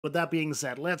with that being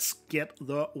said, let's get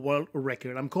the world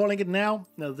record. I'm calling it now.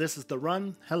 Now this is the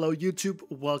run. Hello YouTube,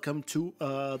 welcome to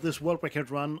this world record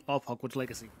run of Hogwarts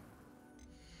Legacy.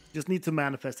 Just need to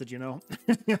manifest it, you know.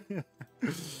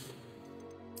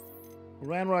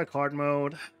 Ranrok hard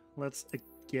mode. Let's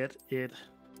get it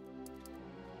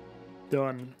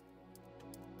done.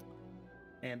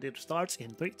 And it starts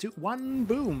in 3, 2, 1,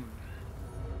 boom.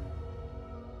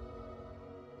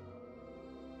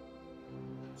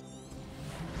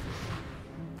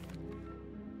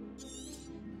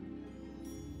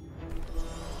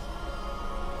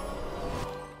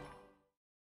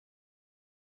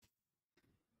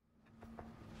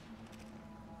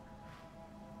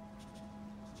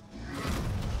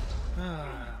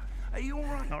 Are you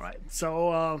alright? Alright,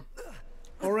 so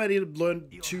already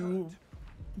learned 2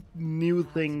 new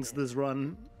things this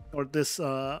run, or this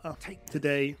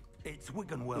today,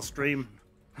 the stream,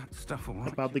 Stuff all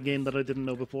right. about the game that I didn't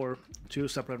know before. 2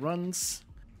 separate runs,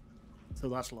 so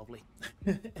that's lovely.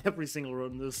 Every single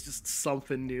run there's just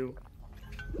something new.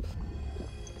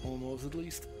 Almost, at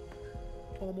least.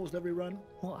 Almost every run.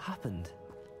 What happened?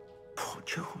 Poor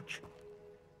George.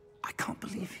 I can't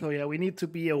believe So yeah, we need to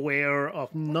be aware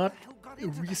of not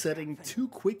resetting too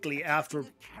quickly after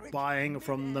buying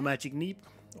from the Magic Neep.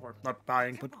 Or not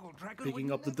buying, but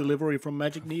picking up the delivery from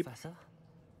Magic Neep. Professor?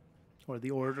 Or the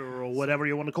order, or whatever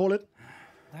you want to call it.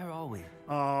 Where are we?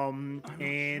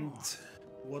 And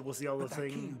what was the other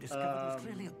thing? The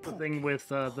thing with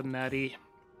the natty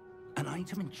an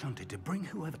item enchanted to bring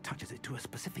whoever touches it to a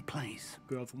specific place.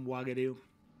 girl from Wagadu.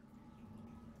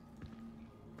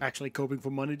 Actually coping for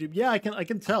money, dude. Yeah, I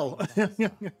can tell.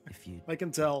 If you I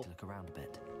can tell. look around a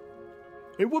bit.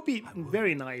 It would be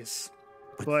very nice,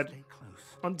 but Stay close.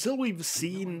 until we've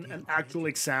seen an actual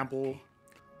example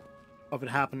of it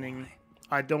happening,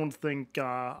 I don't think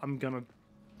I'm gonna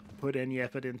put any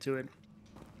effort into it.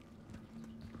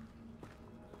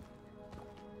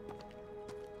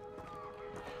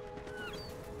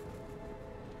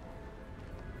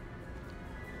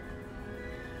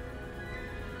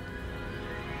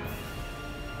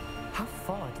 How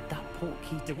far did that port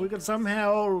key If take? we could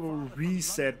somehow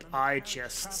reset eye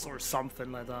chests or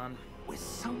something like that. We're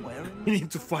somewhere in We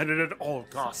need to find it at all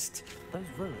costs. Those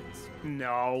ruins.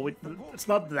 No, it's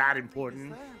not that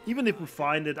important. Even if we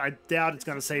find it, I doubt it's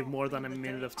gonna save more than a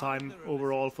minute of time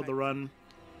overall for the run.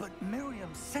 But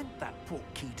Miriam sent that port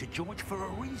key to George for a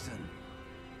reason.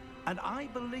 And I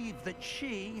believe that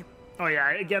she... Oh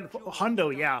yeah, again,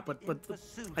 Hundo, yeah, but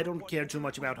I don't care too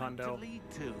much about Hundo.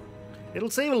 It'll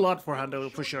save a lot for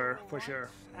Hundo, for sure,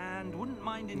 And wouldn't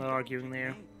mind Not arguing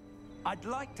there. I'd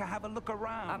like to have a look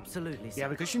around. Absolutely. Yeah, sir.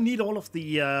 because you need all of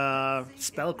the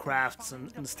spellcrafts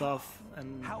and stuff,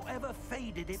 and However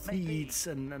faded it may be. feats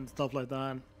and stuff like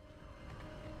that.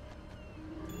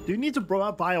 Do you need to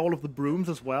buy all of the brooms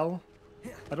as well?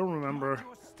 I don't remember.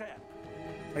 Your step.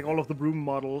 Like all of the broom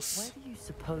Where models. do you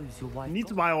suppose your wife You need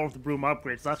to got- buy all of the broom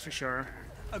upgrades, that's for sure.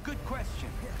 A good question.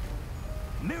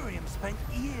 Miriam spent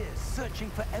years searching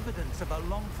for evidence of a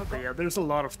long But forgotten yeah, there's a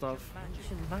lot of stuff.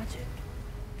 Ancient magic?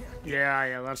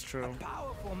 Yeah, that's true.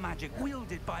 powerful magic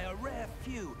wielded by a rare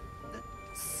few that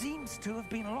seems to have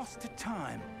been lost to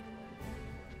time.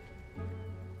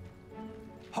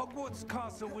 Hogwarts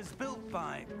Castle was built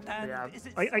by, and Yeah, is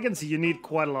it I can see you need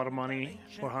quite a lot of money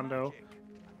for Hundo.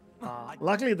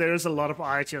 Luckily, there's a lot of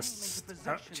eye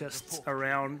chests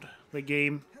around the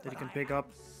game that you can pick up.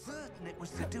 certain it was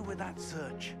to do with that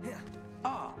search.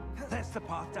 Ah, there's the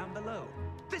path down below.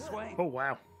 This way. Oh,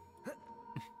 wow.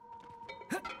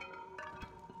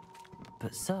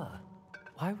 But sir,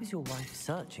 why was your wife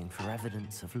searching for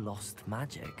evidence of lost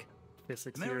magic?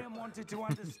 Physics here. Miriam wanted to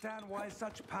understand why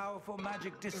such powerful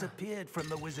magic disappeared from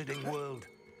the wizarding world.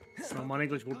 So money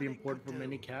glitch will be important for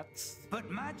many cats. But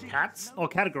magic Cats? Oh,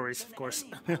 categories, of course.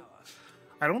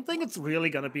 I don't think it's really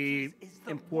gonna be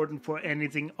important for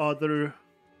anything other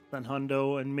than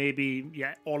Hundo and maybe,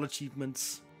 yeah, all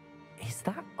achievements. Is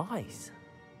that ice?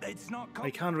 it's not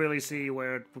I can't really see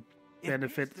where it would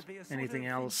benefit anything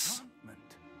else.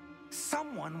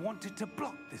 Someone wanted to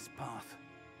block this path.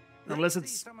 Unless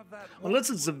Let's see it's some of that unless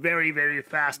it's a very, very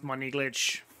fast money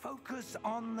glitch. Focus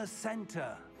on the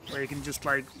center. Where you can just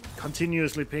like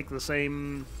continuously pick the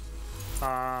same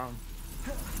eye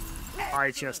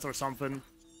chest or something.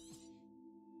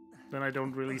 Then I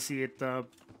don't really see it That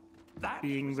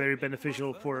being very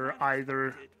beneficial for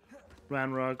either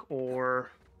Ranrok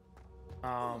or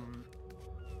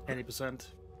any percent.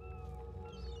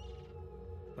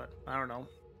 But I don't know.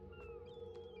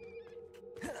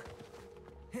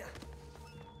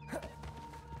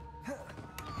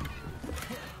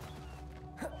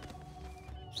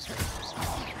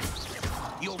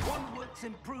 You'll That's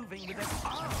improving with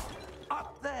it.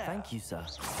 Up there. Thank you, sir.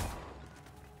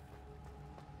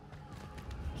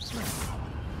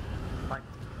 Fine.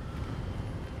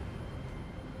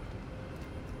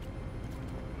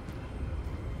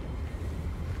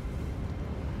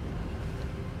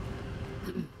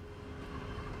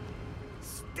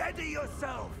 Steady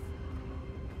yourself.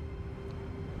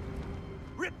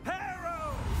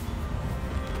 Reparo.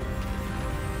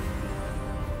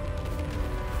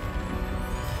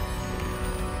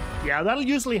 Yeah, that'll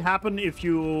usually happen if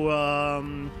you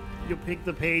you pick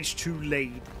the page too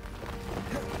late.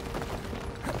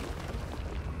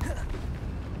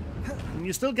 And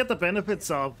you still get the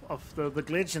benefits of the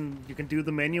glitch, and you can do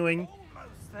the menuing.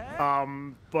 Almost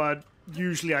there. But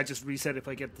usually I just reset if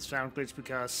I get the sound glitch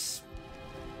because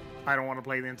I don't want to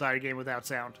play the entire game without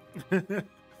sound.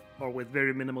 Or with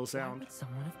very minimal Why sound. would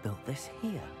someone have built this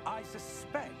here? I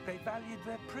suspect they valued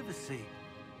their privacy.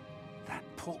 That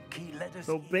portkey led us.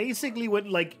 So basically, when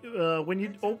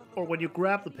you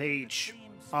grab the page,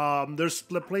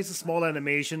 plays a small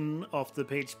animation of the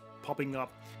page popping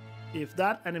up. If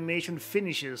that animation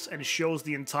finishes and shows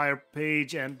the entire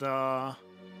page and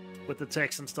with the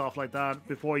text and stuff like that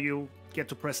before you get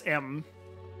to press M,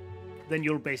 then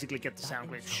you'll basically get the sound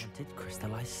glitch. Enchanted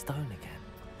crystallized stone again.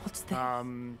 What's this?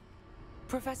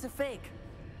 Professor Fig.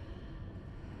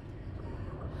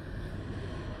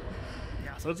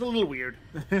 Yeah, so it's a little weird.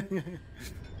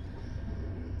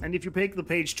 And if you pick the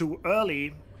page too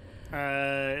early,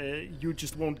 you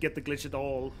just won't get the glitch at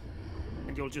all,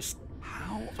 and you'll just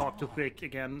talk to Fig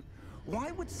again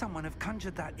Why would someone have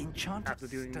conjured that enchanted after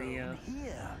doing stone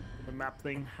here? the map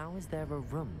thing. And how is there a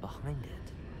room behind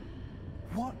it?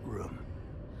 What room?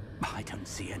 I don't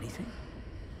see anything.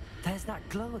 There's that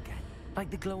glow again, like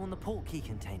the glow on the portkey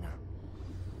container.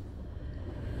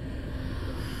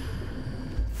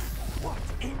 What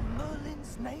in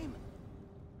Merlin's name?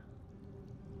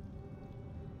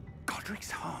 Godric's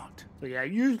heart. So yeah,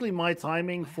 usually my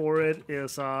timing for it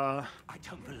is I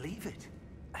don't believe it.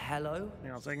 Hello?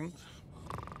 hang on a second.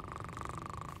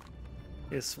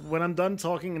 Is when I'm done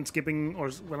talking and skipping, or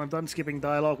when I'm done skipping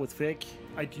dialogue with Fig,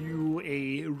 I do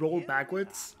a roll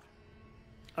backwards,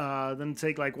 then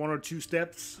take like 1 or 2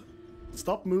 steps,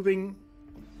 stop moving,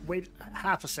 wait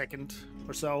half a second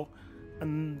or so,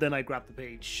 and then I grab the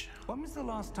page. When was the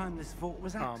last time this vault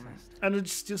was accessed? And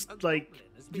it's just like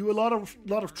do a lot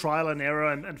of trial and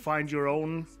error and find your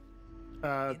own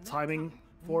timing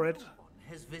for it,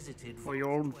 Has visited or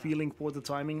your own feeling for the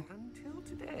timing until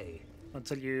today.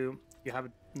 until you have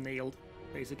it nailed,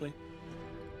 basically.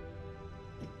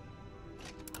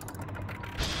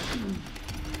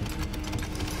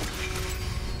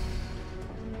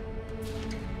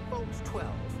 Vault 12.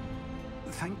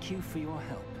 Thank you for your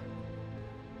help.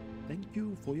 Thank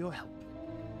you for your help.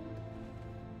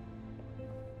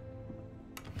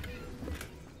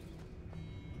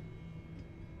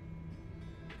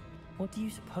 What do you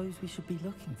suppose we should be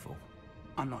looking for?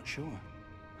 I'm not sure.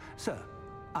 Sir,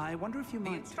 I wonder if you The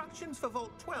might... instructions for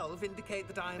Vault 12 indicate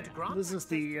that I am to grant This is access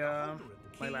to the holder of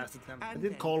the my key last attempt. I and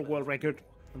did then call world record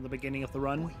in the beginning of the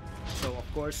run, so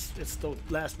of course it's the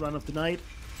last run of the night.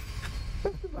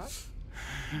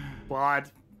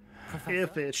 But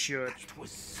if it should, It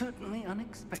was certainly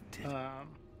unexpected.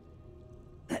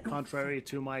 contrary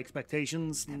to my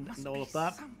expectations and all of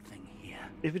that, Something here.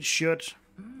 if it should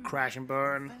crash and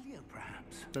burn, Revelio,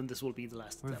 perhaps. then this will be the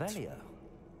last attempt Revelio?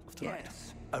 of tonight.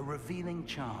 Yes, a revealing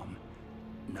charm.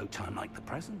 No time like the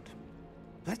present.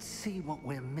 Let's see what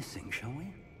we're missing, shall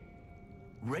we?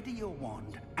 Ready your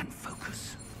wand and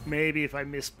focus. Maybe if I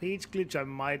miss page glitch, I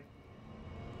might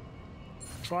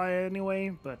try anyway,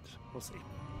 but we'll see.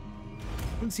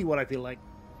 We'll see what I feel like.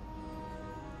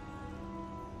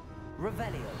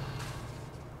 Revelio.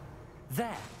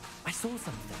 There! I saw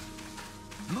something.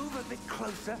 Move a bit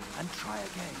closer and try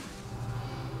again.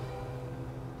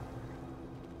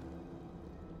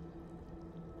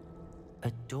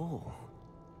 A door.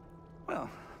 Well,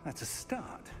 that's a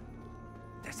start.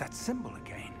 There's that symbol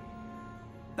again.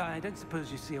 I don't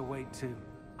suppose you see a way to...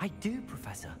 I do,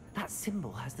 Professor. That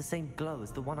symbol has the same glow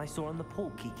as the one I saw on the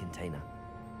portkey container.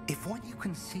 If what you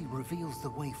can see reveals the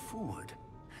way forward,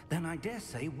 then I dare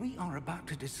say we are about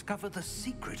to discover the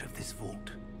secret of this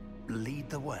vault. Lead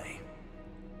the way.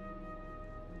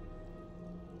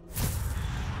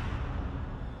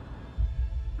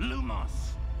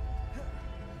 Lumos!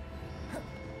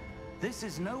 This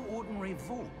is no ordinary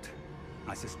vault.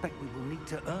 I suspect we will need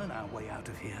to earn our way out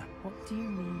of here. What do you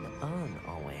mean, earn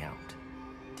our way out?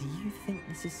 Do you think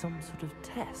this is some sort of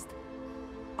test?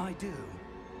 I do.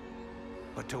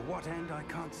 But to what end, I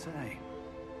can't say.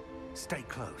 Stay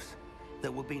close.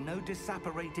 There will be no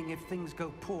disapparating if things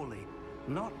go poorly.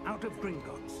 Not out of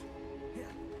Gringotts.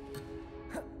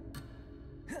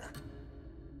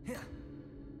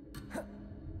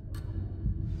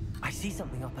 I see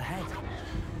something up ahead.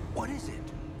 What is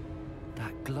it?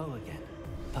 That glow again,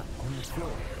 but on the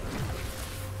floor.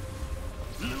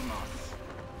 Lumos!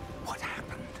 What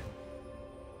happened?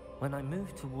 When I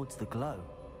moved towards the glow,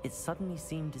 it suddenly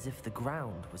seemed as if the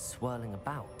ground was swirling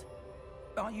about.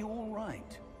 Are you all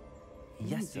right?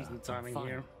 Yes, sir. Decent I'm timing fine.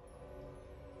 here.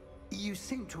 You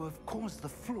seem to have caused the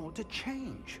floor to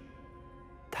change.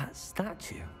 That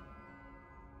statue.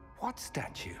 What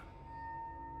statue?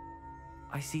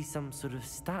 I see some sort of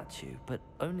statue, but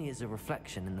only as a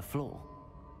reflection in the floor.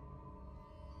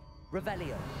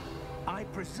 Revelio. I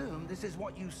presume this is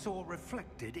what you saw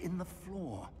reflected in the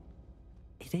floor.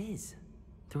 It is.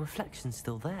 The reflection's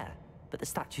still there, but the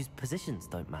statue's positions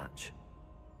don't match.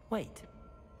 Wait.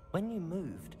 When you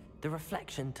moved, the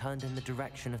reflection turned in the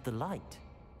direction of the light.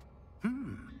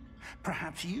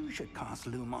 Perhaps you should cast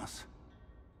Lumos.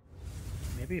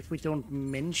 Maybe if we don't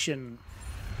mention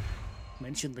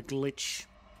the glitch,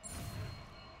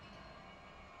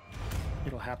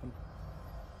 it'll happen.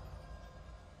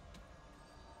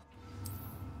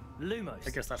 Lumos.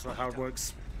 I guess that's not how it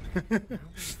works. Now the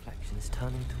reflection is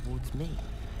turning towards me.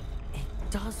 It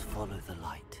does follow the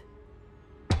light.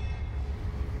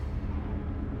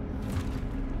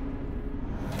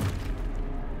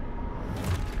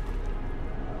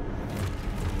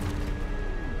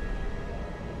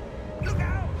 Look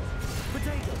out!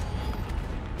 Potato!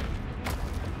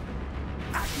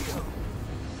 Accio!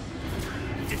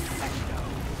 Defendo!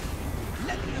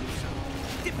 Levioso!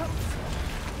 Deposo!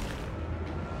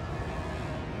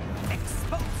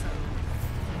 Exposo!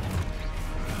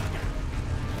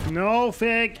 No,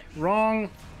 Fig! Wrong!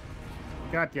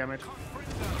 God damn it.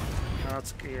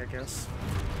 That's okay, I guess.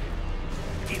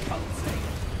 Deposo!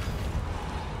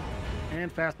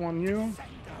 And fast one, you.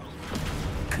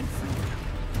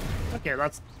 Okay,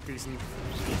 that's decent.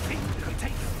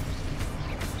 Potato!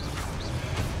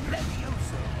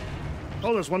 Levioso!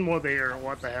 Oh, there's one more there.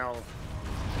 What the hell?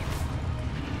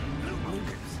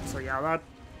 So yeah, that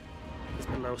is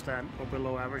below stand or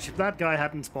below average. If that guy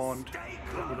hadn't spawned,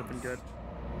 that would have been good.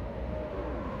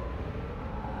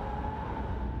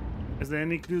 Is there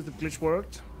any clues that glitch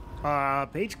worked?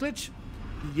 Page glitch?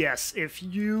 Yes. If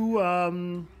you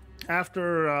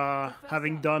after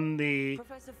having done the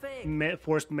Professor Fig!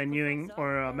 forced menuing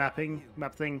or map thing,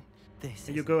 This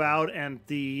you is go out and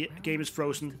the game is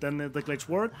frozen, then the glitch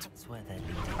worked. that's where they're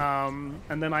leading.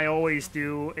 And then I always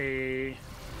do a.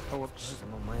 Oh, whoops.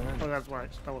 I'm on my own. Oh, that's right.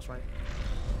 That was right.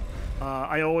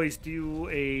 I always do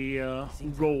a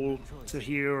roll to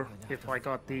hear if I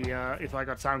got the if I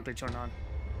got sound glitch or not.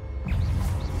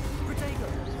 Potato!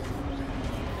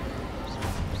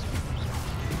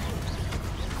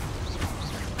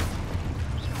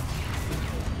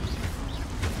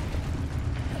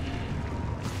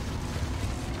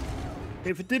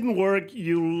 If it didn't work,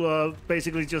 you'll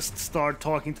basically just start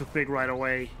talking to Fig right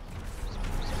away.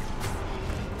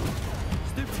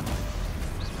 Stupid one!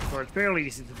 So it's fairly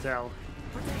easy to tell.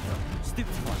 Potato!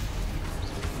 Stupid one!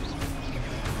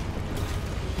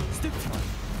 Stupid one!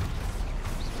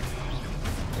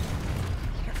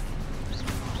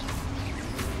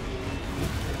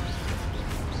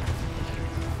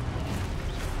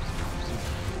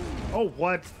 Oh,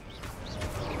 what?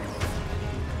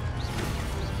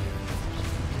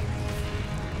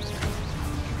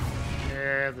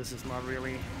 Yeah, this is not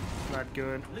really that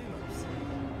good. Lumos.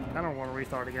 I don't want to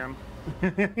restart again.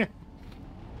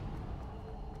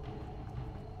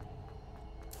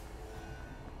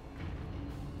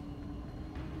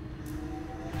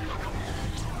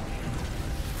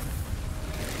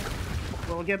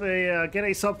 We'll get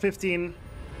a sub 15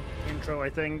 intro, I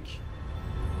think.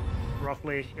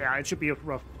 Roughly, yeah, it should be a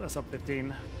sub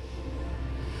 15.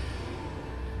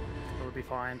 It'll be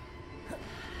fine.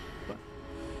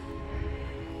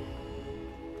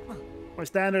 My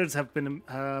standards have been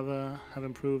have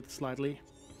improved slightly.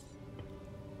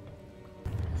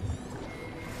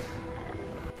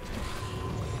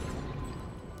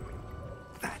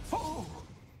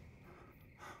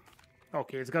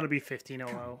 Okay, it's gonna be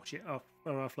 1500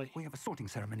 roughly. We have a sorting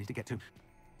ceremony to get to.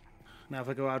 Now if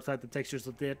I go outside the textures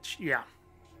of the ditch, yeah.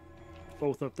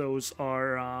 Both of those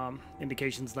are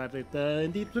indications that it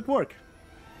indeed did work.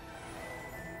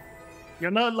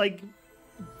 You're not like...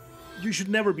 You should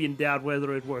never be in doubt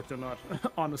whether it worked or not,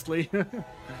 honestly.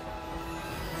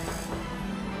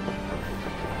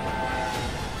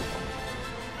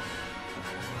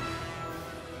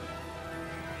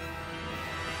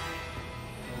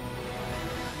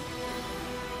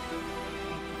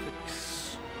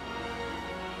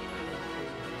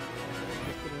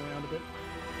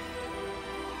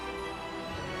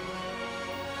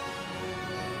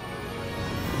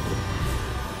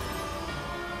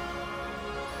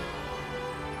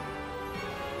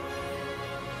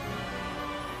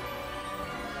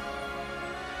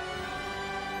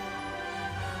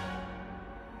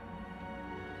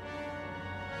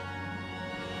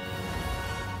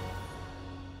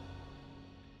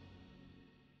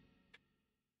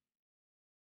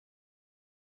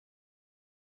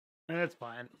 That's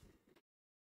fine.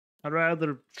 I'd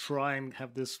rather try and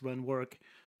have this run work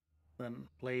than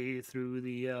play through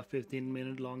the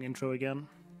 15-minute long intro again.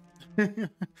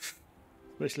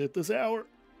 Especially at this hour.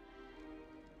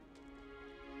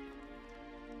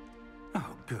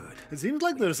 Oh, good. It seems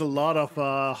like there's a lot of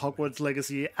Hogwarts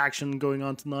Legacy action going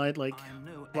on tonight. Like,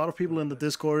 a lot of people in the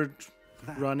Discord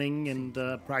running and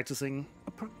practicing.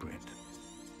 Appropriate.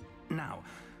 Now,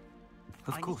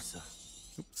 Of course, sir.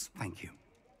 Oops. thank you.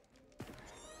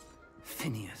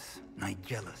 Phineas,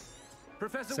 Nigellus.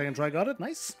 Professor. Second try, got it.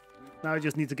 Nice. Now I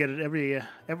just need to get it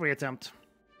every attempt.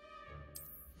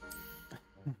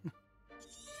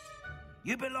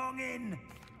 You belong in.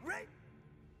 Right.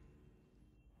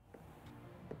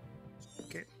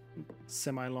 Okay.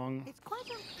 Semi-long It's quite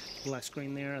a black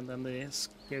screen there, and then the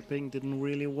escaping didn't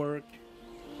really work.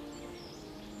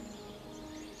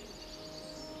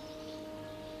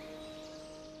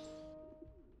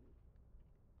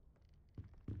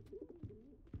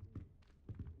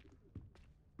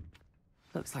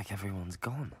 Looks like everyone's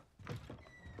gone.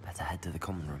 Better head to the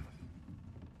common room.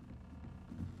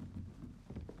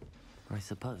 I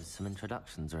suppose some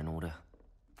introductions are in order.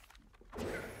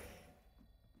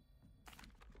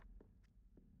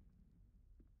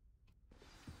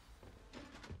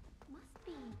 must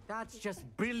be. That's just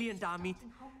brilliant, Amit.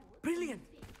 Brilliant.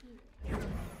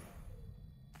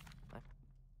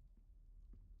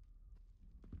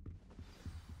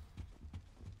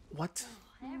 What?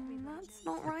 That's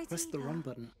not right. Press the either. run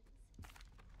button.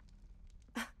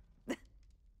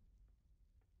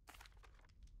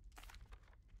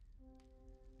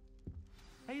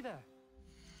 Hey there.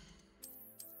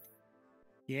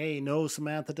 Yay, no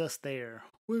Samantha Dust there.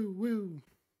 Woo woo.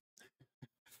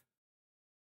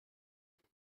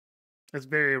 It's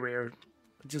very rare.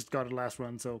 I just got it last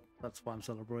run, so that's why I'm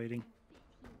celebrating.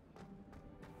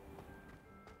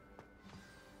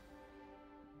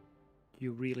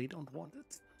 You really don't want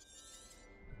it.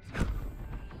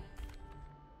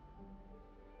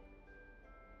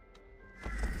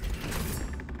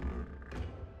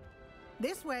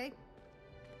 This way.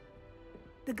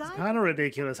 The guide Kind of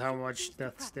ridiculous how much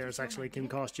Death Stairs actually can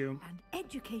cost you. and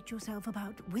educate yourself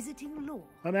about wizarding lore.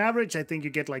 On average, I think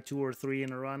you get like 2 or 3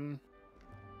 in a run.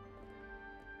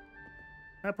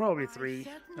 Probably 3,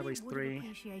 at least 3.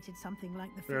 Appreciated something like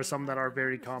the There are some that are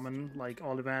very common, like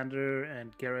Ollivander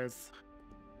and Gareth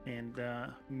and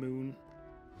Moon.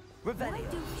 Why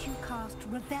don't you cast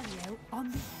Revelio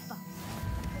on this bus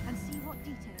and see what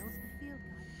details the field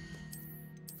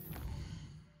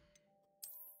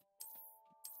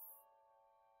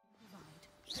guide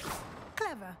provide?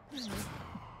 Clever, isn't it?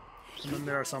 And then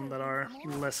there are some that are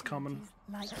less common.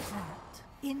 Like that,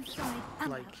 inside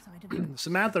and Like outside of the bus.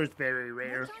 Samantha is very No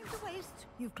rare, time to waste.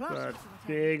 You've classed but it to a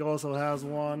Big also has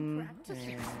one,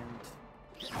 and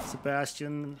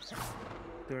Sebastian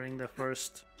during the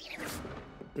first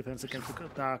Defense Against the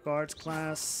Dark Arts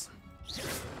class.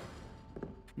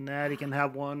 Natty can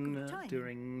have one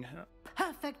during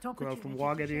perfect Girl opportunity from to show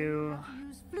Wagadu. how to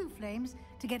use blue flames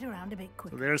to get around a bit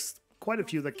quicker. So there's quite a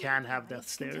few that can have Field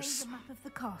Death guide contains Stairs. a map of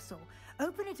the castle.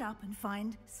 Open it up and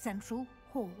find Central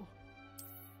Hall.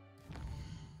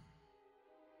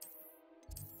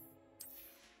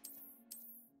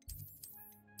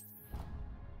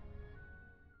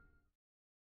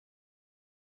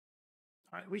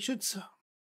 Alright, we should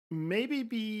maybe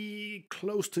be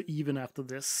close to even after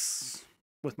this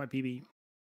with my PB,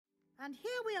 And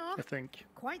here we are. I think.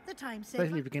 Quite the time saver.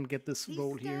 Especially if we can get this These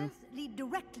roll here. stairs lead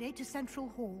directly to Central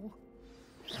Hall.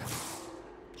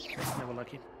 Never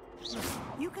lucky.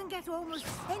 You can get almost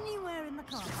anywhere in the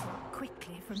castle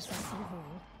quickly from Central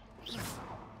Hall.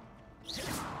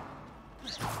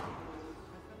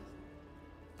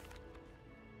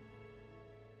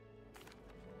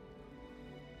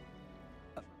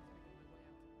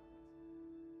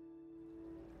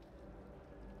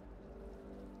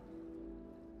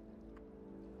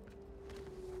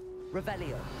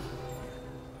 Revelio.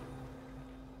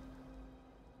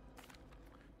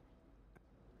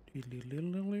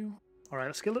 Alright,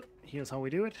 let's kill it. Here's how we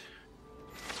do it.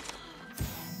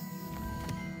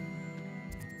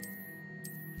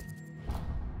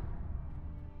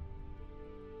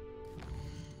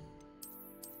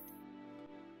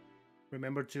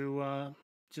 Remember to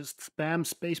just spam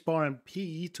spacebar and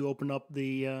P to open up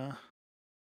the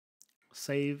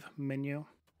save menu.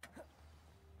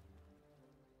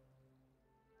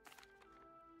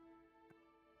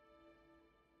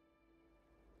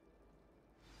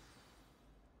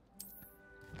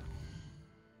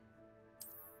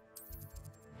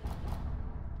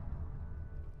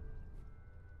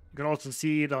 can also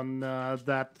see it on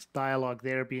that dialogue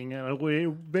there being a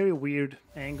very weird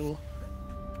angle.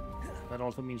 That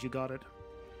also means you got it.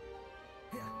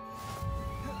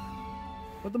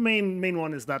 But the main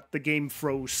one is that the game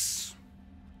froze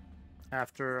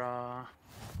after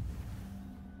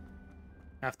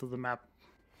the map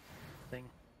thing.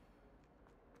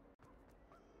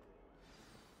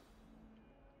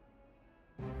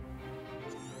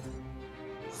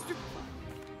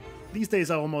 These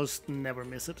days I almost never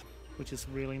miss it, which is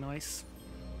really nice.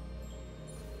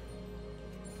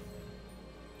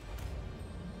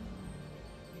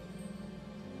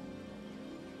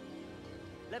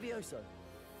 Levioso.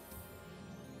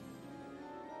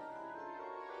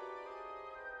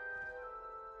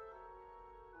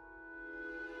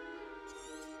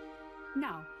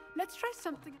 Now, let's try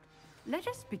something. Let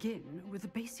us begin with the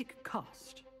basic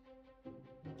cast.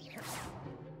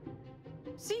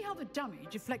 See how the dummy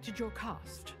deflected your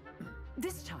cast?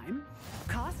 This time,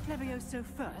 cast Levioso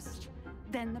first,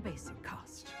 then the basic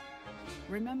cast.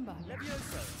 Remember?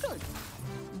 Levioso. Good.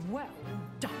 Well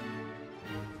done.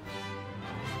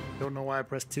 Don't know why I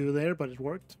pressed 2 there, but it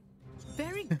worked.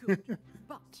 Very good.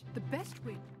 But the best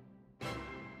way.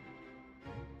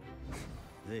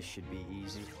 This should be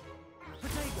easy.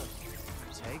 Potato.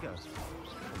 Potato.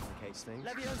 Complicates things.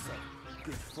 Levioso.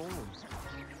 Good form.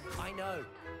 I know.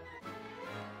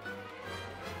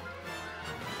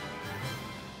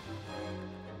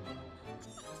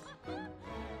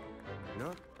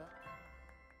 Not bad.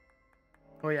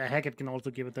 Oh yeah, Hackett can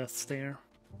also give it that stare.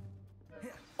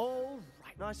 All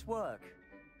right. Nice work.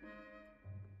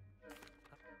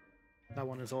 That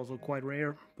one is also quite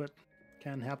rare, but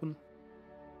can happen.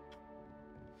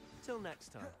 Till next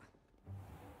time.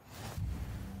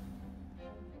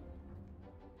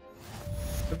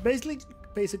 But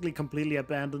basically completely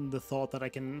abandoned the thought that I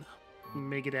can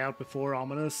make it out before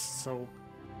Ominous, so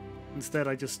instead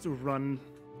I just run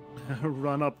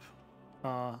up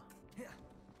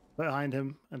behind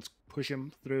him and push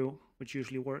him through, which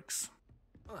usually works.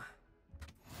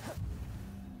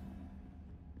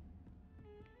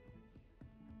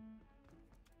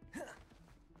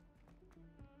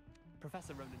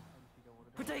 Professor Ronan.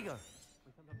 Potato.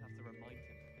 We sometimes have to remind him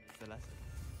to finish the lesson.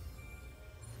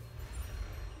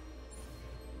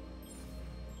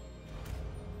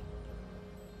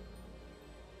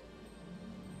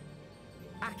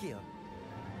 Accio.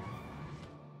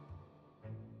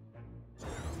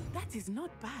 That is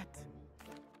not bad.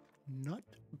 Not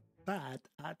bad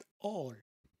at all.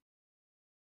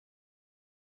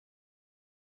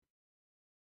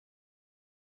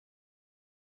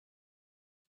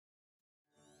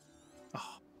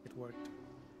 Oh, it worked.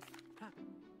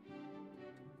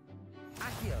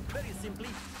 Accio, very simply,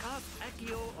 cast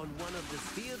Accio on one of the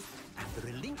spheres and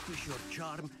relinquish your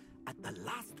charm at the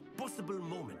last possible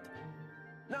moment.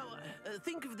 Now,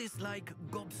 think of this like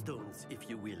gobstones, if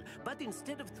you will, but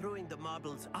instead of throwing the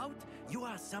marbles out, you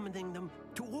are summoning them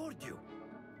toward you.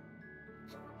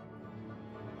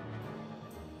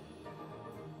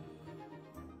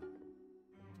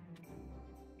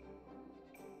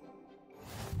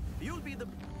 You'll be the...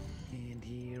 And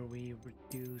here we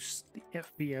reduce the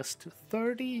FPS to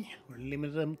 30, or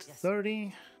limit them to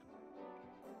 30.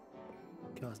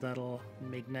 Because that'll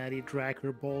make Natty drag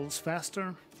her balls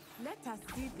faster. Let us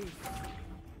do this.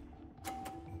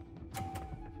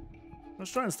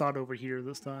 Let's try and start over here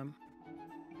this time.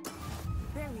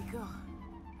 There we go.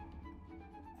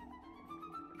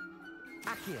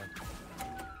 Accio.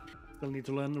 Still need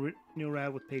to learn the new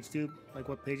route with page 2, like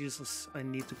what pages I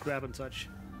need to grab and such.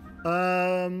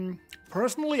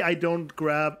 Personally, I don't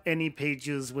grab any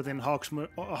pages within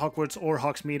Hogwarts or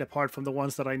Hogsmeade apart from the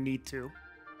ones that I need to.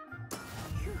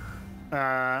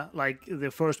 Like the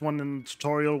first one in the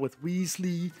tutorial with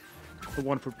Weasley, the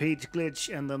one for page glitch,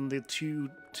 and then the two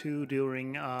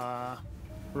during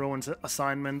Rowan's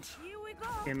assignment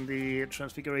in the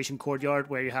Transfiguration Courtyard,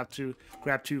 where you have to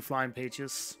grab 2 flying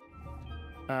pages.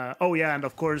 Oh yeah, and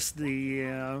of course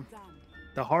the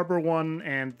harbor one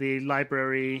and the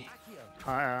library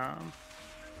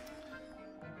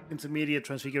intermediate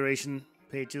Transfiguration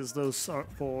pages. Those are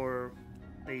for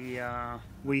the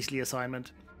Weasley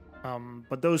assignment.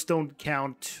 But those don't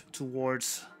count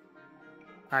towards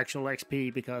actual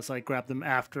XP because I grabbed them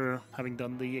after having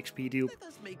done the XP dupe.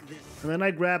 And then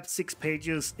I grabbed 6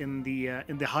 pages in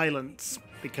the Highlands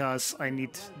because I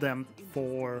need them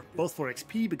for both for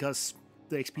XP, because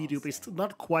the XP dupe is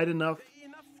not quite enough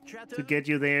to get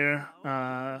you there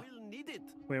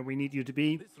where we need you to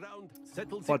be,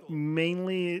 but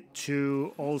mainly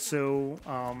to also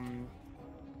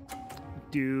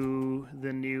do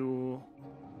the new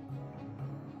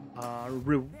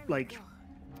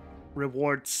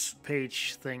rewards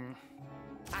page thing.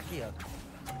 Accio.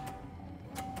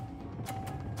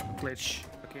 Glitch.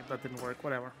 Okay, that didn't work.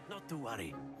 Whatever. Not to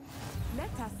worry. Let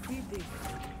us see this.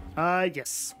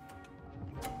 Yes.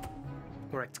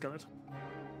 Correct, Scarlet.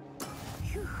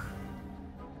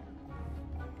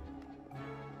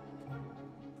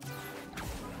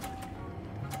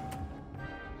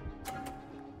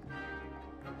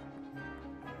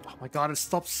 Oh my god, it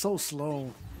stops so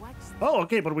slow. Oh,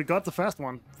 okay, but we got the fast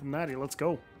one from Natty. Let's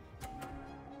go.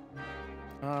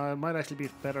 It might actually be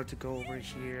better to go over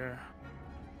here.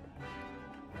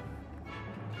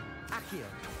 Accio.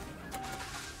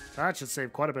 That should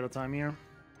save quite a bit of time here.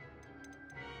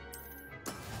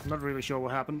 I'm not really sure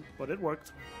what happened, but it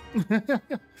worked.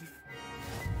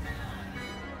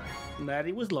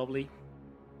 Natty was lovely.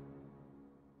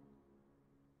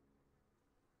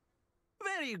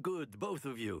 Very good, both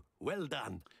of you. Well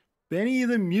done. Benny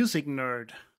the music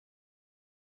nerd.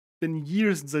 Been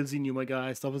years since I've seen you, my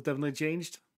guy. Stuff has definitely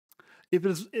changed. If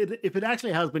it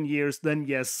actually has been years, then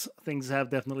yes, things have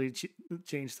definitely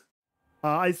changed.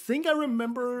 I think I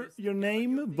remember your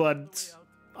name, but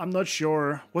I'm not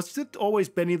sure. Was it always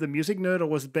Benny the music nerd, or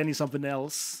was it Benny something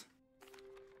else?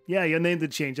 Yeah, your name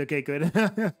did change. Okay, good.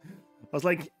 I was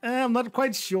like, I'm not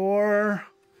quite sure.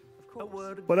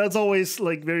 But that's always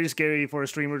like very scary for a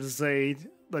streamer to say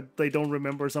that they don't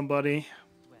remember somebody.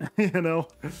 You know?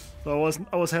 So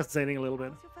I was hesitating a little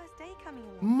bit. How's your first day coming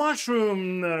along?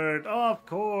 Mushroom nerd, of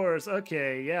course.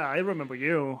 Okay, yeah, I remember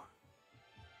you.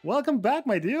 Welcome back,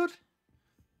 my dude.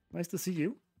 Nice to see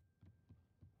you.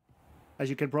 As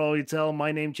you can probably tell,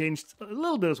 my name changed a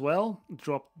little bit as well.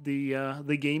 Dropped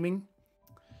the gaming.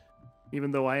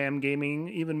 Even though I am gaming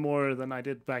even more than I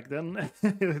did back then.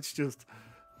 It's just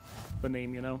the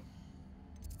name, you know.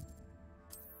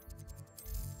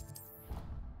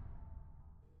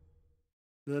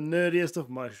 The nerdiest of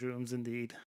mushrooms,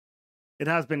 indeed. It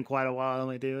has been quite a while,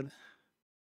 my dude.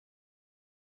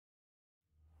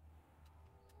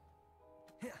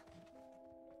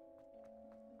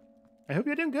 I hope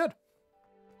you're doing good.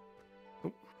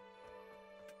 Oh.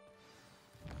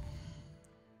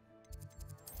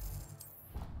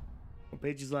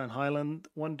 Pages on Highland,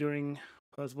 one during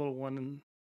Percival, one in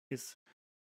his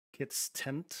kid's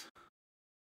tent.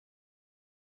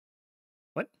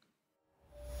 What?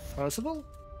 Percival?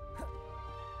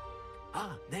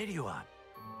 Ah, there you are.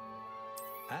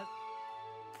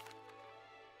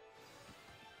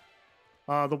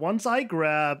 The ones I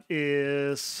grab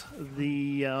is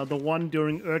the one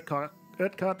during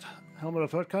Erdcut, Helmet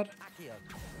of Erdcut. Accio.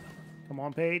 Come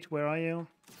on, Paige, where are you?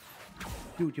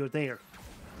 Dude, you're there.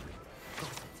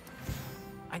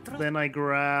 Then I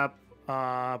grab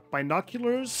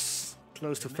binoculars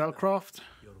close to Felcroft,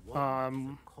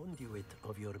 Conduit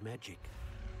of your magic.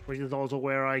 which is also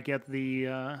where I get the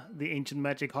ancient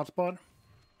magic hotspot.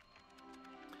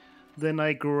 Then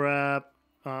I grab.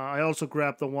 I also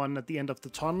grab the one at the end of the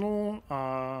tunnel,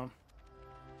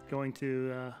 going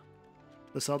to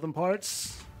the southern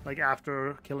parts, like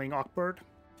after killing Ockbird.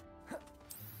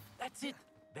 That's it.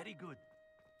 Very good.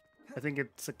 I think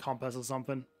it's a compass or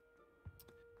something.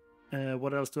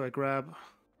 What else do I grab?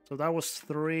 So that was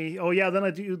 3. Oh yeah, then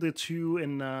I do the 2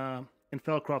 in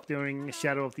Felcroft during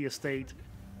Shadow of the Estate,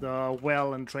 the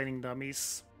well and training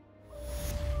dummies.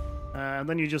 And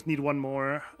then you just need one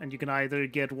more, and you can either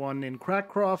get one in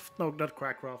Crackcroft. No, not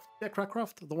Crackcroft. Yeah,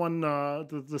 Crackcroft. The one,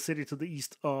 the city to the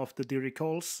east of the Deary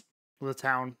Coals. The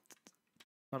town.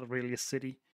 Not really a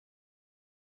city.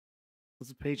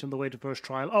 There's a page on the way to first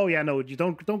trial. Oh yeah, no, you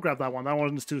don't grab that one. That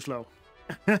one is too slow.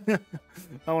 That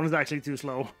one is actually too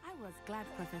slow. I was glad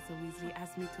Professor Weasley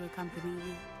asked me to accompany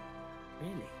you.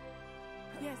 Really?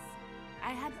 Yes, I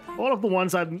had planned. All of the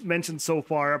ones I've mentioned so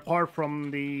far, apart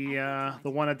from the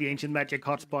one at the Ancient Magic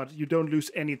Hotspot, you don't lose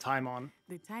any time on,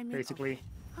 The timing basically.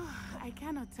 I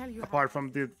cannot tell you. Apart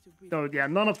from the... No, yeah,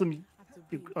 none of them...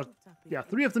 yeah,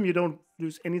 3 of them you don't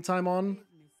lose any time on,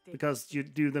 because you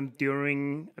do them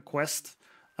during a quest.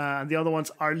 And the other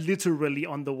ones are literally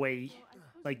on the way.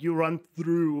 Like, you run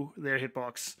through their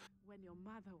hitbox.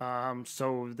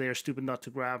 So they're stupid not to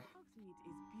grab.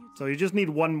 So you just need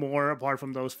one more apart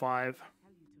from those 5.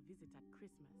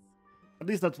 At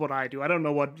least that's what I do. I don't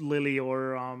know what Lily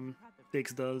or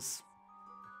Dix does.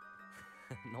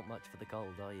 Not much for the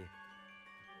cold, are you?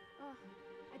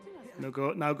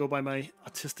 Now go by my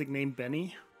artistic name,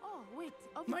 Benny. Oh, wait.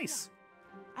 Nice.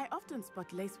 I often spot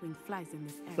lacewing flies in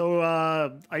this area. So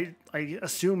I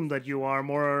assume that you are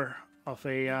more of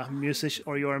a musician,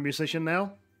 or you're a musician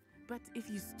now. But if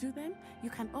you stew them,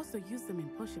 you can also use them in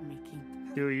potion making.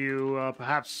 Do you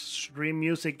perhaps stream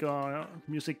music,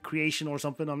 music creation or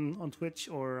something on Twitch,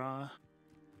 or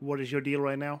what is your deal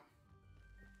right now?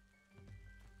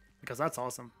 Because that's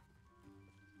awesome.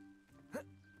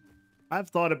 I've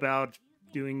thought about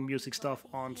doing music stuff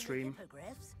on stream.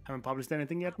 Haven't published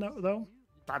anything yet, no, though.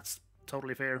 That's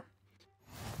totally fair.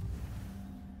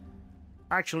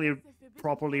 Actually,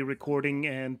 properly recording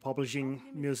and publishing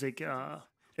music,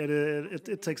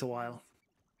 it takes a while.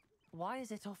 Why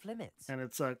is it off limits? And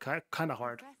it's kind of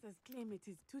hard.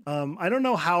 I don't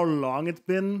know how long it's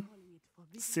been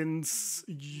since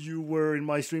you were in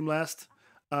my stream last,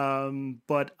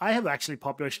 but I have actually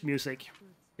published music.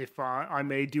 If I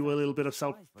may do a little bit of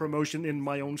self-promotion in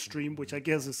my own stream, which I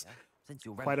guess is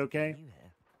quite okay.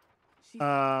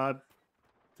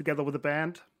 Together with the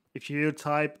band, if you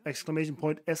type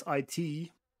 !SIT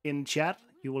in chat,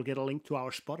 you will get a link to our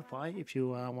Spotify if you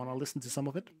want to listen to some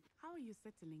of it. How are you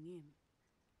settling in?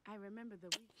 I remember the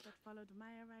week that followed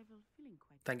my arrival feeling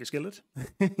quite... Thank you, Skillet.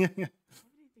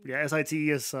 Yeah, SIT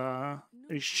is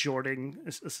shorting,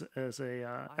 is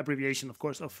a abbreviation, of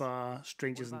course, of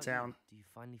Strangers in Town. Do you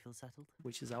finally feel settled?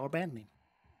 Which is our band name.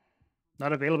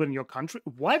 Not available in your country?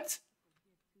 What?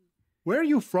 Where are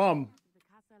you from?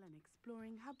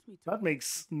 That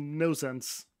makes no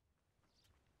sense.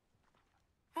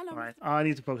 Alright, I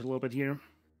need to focus a little bit here.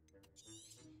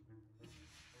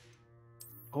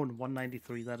 Oh, and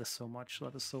 193, that is so much.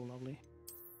 That is so lovely.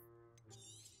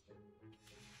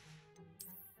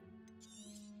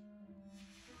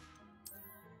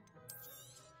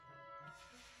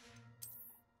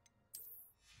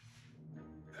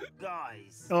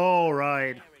 Guys. Oh,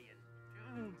 right.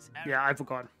 Yeah, I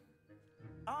forgot.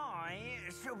 I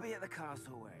shall be at the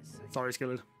castle where it's safe. Sorry,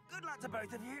 Skillet. Good luck to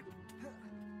both of you.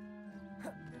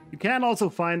 You can also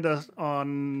find us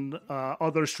on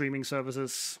other streaming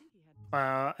services.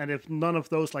 And if none of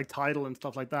those, like Tidal and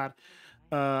stuff like that,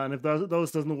 and if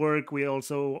those doesn't work, we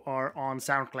also are on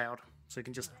SoundCloud. So you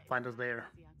can just find us there.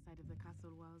 The outside of the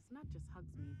castle walls, not just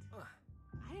Hogsmeade.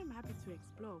 I am happy to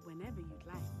explore whenever you'd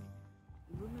like.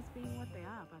 Rumors being what they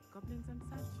are about goblins and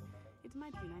such, it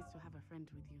might be nice to have a friend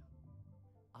with you.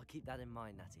 I'll keep that in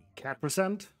mind, Natty. Cat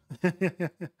percent?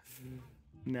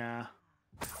 Nah.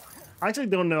 I actually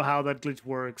don't know how that glitch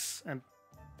works, and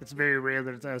it's very rare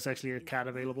that there's actually a cat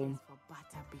available.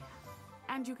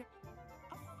 And you can...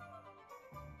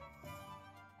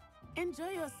 Enjoy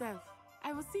yourself.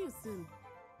 I will see you soon.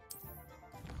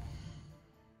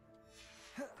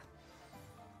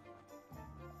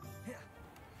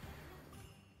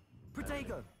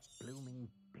 Protego! Blooming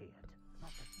beard.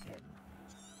 Not again.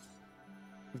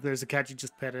 If there's a cat, you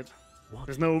just pet it.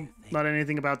 There's not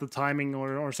anything about the timing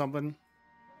or something.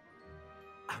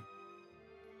 Of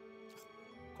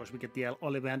course, we get the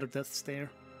Ollivander death stare.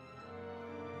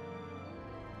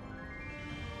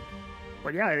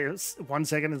 But yeah, it's 1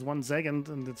 second is 1 second,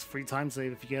 and it's 3 times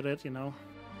save if you get it, you know.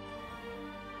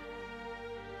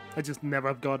 I just never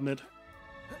have gotten it.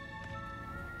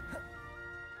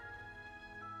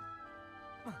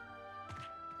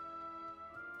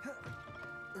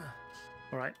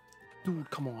 Alright. Dude,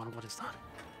 come on, what is that?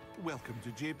 Welcome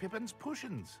to J. Pippin's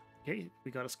Potions. Okay,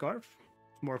 we got a scarf.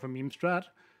 It's more of a meme strat.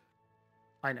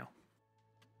 I know.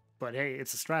 But hey,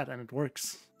 it's a strat and it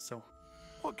works, so...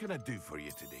 What can I do for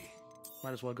you today?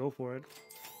 Might as well go for it.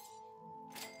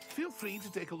 Feel free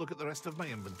to take a look at the rest of my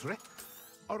inventory,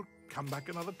 or come back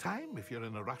another time if you're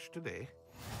in a rush today.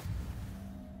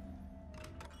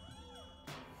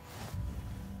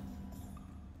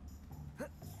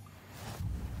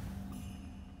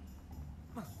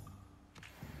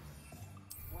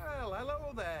 Well,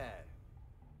 hello there.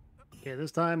 Okay,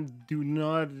 this time, do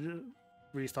not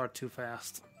restart too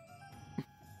fast.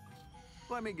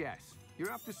 Let me guess. You're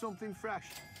after something fresh.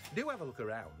 Do have a look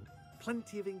around.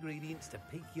 Plenty of ingredients to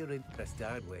pique your interest,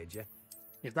 I'd wager.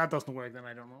 If that doesn't work, then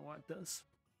I don't know what does.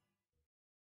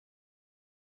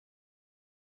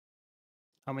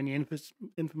 How many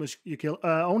infamous you kill?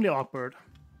 Only Awkward.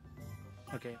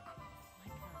 Okay.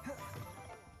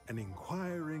 An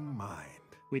inquiring mind.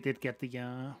 We did get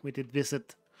the we did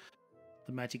visit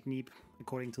the Magic Neep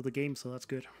according to the game, so that's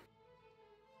good.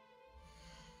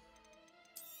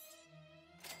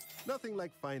 Nothing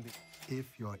like finding.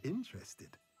 If you're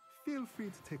interested, feel free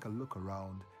to take a look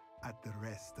around at the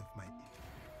rest of my...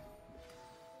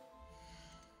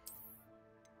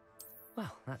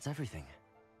 Well, that's everything.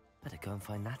 Better go and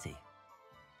find Natty.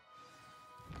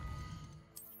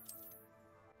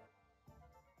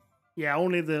 Yeah,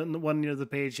 only the one near the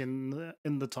page in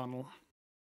the tunnel.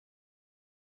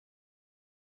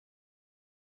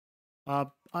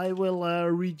 I will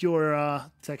read your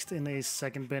text in a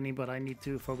second, Benny, but I need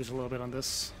to focus a little bit on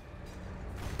this.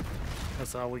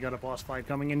 Because we got a boss fight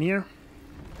coming in here.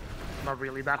 Not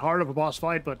really that hard of a boss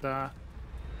fight, but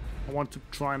I want to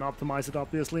try and optimize it,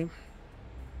 obviously.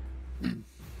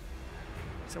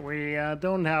 So we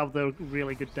don't have the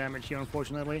really good damage here,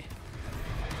 unfortunately.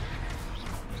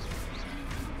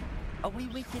 Are we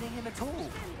weakening him at all?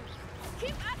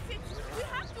 Keep at it! We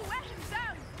have to wear him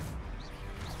down!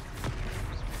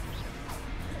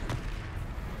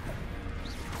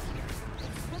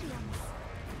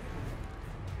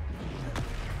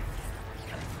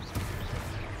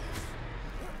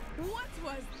 What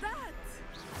was that?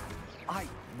 I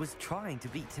was trying to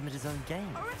beat him at his own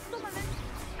game.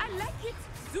 I like it!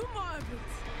 Do more of it!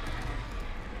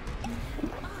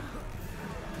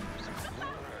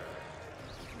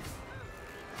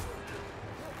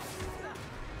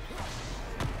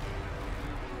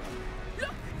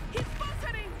 Look! He's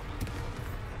faltering!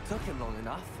 Took him long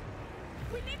enough.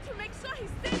 We need to make sure he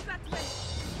stays that way!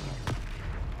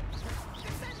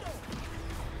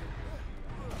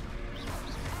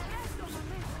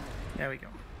 There we go.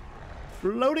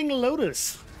 Floating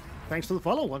Lotus. Thanks for the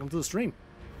follow. Welcome to the stream.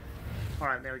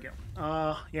 Alright, there we go.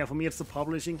 Yeah, for me it's the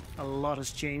publishing. A lot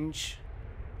has changed.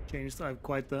 I have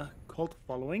quite the cult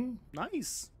following.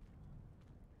 Nice.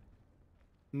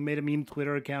 Made a meme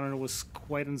Twitter account and it was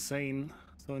quite insane.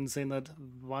 So insane that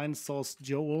Vine Sauce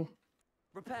Joel.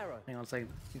 Reparo. Hang on a second.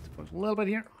 Need to push a little bit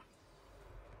here.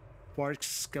 Bark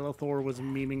Skeletor was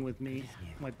memeing with me.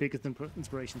 My biggest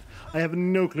inspiration. I have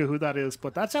no clue who that is,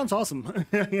 but that sounds awesome. I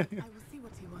will see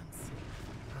what he wants.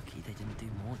 Lucky they didn't do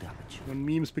more damage. When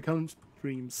memes become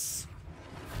dreams.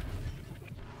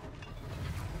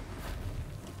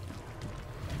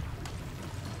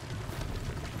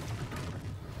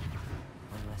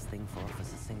 One less thing for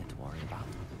Officer Singer to worry about.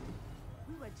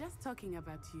 We were just talking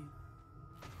about you.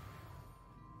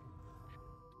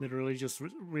 Literally just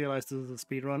realized this is a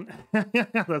speedrun.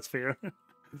 That's fair.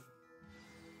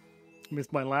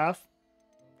 Missed my laugh.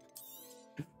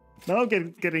 Now I'm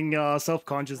getting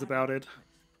self-conscious about it.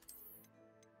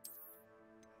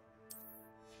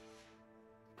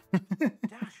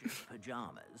 Dashing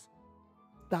pajamas.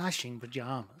 Dashing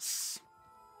pajamas.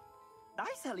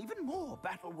 I sell even more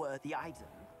battle-worthy items.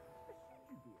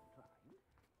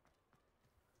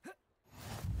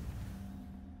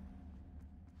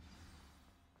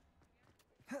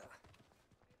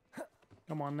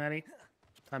 Come on, Natty.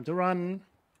 Time to run.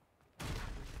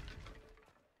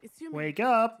 Assuming Wake you're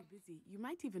up. too busy, you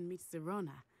might even meet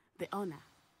Serona, the owner.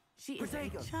 She is a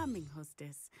charming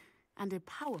hostess and a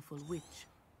powerful witch.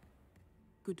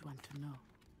 Good one to know.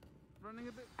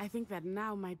 I think that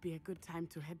now might be a good time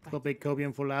to head back. Well, big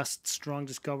Cobian for last strong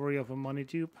discovery of a money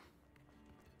tube.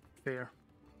 Fair.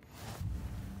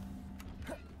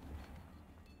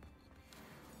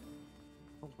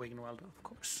 Oh, Wigenwald, of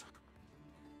course.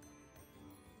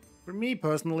 For me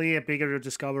personally, a bigger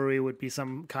discovery would be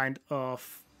some kind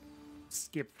of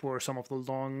skip for some of the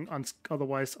long,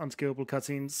 otherwise unskippable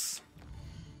cutscenes.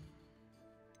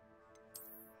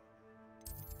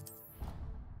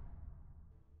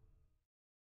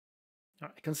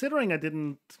 Alright, considering I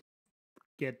didn't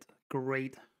get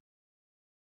great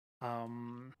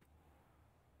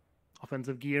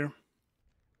offensive gear,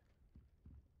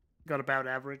 got about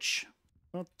average,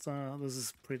 but this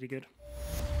is pretty good.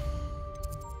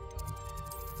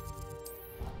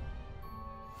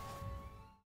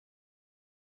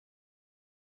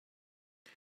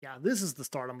 Yeah, this is the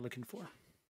start I'm looking for.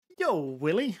 Yo,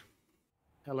 Willie.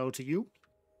 Hello to you.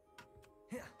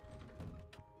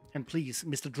 And please,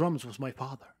 Mr. Drums was my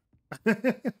father. No,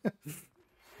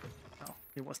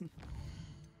 it wasn't.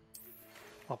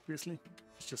 Obviously.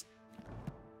 It's just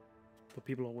what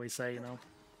people always say, you know.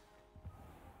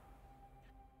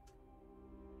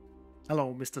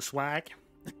 Hello, Mr. Swag.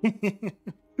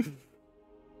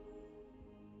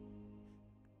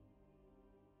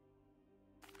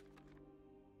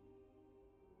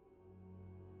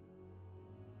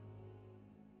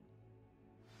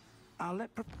 I'll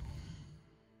let...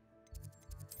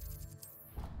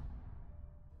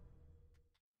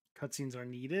 Cutscenes are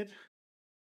needed.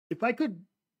 If I could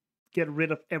get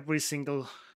rid of every single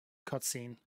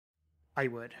cutscene, I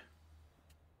would.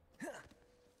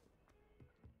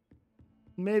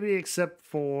 Maybe except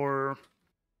for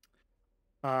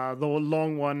the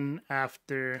long one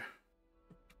after...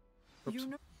 Oops.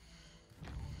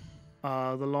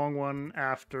 The long one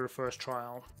after first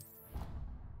trial.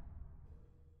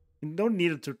 You don't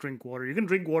need it to drink water. You can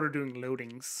drink water during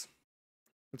loadings.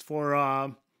 It's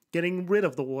for getting rid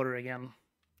of the water again.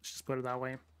 Let's just put it that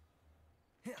way.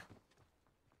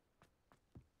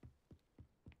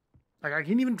 Like, I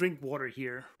can even drink water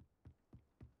here.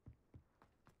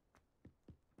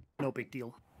 No big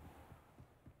deal.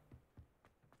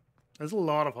 There's a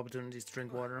lot of opportunities to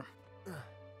drink water.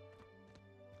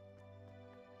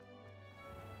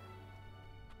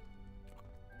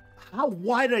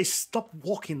 Why did I stop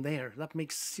walking there? That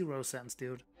makes 0 sense,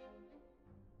 dude.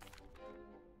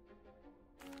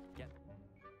 Yep.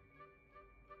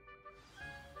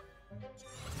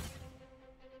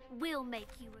 We'll make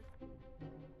you.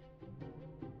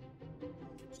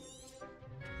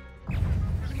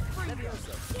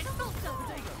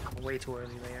 Way too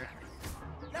early there.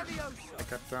 I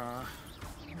got a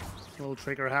little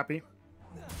trigger happy.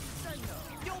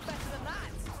 You're better than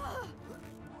that.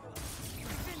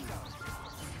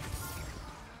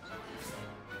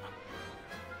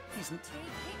 Decent. Big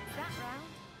hit that round.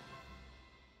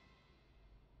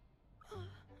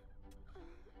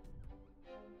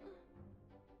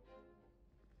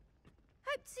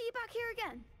 Hope to see you back here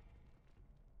again.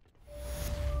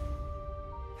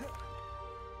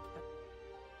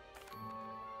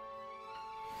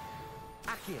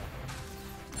 Accio.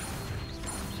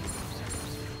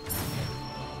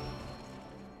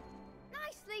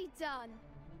 Nicely done.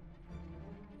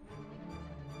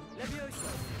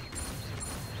 Levioso.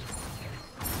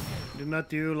 Do not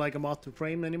do like a moth to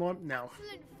frame anymore? No.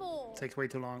 Excellent form. Takes way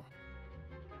too long.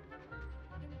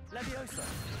 Levioso.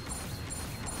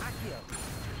 Accio.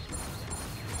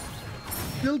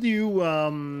 Still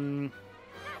do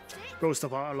Ghost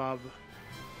of Our Love.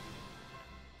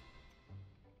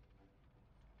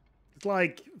 It's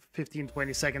like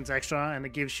 15-20 seconds extra, and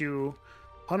it gives you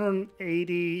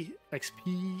 180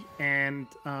 XP and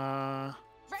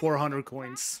 400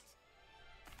 coins.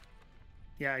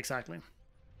 Yeah, exactly.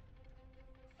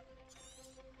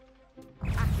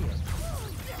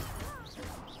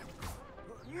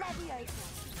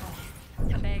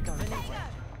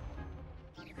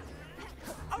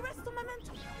 Arresto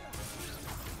momentum.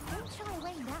 Don't shy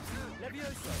away now.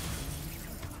 Levioso.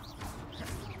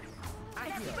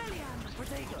 Accio.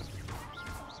 Protego.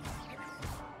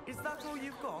 Is that all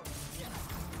you've got?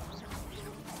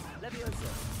 Levioso.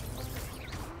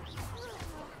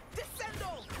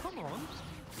 Descendo. Come on.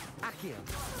 Accio.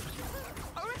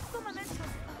 Arresto momentum.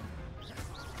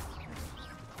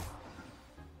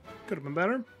 Could have been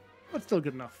better, but still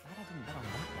good enough. I didn't bet on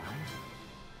that round.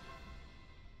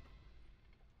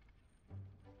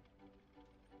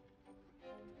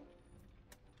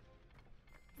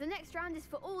 The next round is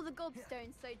for all the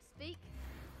gobstones, so to speak.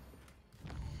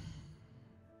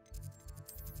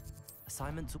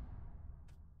 Assignments.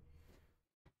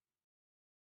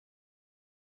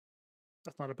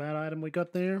 That's not a bad item we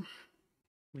got there.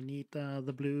 We need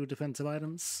the blue defensive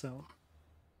items, so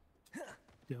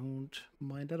don't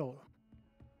mind at all.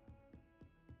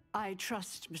 I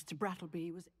trust Mr.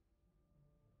 Brattleby was...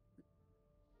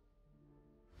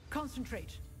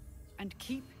 Concentrate and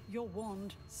keep your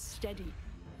wand steady.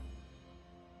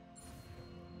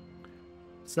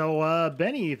 So,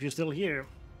 Benny, if you're still here,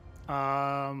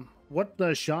 what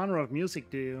genre of music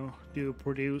do you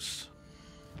produce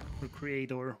or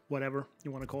create or whatever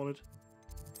you want to call it?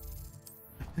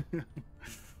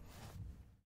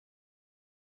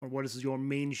 Or what is your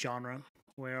main genre?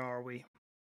 Where are we?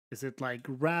 Is it like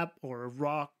rap or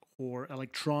rock or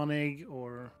electronic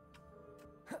or...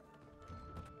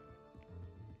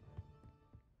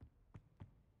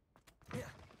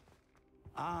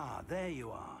 Ah, there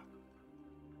you are.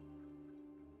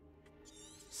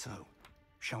 So,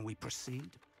 shall we proceed?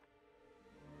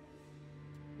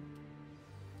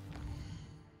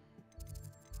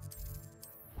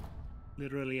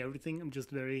 Literally everything. I'm just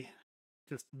very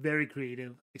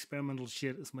creative. Experimental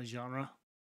shit is my genre.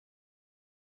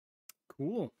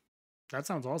 Cool. That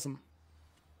sounds awesome.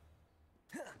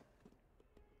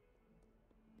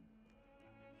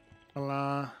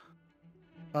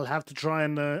 I'll have to try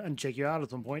and check you out at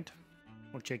some point,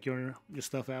 or check your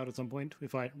stuff out at some point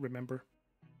if I remember.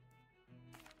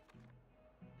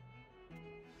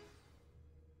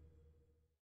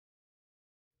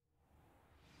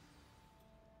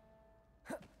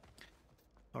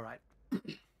 All right.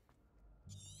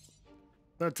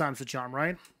 Third time's the charm,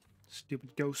 right?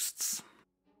 Stupid ghosts.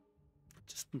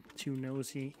 Just too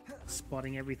nosy,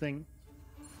 spotting everything.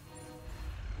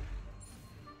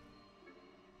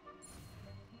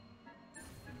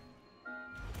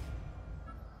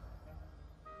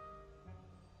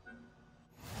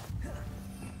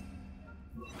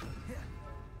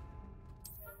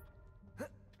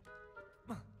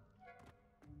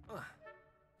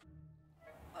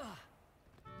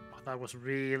 That was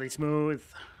really smooth.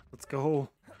 Let's go.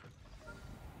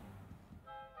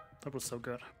 That was so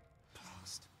good.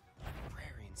 Blast.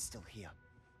 Librarian's still here.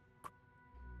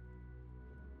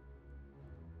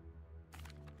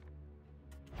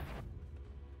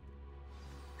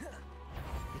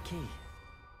 The key.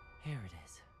 Here it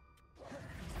is.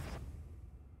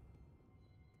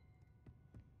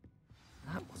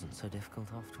 That Wasn't so difficult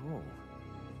after all.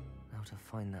 How to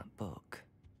find that book.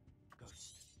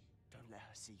 Ghost, don't let her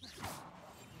see you.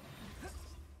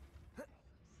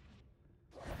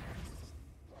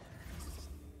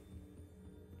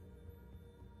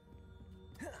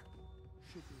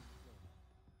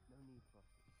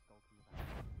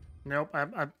 Nope,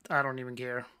 I don't even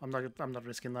care. I'm not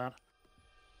risking that.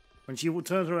 When she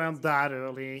turns around that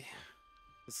early,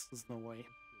 there's no way.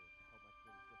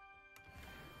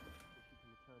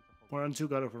 We're on 2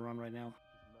 God of a run right now.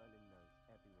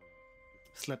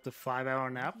 Slept a 5-hour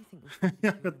nap.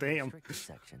 Damn.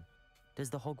 Does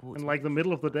the Hogwarts in like the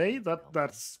middle of the day?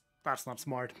 That's not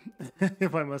smart.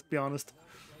 If I must be honest.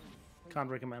 Can't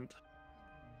recommend.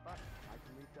 But I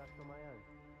can read just on my own.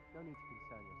 No need to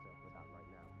concern yourself with that right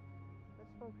now.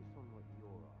 Let's focus on what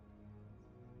you're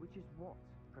after. Which is what,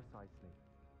 precisely?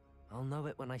 I'll know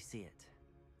it when I see it.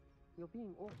 You're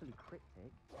being awfully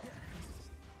cryptic.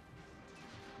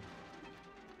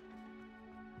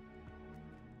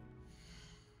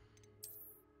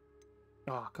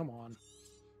 Oh, come on.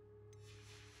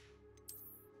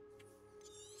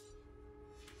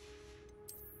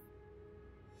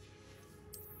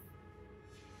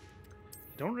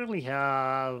 Don't really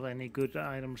have any good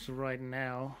items right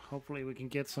now. Hopefully we can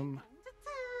get some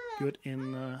good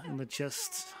in the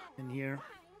chest in here.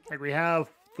 Like we have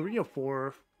 3 or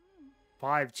 4,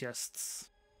 5 chests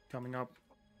coming up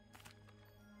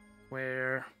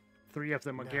where 3 of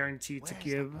them are guaranteed to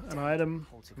give an item,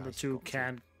 and the 2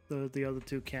 can't. The other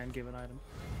 2 can give an item.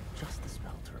 Just the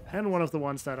spell to repair. And one of the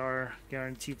ones that are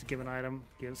guaranteed to give an item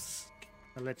gives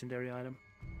a legendary item.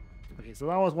 Okay, so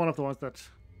that was one of the ones that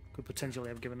could potentially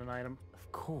have given an item.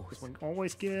 Of course. This one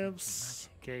always gives.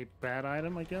 Okay, bad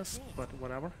item, I guess, but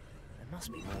whatever. There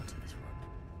must be more to this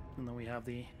room. And then we have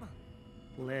the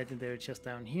legendary chest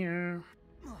down here.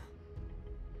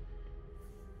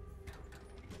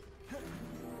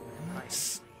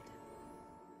 Nice.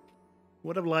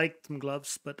 Would have liked some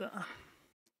gloves, but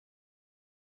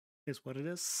is what it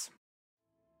is.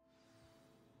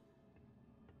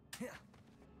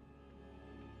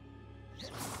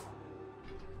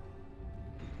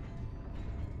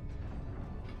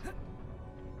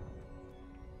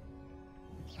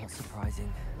 Not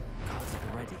surprising. Cards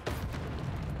are ready.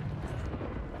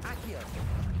 Accio.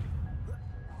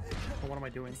 Oh, what am I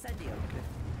doing? Incendio.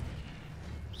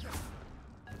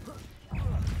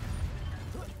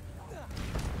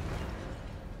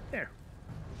 There.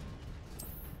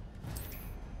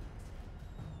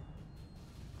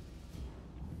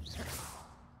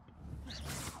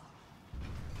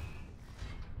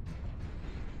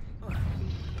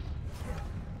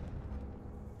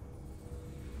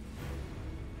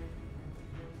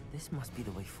 This must be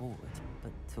the way forward,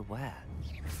 but to where?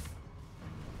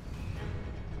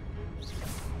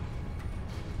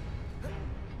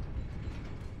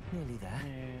 Nearly there.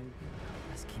 And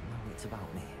Let's keep my wits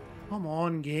about me. come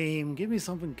on, game. Give me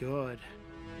something good.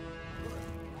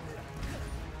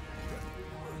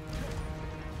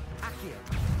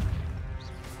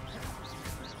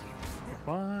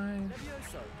 Fine.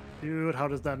 Dude, how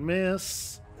does that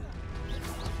miss?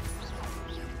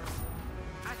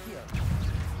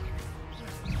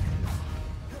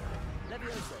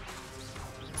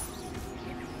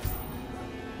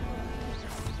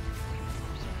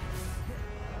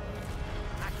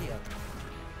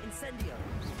 Incendio.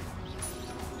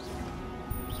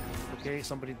 Okay,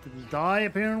 somebody didn't die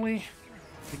apparently.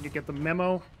 Did you get the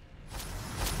memo?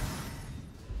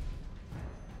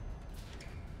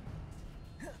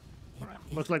 Alright,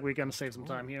 looks like we're gonna save some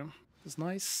time here. It's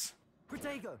nice.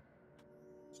 Protego.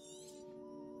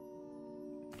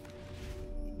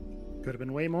 Could have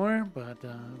been way more, but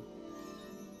I'll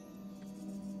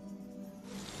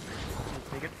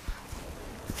take it.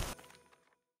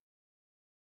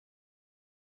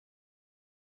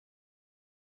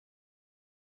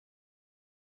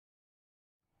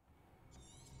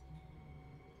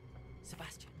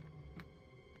 Sebastian.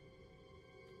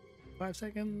 5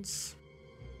 seconds.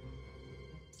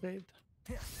 Saved.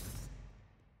 Yeah.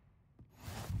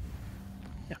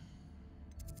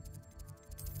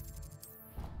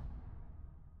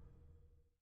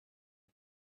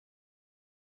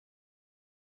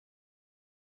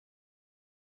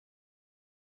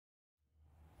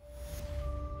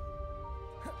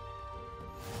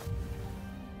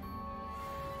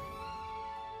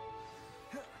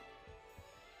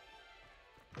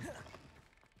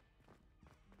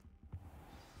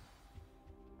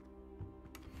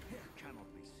 Cannot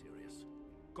be serious.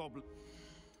 Goblin.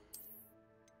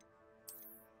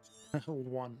 Hold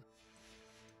 1.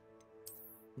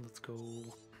 Let's go.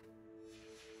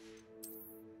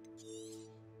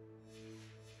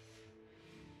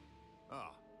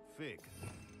 Fig,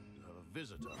 you have a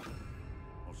visitor.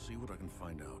 I'll see what I can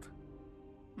find out.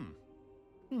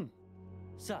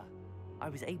 Sir, I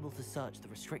was able to search the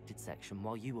restricted section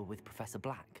while you were with Professor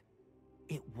Black.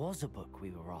 It was a book we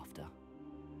were after.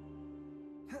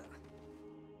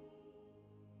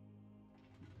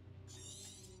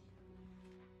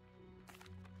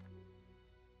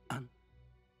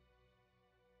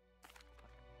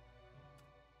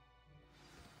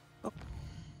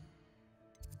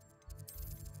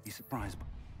 You surprised?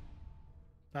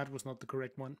 That was not the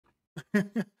correct one.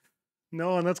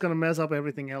 No, and that's gonna mess up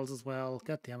everything else as well.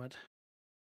 God damn it.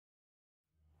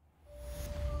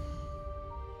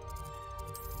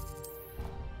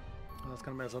 That's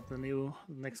gonna mess up the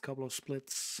next couple of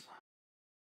splits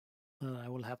that I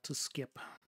will have to skip.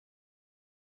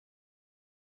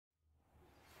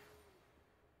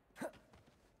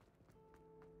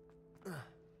 There's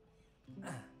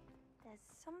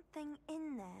something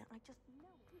in there. I just know.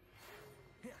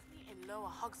 In Lower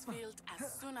Hogsfield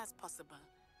as soon as possible.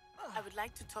 I would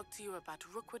like to talk to you about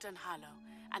Rookwood and Harlow,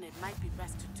 and it might be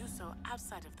best to do so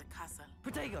outside of the castle.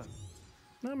 Protego!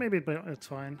 No, maybe it's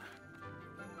fine.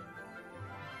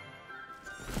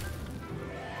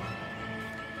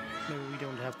 Maybe we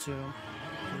don't have to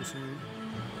do some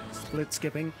split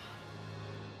skipping.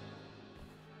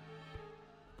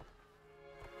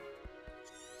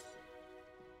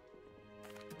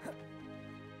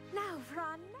 Now,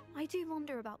 Fran. I do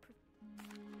wonder about...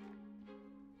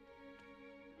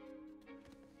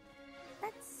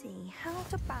 Let's see how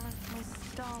to balance my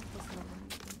staff this morning.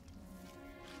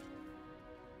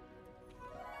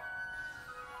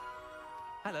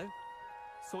 Hello.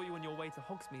 Saw you on your way to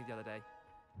Hogsmeade the other day.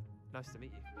 Nice to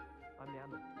meet you. I'm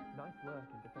Leander. Nice work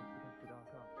in Defense Against the Dark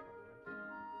Arts, by the way.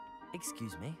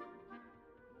 Excuse me?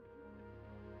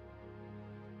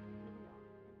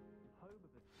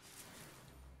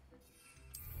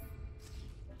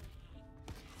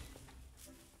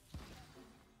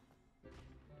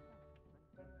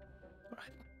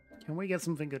 Can we get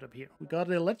something good up here? We got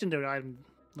a legendary item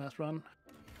last run.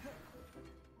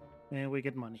 And we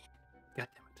get money. God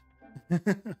damn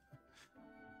it.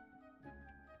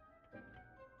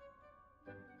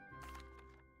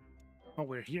 Oh,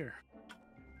 we're here.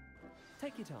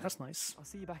 Take your time. That's nice. I'll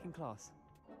see you back in class.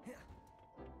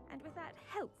 And with that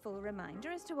helpful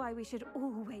reminder as to why we should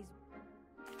always...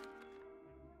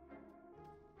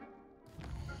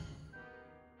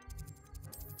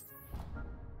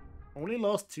 Only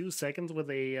lost 2 seconds with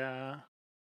a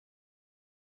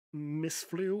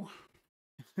misflew.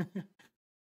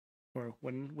 Or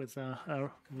when with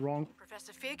a wrong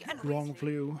Professor Fig and wrong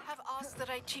flew. have asked that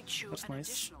I teach you That's an nice.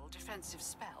 additional defensive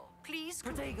spell. Please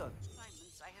complete the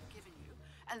assignments I have given you,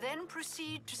 and then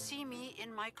proceed to see me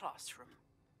in my classroom.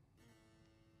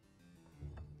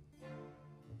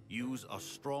 Use a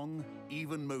strong,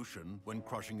 even motion when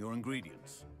crushing your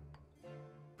ingredients.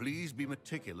 Please be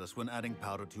meticulous when adding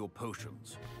powder to your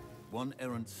potions. One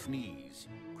errant sneeze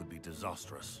could be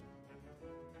disastrous.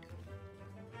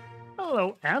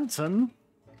 Hello, Anton.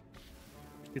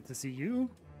 Good to see you.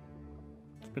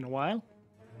 It's been a while.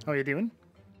 How are you doing?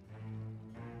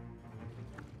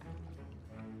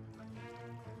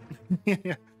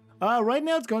 Right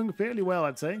now it's going fairly well,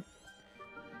 I'd say.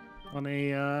 On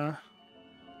a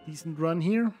decent run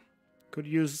here. Could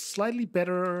use slightly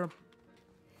better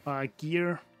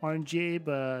gear RNG,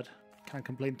 but can't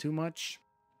complain too much.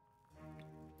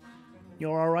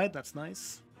 You're alright, that's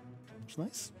nice. That's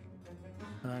nice.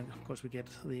 Of course we get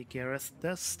the Gareth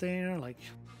deaths there, like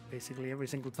basically every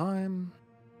single time.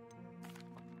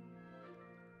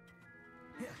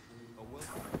 It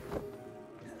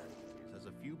has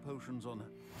a few potions on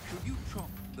it. Should you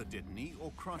chop the Didney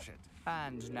or crush it?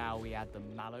 And now we add the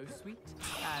Mallow Sweet,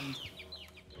 and...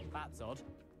 That's odd.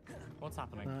 What's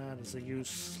happening? That is a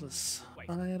useless Wait,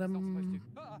 item.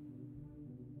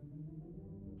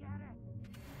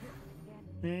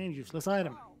 And useless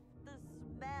item.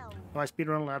 Oh, I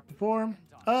speedrun that before.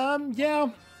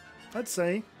 Yeah, I'd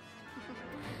say.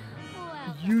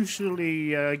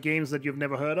 Usually games that you've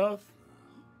never heard of,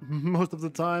 most of the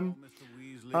time.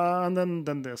 And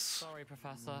then this. Sorry,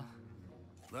 Professor.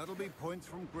 That'll be points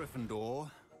from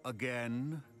Gryffindor.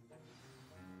 Again.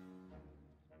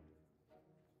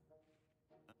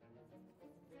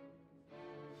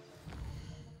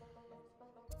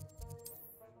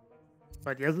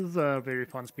 But yes, this is a very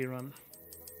fun speedrun.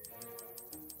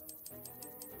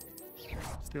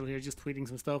 Still here just tweeting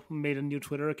some stuff. Made a new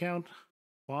Twitter account.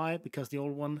 Why? Because the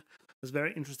old one has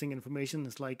very interesting information.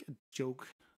 It's like a joke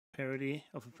parody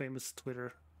of a famous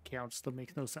Twitter account that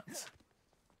makes no sense.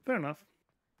 Fair enough.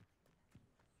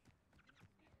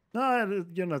 No,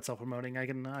 you're not self-promoting. I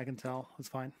can tell. It's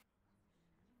fine.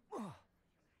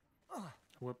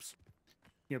 Whoops.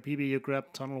 Your PB, you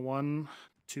grab Tunnel 1,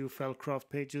 2 Feldcroft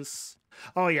pages.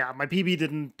 Oh yeah, my PB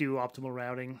didn't do optimal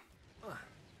routing.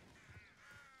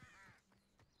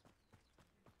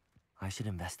 I should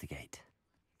investigate.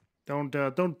 Don't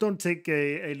take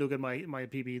a look at my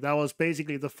PB. That was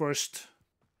basically the first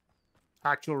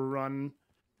actual run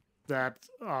that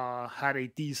had a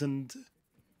decent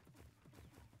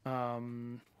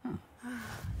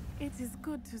It is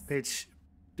good to page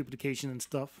duplication and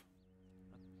stuff.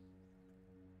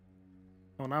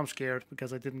 Oh, now I'm scared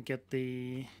because I didn't get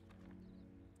the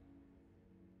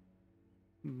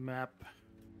map.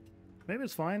 Maybe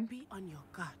it's fine. Be on your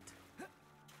guard.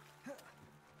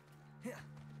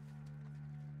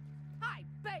 I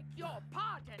beg your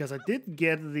pardon. Because I did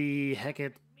get the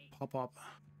Hackett pop-up.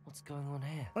 What's going on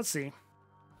here? Let's see.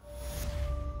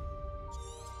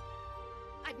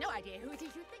 I've no idea who it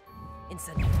is you think.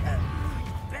 Incendio.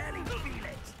 Barely feel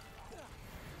it.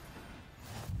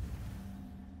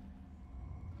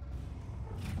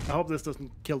 I hope this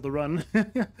doesn't kill the run.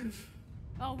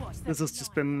 Oh, what's This has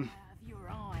just been your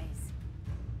eyes?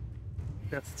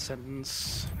 death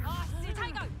sentence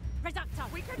Citago! Reductor!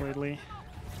 We can lately.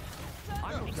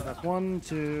 So that's 1,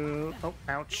 2. Oh,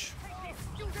 ouch.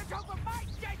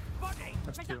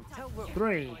 That's 2.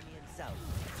 3.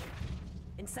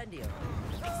 Incendio.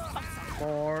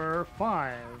 4,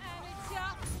 5.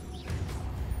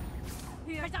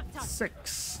 Reductor!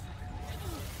 6.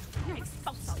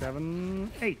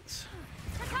 7, 8.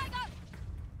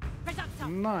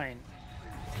 9.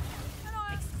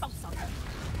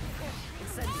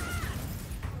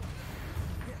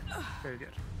 Very good.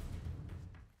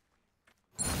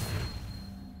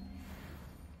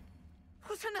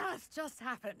 What on earth just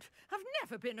happened? I've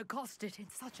never been accosted in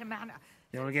such a manner.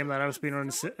 The only game that I've been on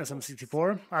is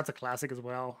SM64. That's a classic as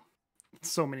well.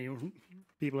 So many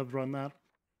people have run that.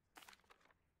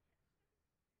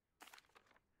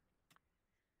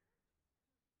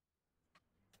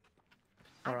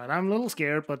 All right, I'm a little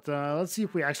scared, but let's see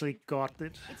if we actually got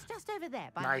it. It's just over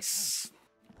there. By Nice.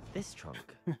 This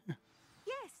trunk. Yes,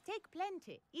 take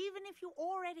plenty, even if you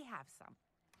already have some.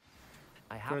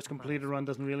 First completed run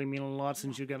doesn't really mean a lot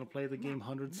since you're gonna play the game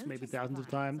hundreds, maybe thousands of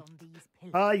times.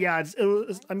 Yeah,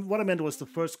 what I meant was the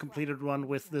first completed run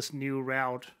with this new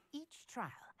route. Each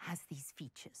trial has these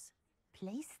features.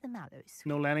 Place the mallows.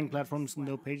 No landing platforms,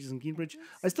 no pages in Keenbridge.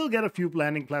 I still get a few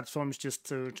landing platforms just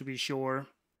to be sure.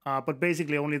 But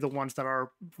basically only the ones that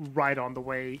are right on the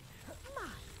way.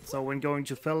 So when going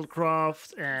to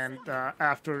Feldcroft and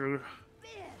after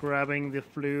grabbing the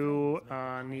flue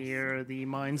near the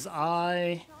Mind's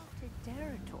Eye.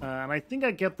 And I think I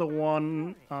get the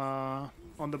one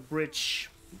on the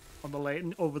bridge on the lake,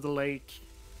 over the lake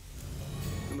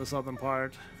in the southern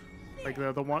part. Like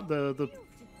the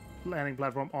landing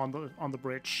platform on the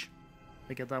bridge.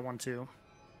 I get that one too.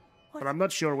 But I'm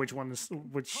not sure which one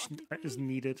is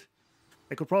needed.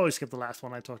 I could probably skip the last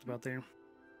one I talked about there.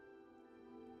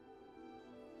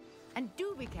 And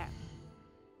do be careful.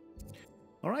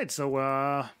 All right, so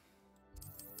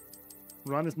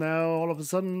run is now all of a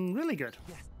sudden really good.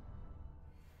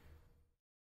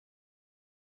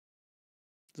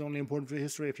 It's only important for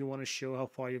history if you want to show how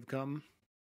far you've come.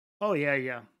 Oh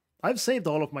yeah. I've saved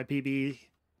all of my PB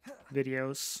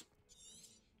videos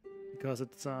because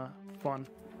it's fun.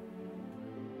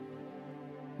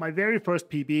 My very first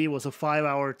PB was a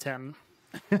 5-hour 10.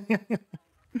 I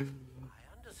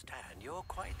understand you're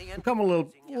quite the I've come a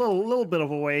little bit of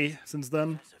a way since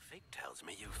then. Vic tells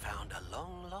me you found a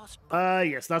long lost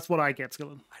Yes, that's what I get,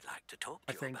 Skillen. I'd like to talk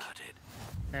to you about it.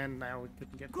 And now we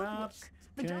couldn't get Good that. work.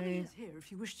 The dummy is here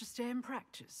if you wish to stay and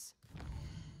practice.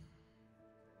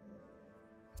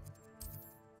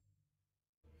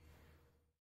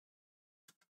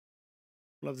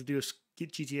 Love to do a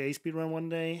GTA speedrun one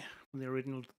day. The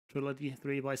original trilogy,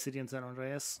 3 by City and San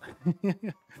Andreas.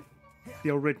 The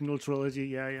original trilogy,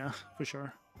 yeah, for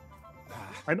sure.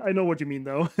 I know what you mean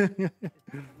though.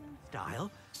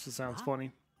 Style? Just sounds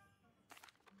funny.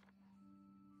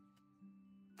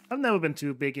 I've never been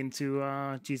too big into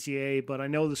GTA, but I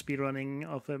know the speedrunning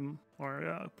of them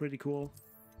are pretty cool.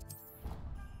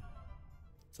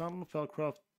 Some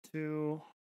Feldcroft 2.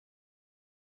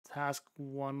 Task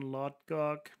 1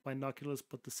 Lodgog, Binoculars,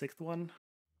 but the 6th one.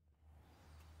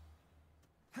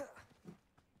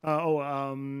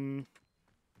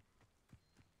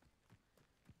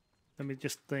 Let me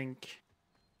just think.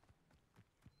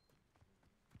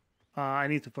 I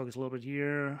need to focus a little bit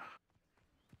here.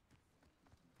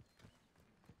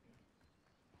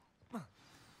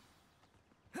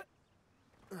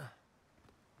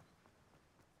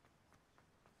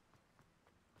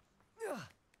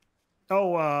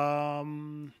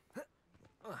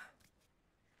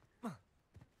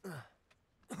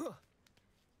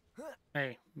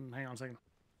 Hey, hang on a second.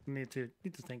 Need to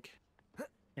think.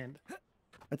 And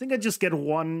I think I just get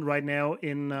one right now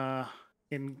in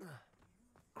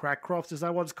Crackcroft. Is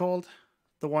that what it's called?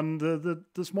 The one,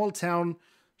 the small town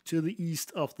to the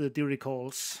east of the Deary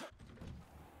Calls.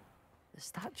 The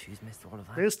statues missed all of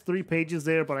that. There's 3 pages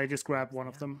there, but I just grabbed one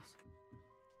of them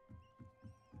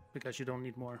because you don't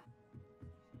need more.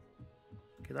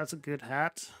 Okay, that's a good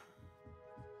hat.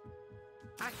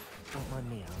 Don't mind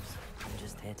me, Elves. I'm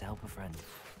just here to help a friend.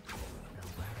 Now,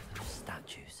 where are those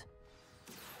statues?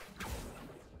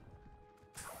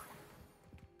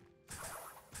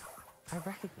 I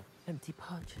reckon empty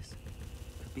perches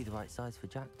could be the right size for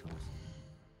jackdaws.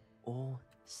 Or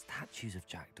statues of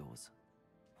jackdaws.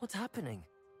 What's happening?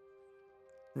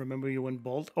 Remember you went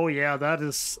bald? Oh yeah, that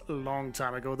is a long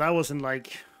time ago. That was in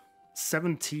like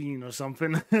 17 or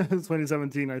something.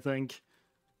 2017, I think.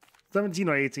 17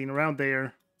 or 18, around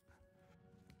there.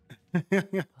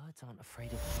 Birds aren't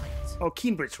afraid of heights. Oh,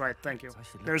 Keenbridge, right, thank you.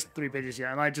 There's 3 pages,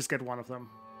 yeah, and I just get one of them.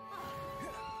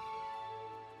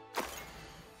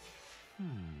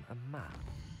 A map.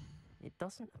 It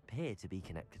doesn't appear to be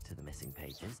connected to the missing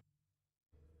pages.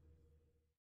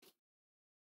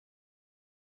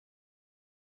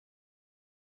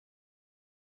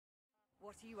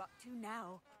 What are you up to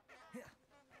now?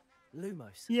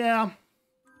 Lumos. Yeah,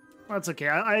 that's okay.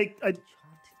 I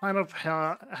kind of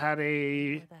had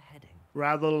a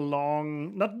rather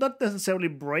long, not necessarily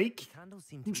break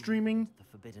from streaming, The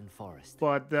Forbidden Forest.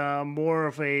 but more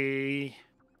of a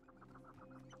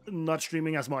not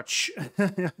streaming as much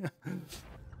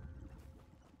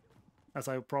as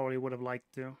I probably would have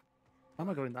liked to. Why am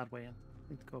I going that way? I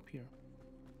need to go up here.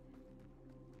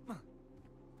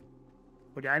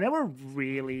 But yeah, I never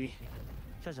really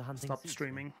stopped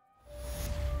streaming.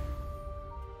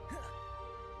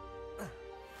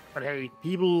 But hey,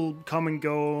 people come and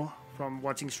go from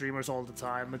watching streamers all the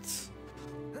time.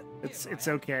 It's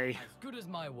okay. As good as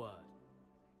my word.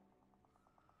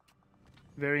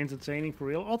 Very entertaining for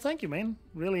real. Oh, thank you, man.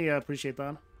 Really appreciate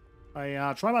that.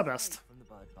 I try my best. From the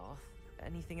bird bath.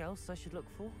 Anything else I should look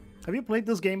for? Have you played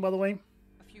this game, by the way?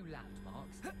 A few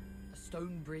landmarks, a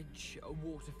stone bridge, a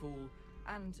waterfall,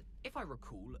 and, if I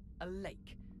recall, a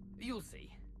lake. You'll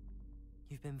see.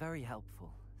 You've been very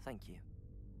helpful. Thank you.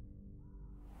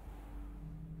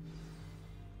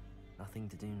 Nothing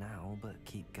to do now but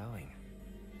keep going.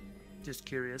 Just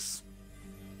curious.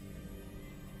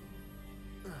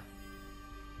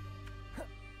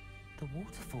 The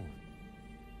waterfall.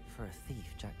 For a thief,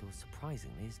 Jackdaw's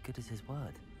surprisingly as good as his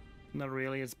word. Not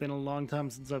really. It's been a long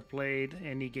time since I've played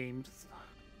any games.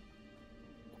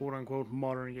 Quote-unquote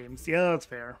modern games. Yeah, that's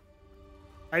fair.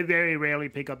 I very rarely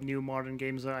pick up new modern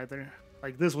games either.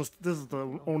 Like this is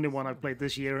the only one I've played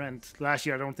this year, and last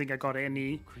year I don't think I got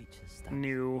any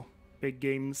new big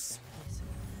games.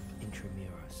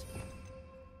 Intramuros.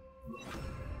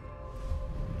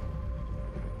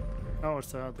 Oh,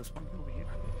 it's this one over here.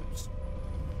 Oops.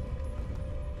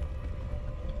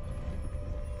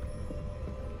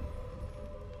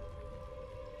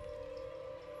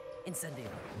 Incendio.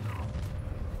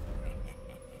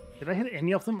 Did I hit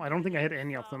any of them? I don't think I hit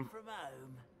any of them.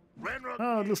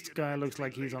 Oh, this guy looks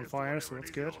like he's on fire, so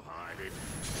that's good.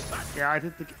 Yeah, I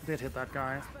did hit that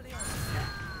guy.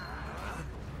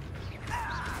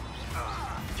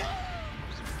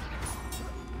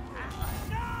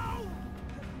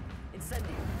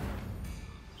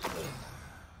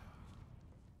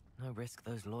 No risk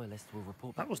those loyalists will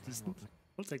report back. That was decent.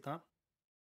 We'll take that.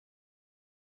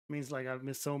 Means like I've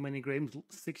missed so many games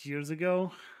 6 years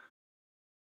ago.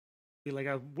 Feel like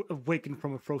I've awakened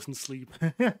from a frozen sleep.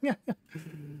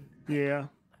 Yeah.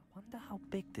 I wonder how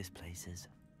big this place is.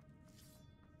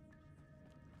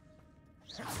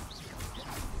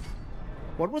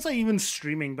 What was I even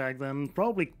streaming back then?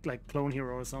 Probably like Clone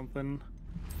Hero or something.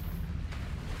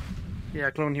 Yeah,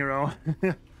 Clone Hero. That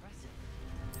must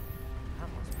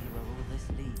be where all this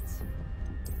leads.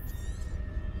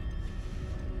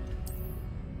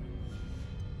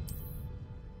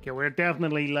 Okay, we're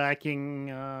definitely lacking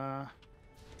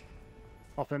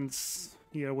offense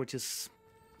here, which is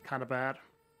kind of bad.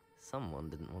 Someone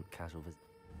didn't want casual vis.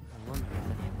 I wonder if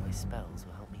any of my spells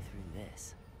will help me through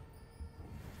this.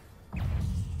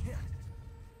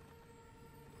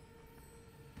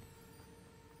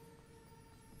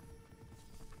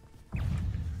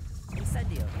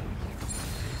 Incendio.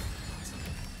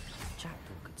 If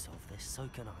Jackdaw could solve this, so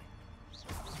can I.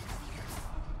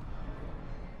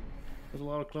 There's a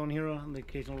lot of Clone Hero and the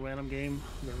occasional random game.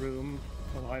 The Room.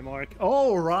 Oh, hi, Mark.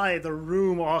 Oh, right, The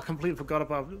Room. Oh, I completely forgot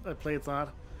about I played that.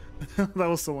 That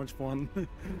was so much fun.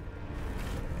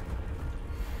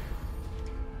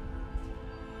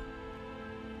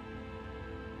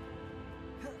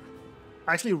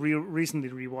 I actually recently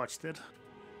rewatched it.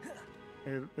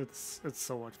 It's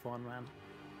so much fun, man.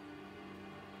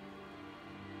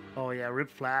 Oh yeah,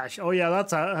 rip Flash. Oh yeah,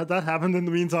 that happened in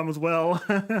the meantime as well.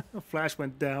 Flash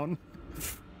went down.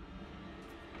 It's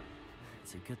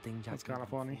a good thing Jack. That's kind of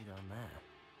funny. Down there.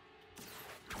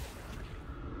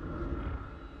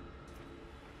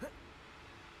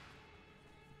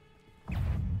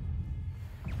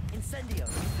 Incendio.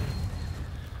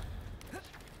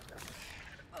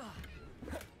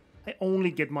 I only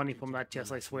get money from that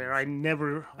chest, I swear.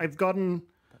 I've gotten,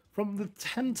 from the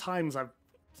 10 times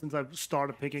since I've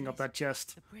started picking up that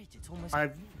chest,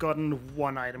 I've gotten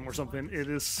one item or something. It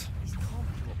is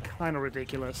kind of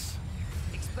ridiculous.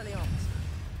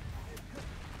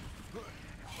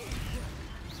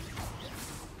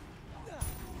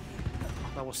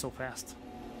 That was so fast.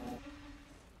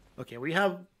 Okay, we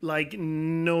have like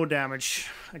no damage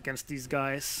against these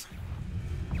guys.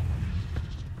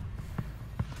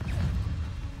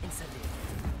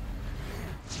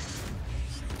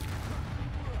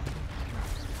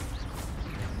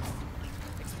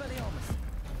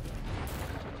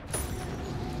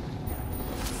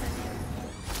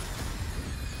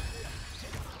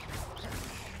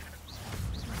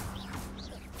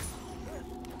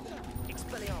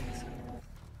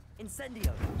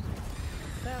 Incendio!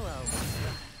 Farewell, master.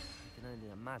 I can only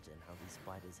imagine how these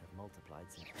spiders have multiplied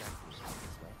since Jack was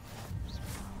this way.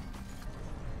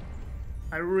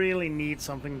 I really need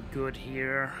something good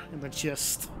here in the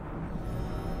chest.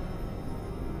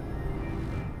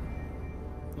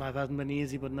 Life hasn't been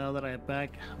easy, but now that I am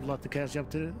back, a lot to catch up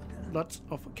to. Lots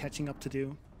of catching up to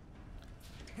do.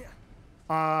 Yeah.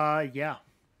 I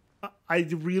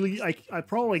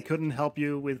probably couldn't help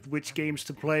you with which games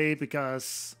to play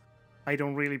because I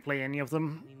don't really play any of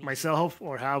them myself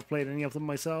or have played any of them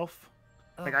myself.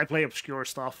 Like, I play obscure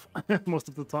stuff most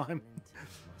of the time.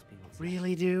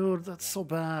 Really, dude? That's so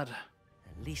bad.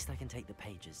 At least I can take the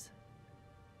pages.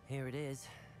 Here it is.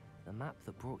 The map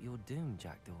that brought your doom,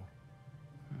 Jackdaw.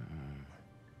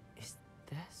 Is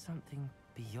there something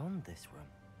beyond this room?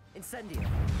 Incendio!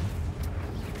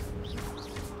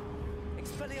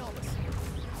 Expelliarmus!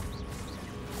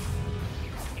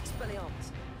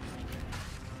 Expelliarmus!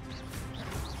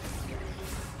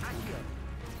 Accio!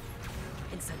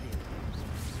 Incendio!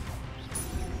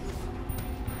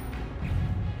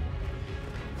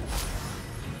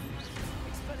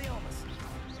 Expelliarmus!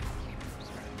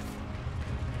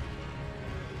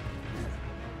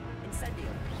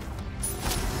 Incendio!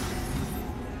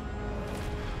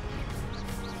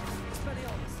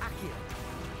 Expelliarmus! Accio!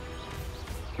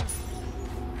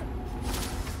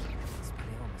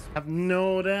 Have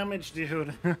no damage,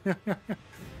 dude. At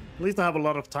least I have a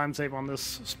lot of time save on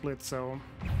this split, so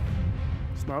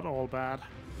it's not all bad.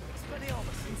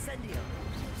 Expelliarmus! Incendio!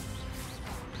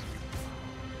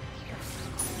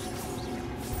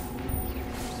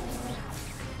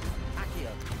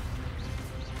 Accio!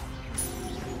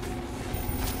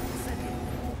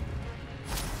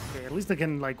 Okay, at least I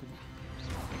can, like,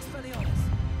 Expelliarmus!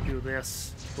 do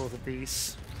this, both of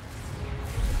these.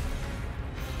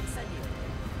 Incendio!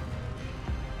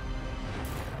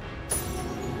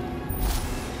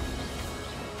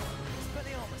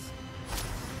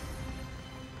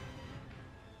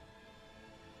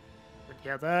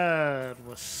 Yeah, that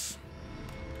was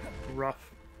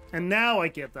rough. And now I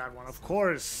get that one, of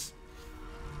course.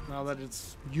 Now that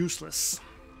it's useless.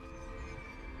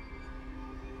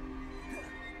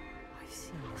 I've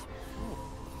seen this before.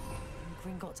 In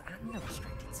Gringotts and the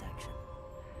restricted section.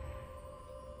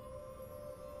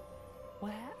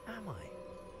 Where am I?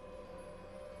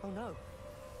 Oh no,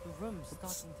 the room's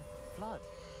starting to flood.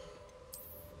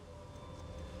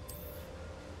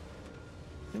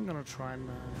 I'm gonna try and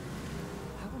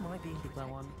How am I being keep that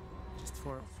one just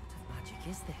for. What sort of magic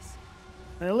is this?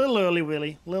 A little early,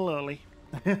 Willy. A little early.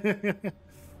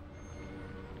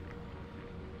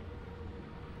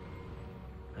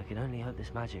 I can only hope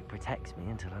this magic protects me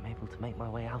until I'm able to make my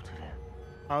way out of here.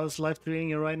 How's life treating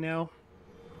you right now?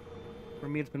 For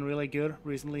me, it's been really good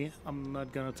recently. I'm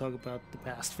not gonna talk about the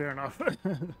past. Fair enough.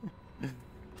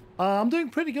 I'm doing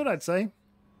pretty good, I'd say.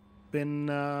 Been.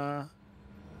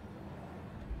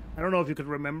 I don't know if you could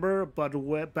remember, but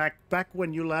back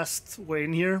when you last were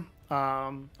in here,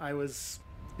 I was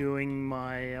doing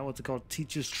my what's it called,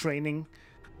 teacher's training.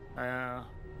 Yeah,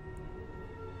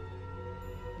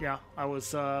 I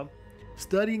was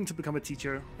studying to become a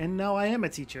teacher, and now I am a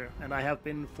teacher, and I have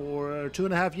been for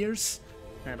 2.5 years,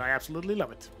 and I absolutely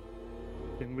love it.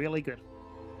 Been really good.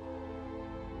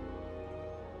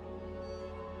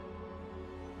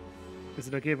 Is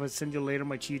it okay if I send you later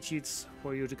my cheat sheets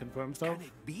for you to confirm stuff? Can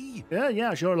it be?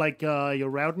 Yeah, sure. Like your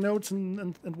route notes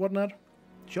and whatnot.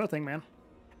 Sure thing, man.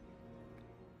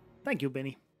 Thank you,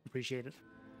 Benny. Appreciate it.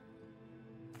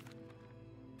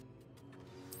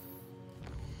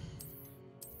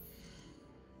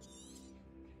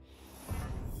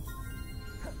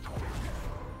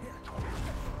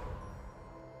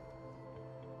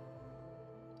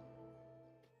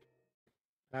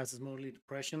 Past is mostly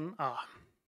depression.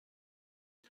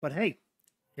 But hey,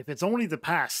 if it's only the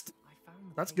past,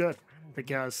 that's good.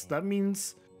 Because that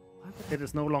means it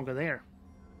is no longer there,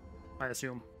 I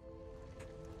assume.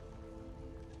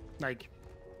 Like,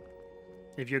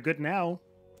 if you're good now,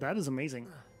 that is amazing.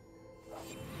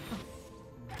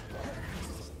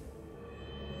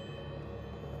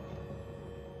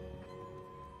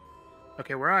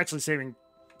 Okay, we're actually saving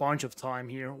a bunch of time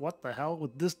here. What the hell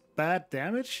with this bad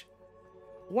damage?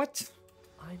 What?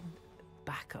 I'm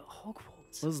back at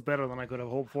Hogwarts. This is better than I could have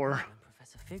hoped for.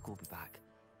 Professor Fig will be back.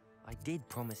 I did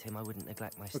promise him I wouldn't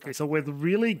neglect my stuff. Okay, so with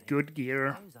really good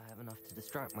gear, I have enough to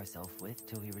distract myself with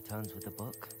till he returns with the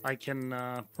book. I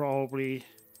can probably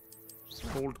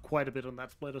hold quite a bit on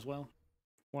that split as well.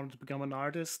 Wanted to become an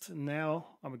artist, and now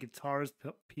I'm a guitarist,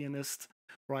 pianist,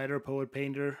 writer, poet,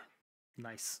 painter.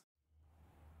 Nice.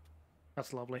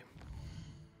 That's lovely.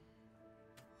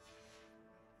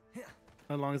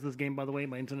 How long is this game, by the way?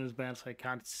 My internet is bad, so I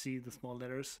can't see the small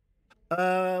letters.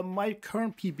 My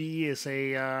current PB is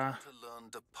a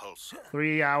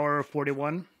 3 hour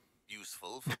 41.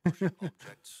 Useful for pushing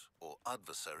objects or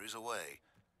adversaries away.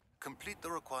 Complete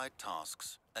the required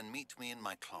tasks and meet me in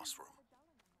my classroom.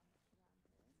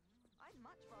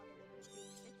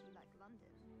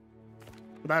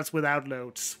 That's without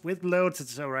loads. With loads,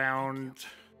 it's around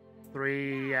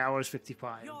 3 hours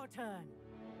 55. Your turn.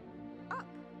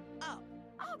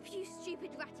 Up, you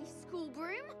stupid ratty school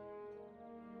broom!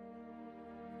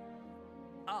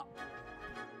 Up.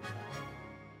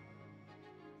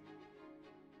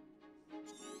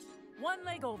 One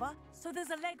leg over, so there's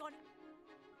a leg on.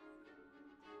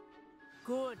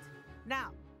 Good.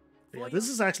 Now. Yeah, this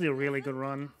is actually a really good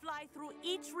run. Fly through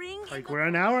each ring. Like, we're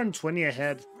an hour and 20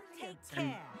 ahead.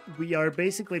 And we are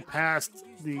basically past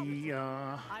the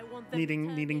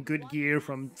needing good gear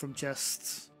from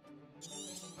chests.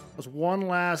 There's one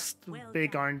last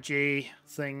big RNG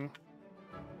thing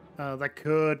that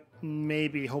could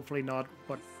maybe, hopefully not,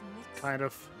 but kind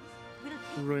of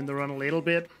ruin the run a little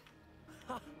bit.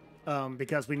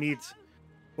 Because we need,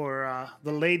 for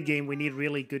the late game, we need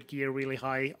really good gear, really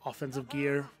high offensive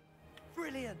gear.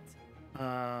 Brilliant.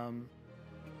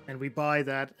 And we buy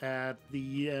that at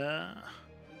the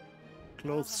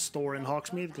clothes store in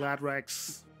Hogsmeade,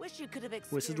 Gladrax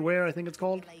Wizardwear, I think it's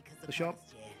called, the shop.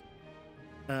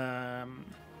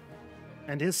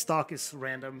 And his stock is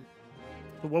random.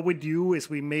 So what we do is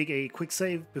we make a quick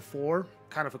save before,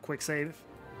 kind of a quick save.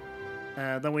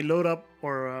 Then we load up,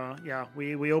 or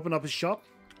we open up his shop,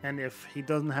 and if he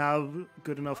doesn't have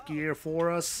good enough gear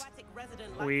for us,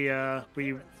 we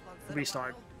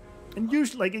restart. And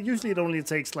usually it only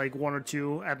takes like 1 or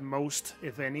 2 at most,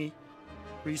 if any,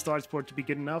 restarts for it to be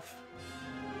good enough.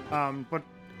 But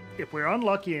if we're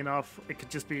unlucky enough, it could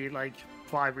just be like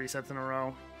 5 resets in a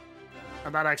row,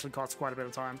 and that actually costs quite a bit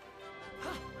of time.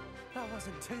 That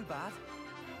wasn't too bad.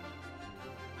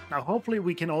 Now, hopefully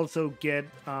we can also get,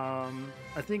 I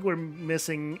think we're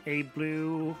missing a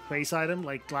blue face item,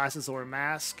 like glasses or a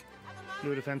mask.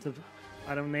 Blue defensive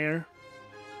item there,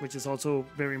 which is also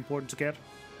very important to get.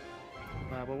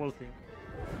 But we'll see.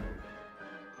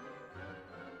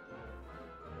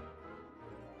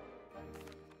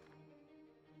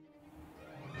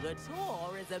 The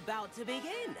tour is about to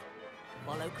begin.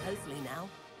 Follow closely now.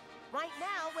 Right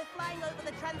now, we're flying over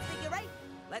the Transfiguration.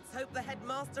 Let's hope the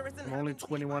headmaster isn't. I'm only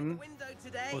 21.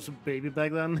 I was a baby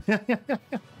back then.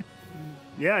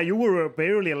 Yeah, you were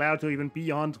barely allowed to even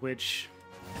be on Twitch.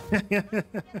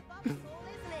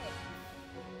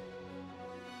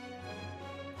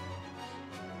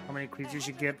 How many creatures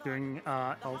you get during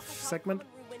elf segment?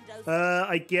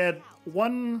 I get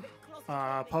 1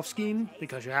 Puffskein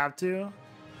because you have to.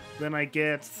 Then I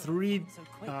get 3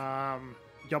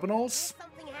 Jobberknolls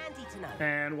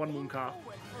and 1 Mooncar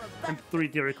and 3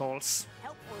 Diricalls.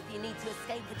 Helpful if you need to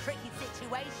escape a tricky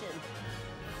situation.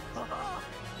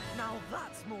 Now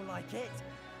that's more like it.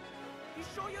 You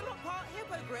sure you're not part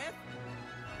hippogriff?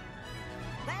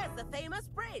 There's the famous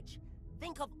bridge.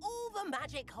 Think of all the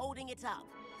magic holding it up.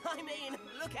 I mean,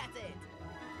 look at it.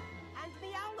 And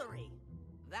the owlery.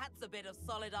 That's a bit of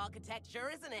solid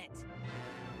architecture, isn't it?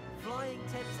 Flying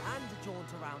tips and a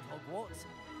jaunt around Hogwarts.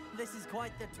 This is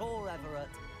quite the tour, Everett.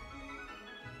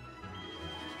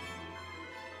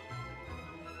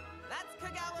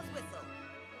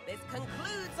 This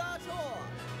concludes our tour.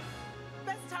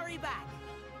 Best hurry back.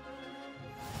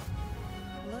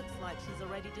 Looks like she's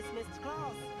already dismissed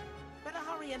class. Better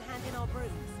hurry and hand in our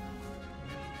brooms.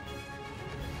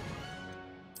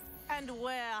 And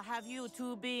where have you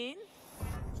two been?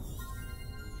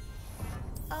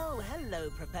 Oh, hello,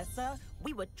 Professor.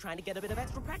 We were trying to get a bit of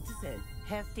extra practice in.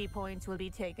 Hefty points will be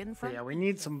taken So from. yeah, we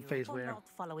need some face wear.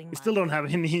 Following We still don't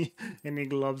have any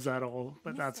gloves at all,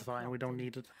 but that's fine. We don't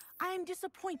need it. I'm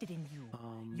disappointed in you.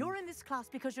 You're in this class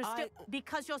because you're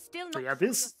still not So yeah, sure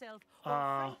this yourself, or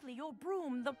frankly, your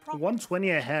broom the proper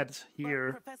 120 ahead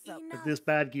here with this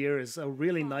bad gear is a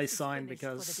really nice sign, finished for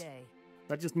the because day.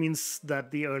 that just means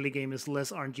that the early game is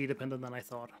less RNG dependent than I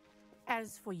thought.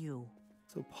 As for you,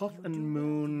 So Puff and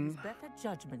Moon better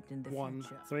judgment in the 1,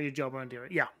 future. 3 job around here.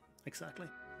 Yeah, exactly.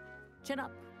 Chin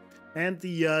up. And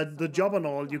the job and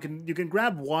all, you can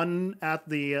grab one at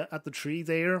the tree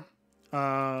there,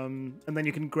 and then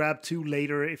you can grab 2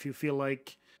 later if you feel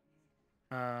like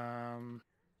the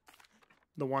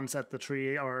ones at the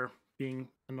tree are being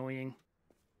annoying,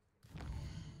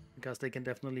 because they can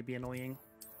definitely be annoying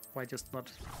by just not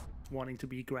wanting to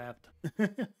be grabbed.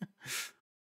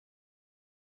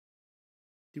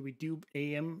 Do we do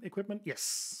AM equipment?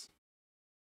 Yes.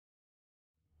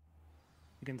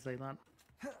 You can say that.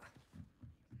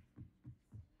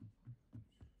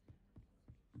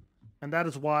 And that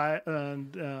is why,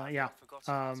 yeah.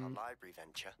 Our library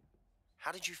venture.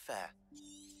 How did you fare?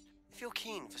 If you're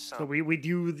keen for some. So we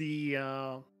do the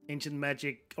ancient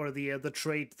magic, or the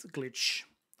trait glitch,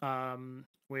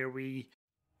 where we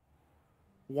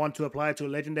want to apply it to a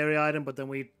legendary item, but then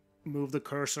we move the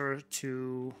cursor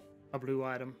to a blue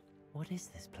item. What is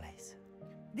this place?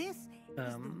 This is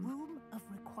the Room of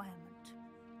Requirement.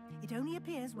 It only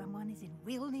appears when one is in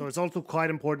real need. So it's also quite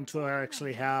important to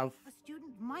actually have A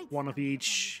student might one of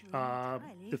each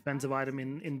defensive item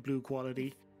in blue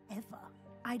quality, ever.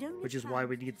 I'd only which is why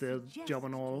we need the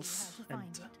Jovanals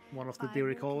and one of the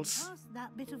Diricals. past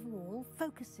that bit of wall,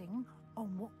 focusing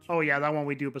on what you Oh yeah, that one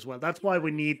we do as well. That's why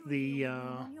we need the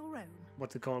on your own.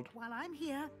 what's it called? While I'm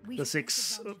here, we The should take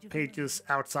 6 advantage of pages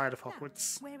outside of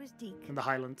Hogwarts, Where is Deke? in the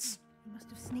Highlands. He must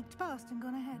have sneaked past and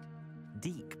gone ahead.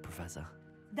 Deke, Professor.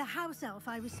 The house elf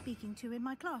I was speaking to in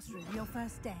my classroom your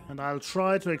first day. And I'll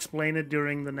try to explain it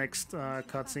during the next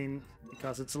cutscene,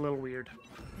 because it's a little weird.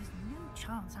 There's no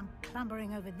chance I'm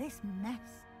clambering over this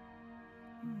mess.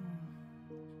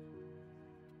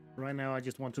 Right now, I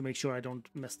just want to make sure I don't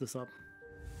mess this up,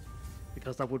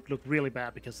 because that would look really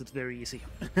bad, because it's very easy.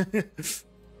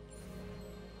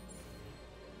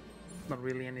 Not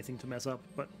really anything to mess up,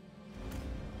 but...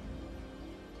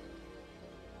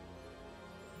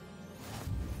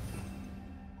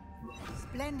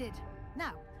 Splendid.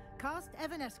 Now, cast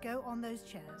Evanesco on those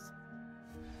chairs.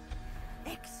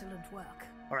 Excellent work.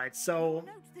 Alright, so...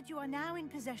 Note that you are now in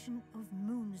possession of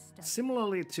Moonstone.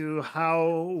 Similarly to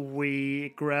how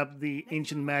we grab the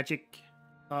ancient magic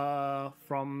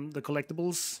from the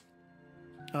collectibles,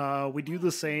 we do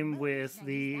the same with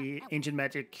the ancient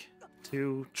magic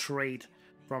to trade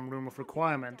from Room of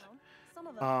Requirement.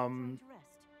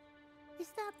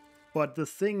 But the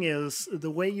thing is, the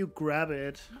way you grab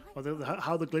it, or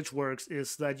how the glitch works,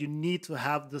 is that you need to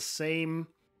have the same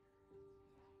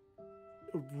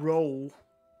row,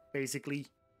 basically,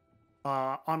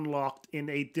 unlocked in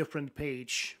a different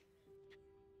page.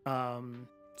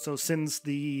 So since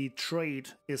the trade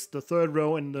is the 3rd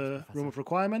row in the Room of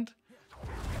Requirement,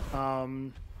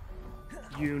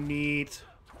 you need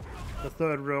the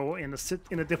 3rd row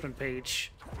in a different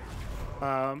page.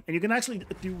 And you can actually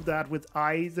do that with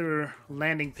either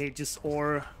landing pages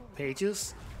or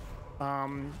pages.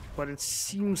 But it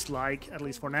seems like, at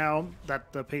least for now,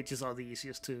 that the pages are the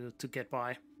easiest to get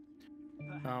by.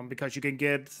 Because you can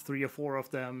get 3 or 4 of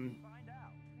them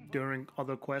during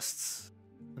other quests,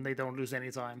 and they don't lose any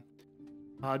time.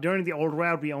 During the old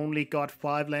route, we only got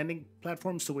 5 landing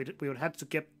platforms, so we would have to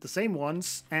get the same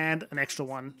ones and an extra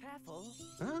one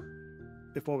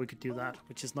before we could do that,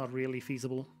 which is not really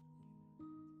feasible.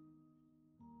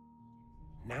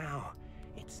 Now,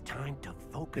 it's time to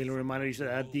focus. Little reminder, you should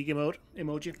add Deke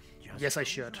emoji. Yes, I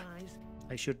should.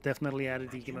 I should definitely add a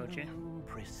Deke emoji.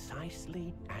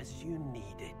 Precisely as you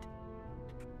need it.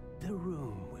 The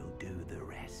room will do the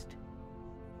rest.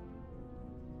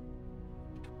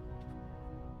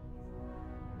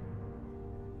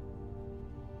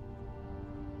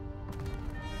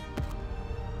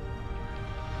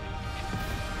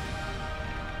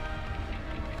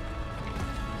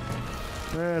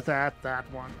 That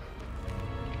one.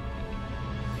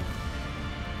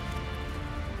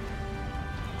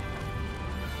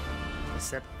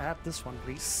 Set at this one,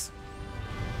 please.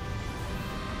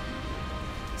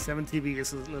 7 TV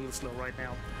is a little slow right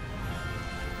now.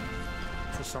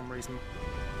 For some reason.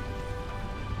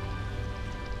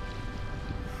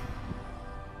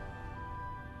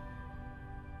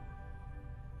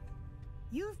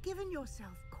 You've given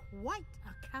yourself quite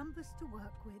a canvas to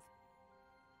work with.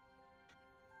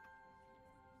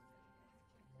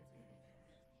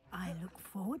 I look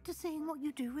forward to seeing what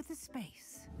you do with the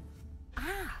space.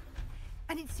 Ah,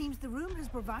 and it seems the room has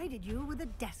provided you with a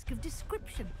desk of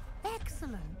description.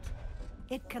 Excellent.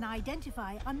 It can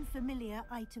identify unfamiliar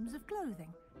items of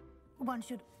clothing. One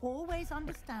should always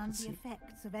understand the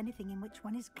effects of anything in which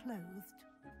one is clothed.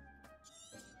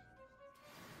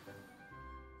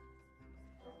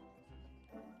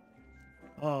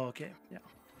 Oh, okay, yeah.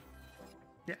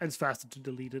 Yeah, it's faster to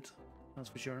delete it, that's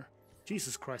for sure.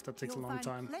 Jesus Christ, that takes a long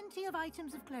time. Plenty of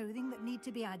items of clothing that need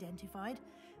to be identified.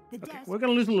 The Okay, desk... we're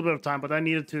gonna lose a little bit of time, but I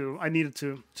needed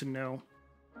to know.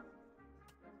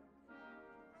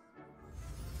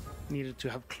 Needed to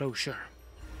have closure.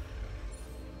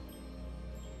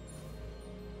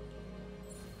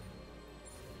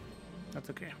 That's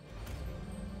okay.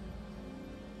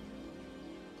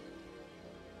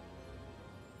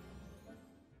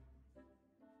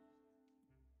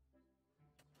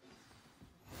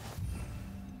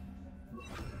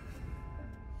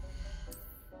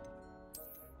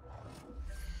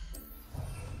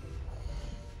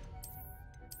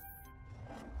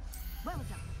 Well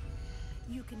done.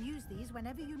 You can use these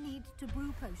whenever you need to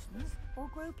brew potions or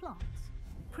grow plants.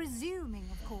 Presuming,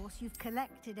 of course, you've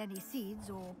collected any seeds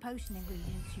or potion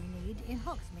ingredients you need in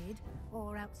Hogsmeade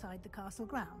or outside the castle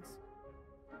grounds.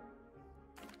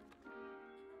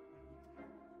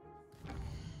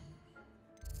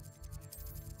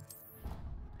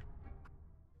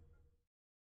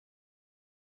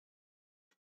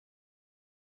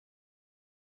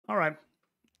 All right,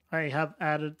 I have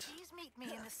added Please meet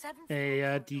me in the 7th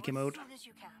a DK mode. as soon as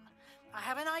you can. I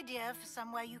have an idea for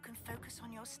somewhere you can focus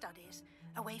on your studies,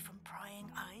 away from prying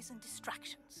eyes and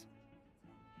distractions.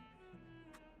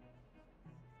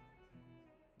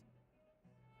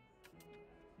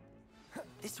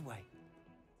 This way.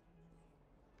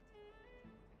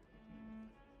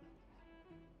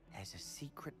 There's a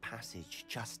secret passage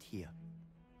just here.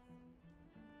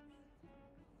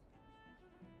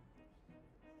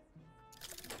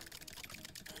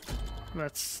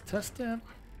 Let's test it.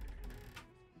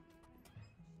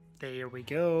 There we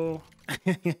go.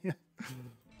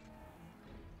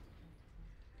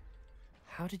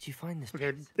 How did you find this?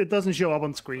 Okay, it doesn't show up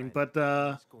on screen, but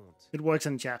it works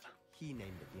in chat. He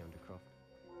named it the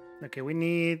Undercroft. Okay, we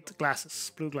need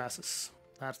glasses, blue glasses.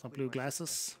 That's not blue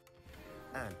glasses.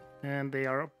 And they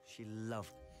are... She loved...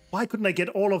 Why couldn't I get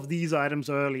all of these items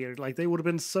earlier? Like, they would have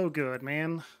been so good,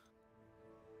 man.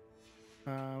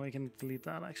 We can delete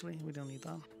that, actually. We don't need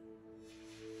that.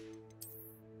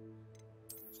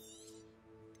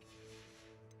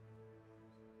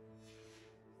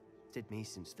 Did me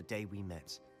since the day we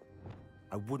met.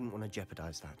 I wouldn't want to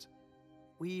jeopardize that.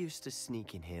 We used to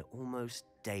sneak in here almost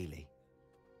daily.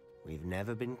 We've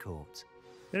never been caught.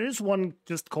 There is one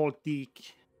just called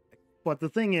Deke. But the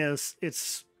thing is,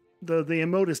 it's... The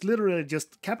emote is literally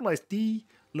just capitalized D,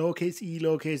 lowercase e,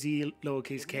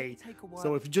 lowercase k.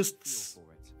 So if you just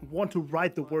want to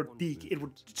write the word Deke, it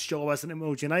would show as an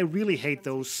emoji. And I really hate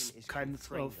those kinds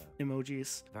of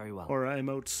emojis. Very well. Or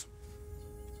emotes.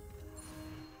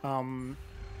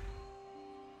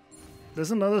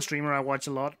 There's another streamer I watch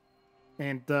a lot,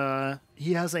 and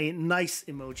he has a nice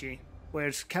emoji where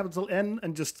it's capital N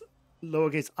and just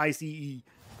lowercase ICE.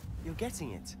 You're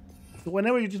getting it. So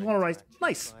whenever you just want to write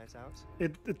nice,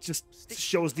 it just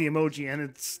shows the emoji, and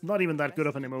it's not even that good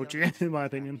of an emoji in my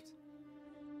opinion.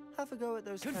 Have a go at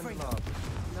those Nice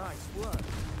work.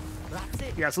 That's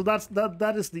it. Yeah, so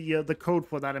that is the code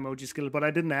for that emoji skill, but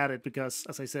I didn't add it because,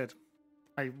 as I said,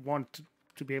 I want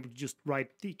to be able to just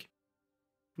write Deke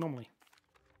normally.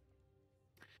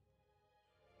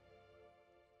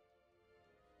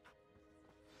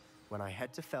 When I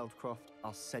head to Feldcroft,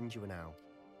 I'll send you an owl.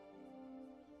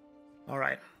 All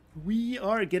right, we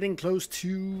are getting close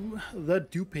to the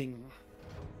duping.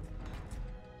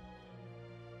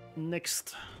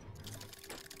 Next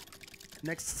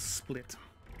split.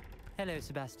 Hello,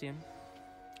 Sebastian.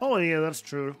 Oh yeah, that's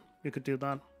true. You could do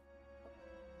that.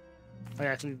 I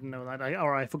actually didn't know that.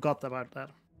 I forgot about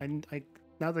that. I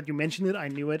now that you mentioned it, I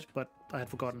knew it, but I had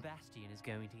forgotten. Sebastian is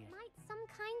going to get... Might some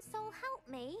kind soul help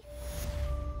me?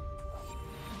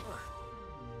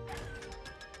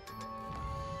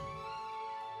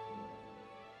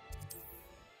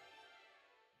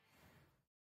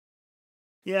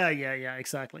 Yeah,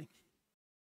 exactly.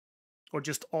 Or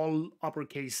just all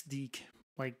uppercase Deke,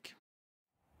 like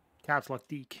Caps lock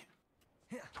Deke.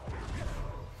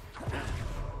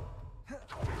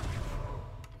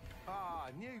 Ah,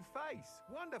 new face.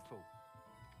 Wonderful.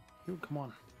 Ooh, come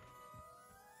on.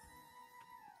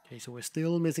 Okay, so we're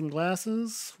still missing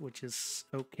glasses, which is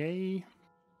okay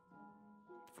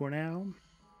for now.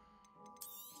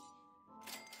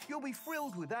 You'll be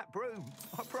thrilled with that broom,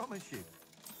 I promise you.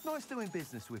 Nice doing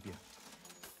business with you.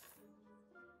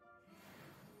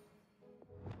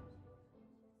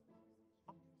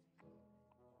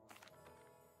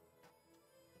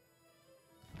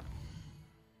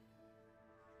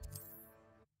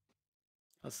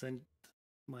 I'll send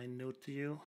my note to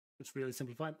you. It's really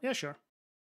simplified. Yeah, sure.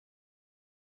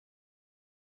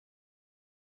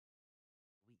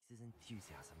 Weeks'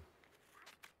 enthusiasm.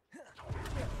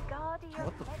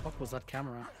 What the fuck was that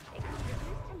camera? It can be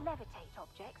used to levitate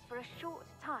objects for a short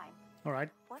time. Alright,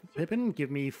 Pippin,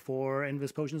 give me 4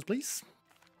 Invis potions, please.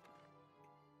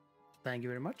 Thank you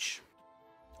very much.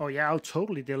 Oh yeah, I'll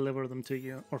totally deliver them to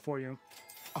you, or for you.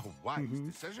 A wise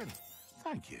decision.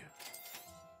 Thank you.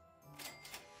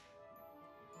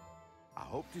 I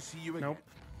hope to see you again. Nope.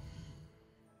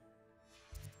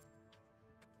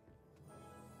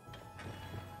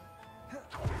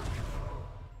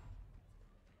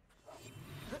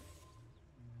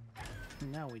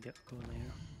 Now we get go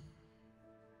there.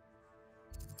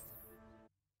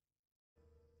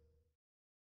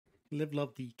 Live,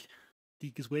 love, Deke.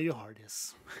 Deke is where your heart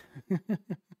is.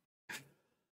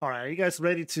 Alright, are you guys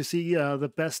ready to see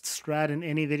the best strat in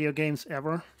any video games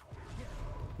ever?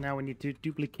 Now we need to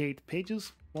duplicate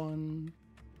pages. 1,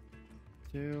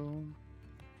 2,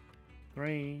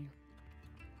 3,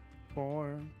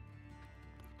 4,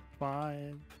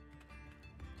 5,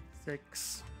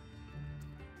 6,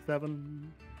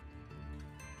 7,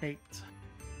 8,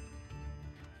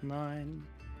 9,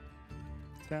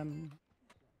 10,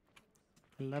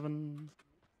 11,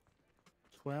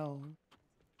 12,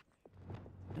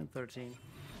 and 13.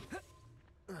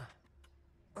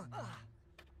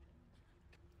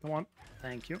 Come on.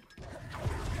 Thank you.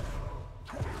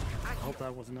 I hope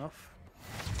that was enough.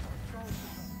 Nice.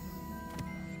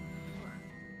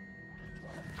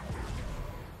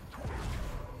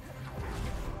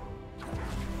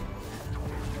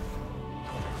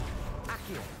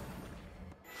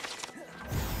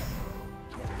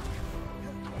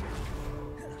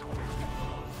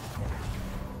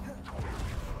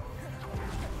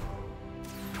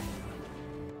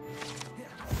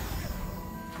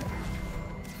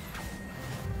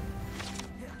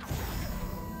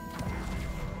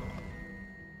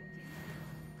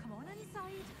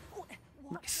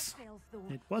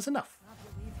 It was enough.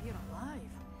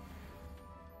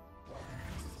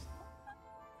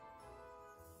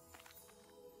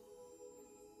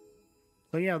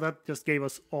 So yeah, that just gave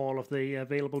us all of the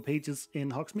available pages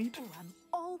in Hogsmeade. Oh, I'm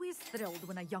always thrilled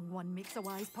when a young one makes a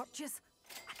wise purchase.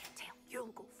 I can tell you'll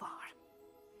go far.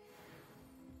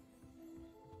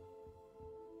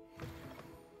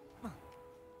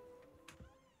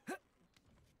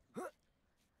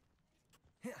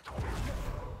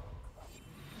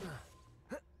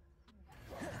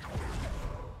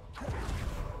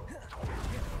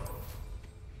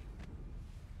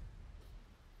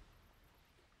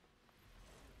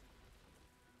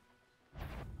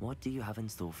 What do you have in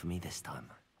store for me this time?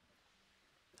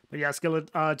 But yeah, Skillet,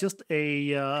 just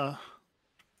a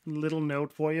little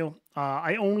note for you.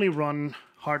 I only run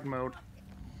hard mode,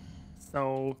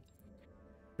 so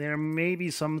there may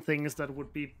be some things that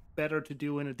would be better to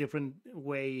do in a different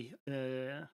way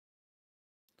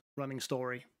running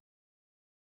story.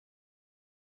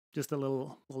 Just a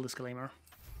little disclaimer.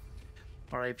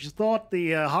 Alright, if you thought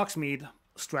the Hogsmeade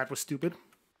strat was stupid,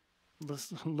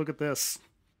 let's look at this.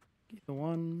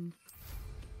 1,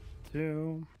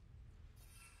 2,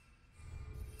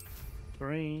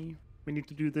 3. We need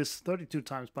to do this 32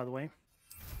 times, by the way.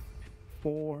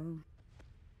 4,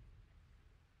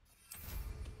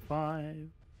 5,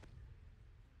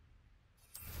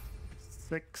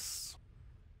 6,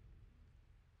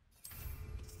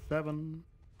 7,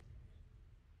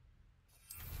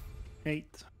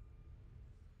 8,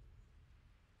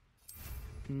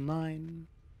 9,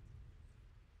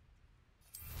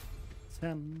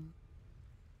 10,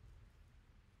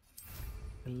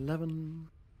 11,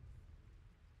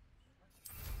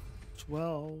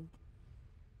 12,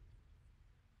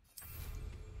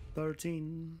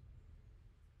 13,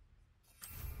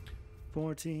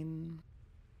 14,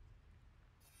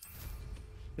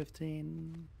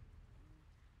 15,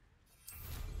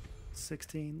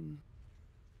 16,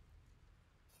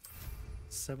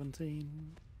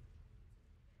 17,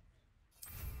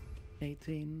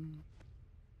 18,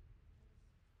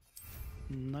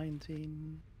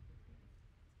 19,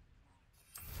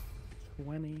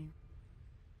 20,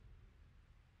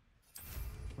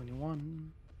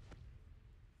 21,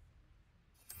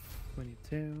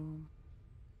 22,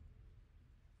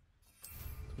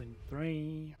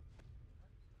 23,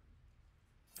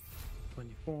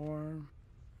 24,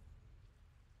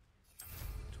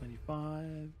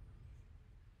 25,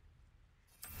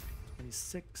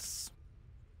 26,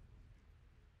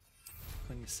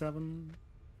 27,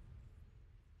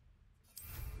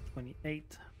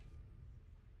 28,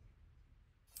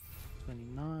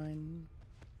 29,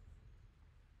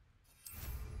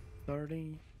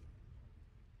 30,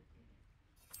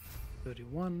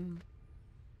 31,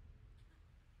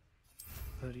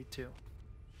 32.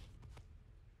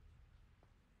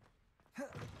 Yeah,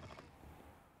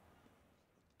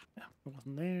 it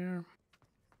wasn't there.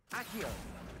 Accio.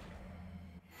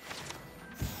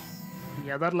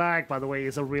 Yeah, that lag, by the way,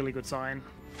 is a really good sign.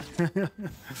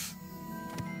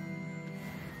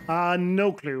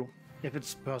 No clue if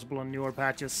it's possible on newer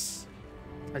patches.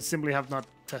 I simply have not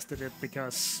tested it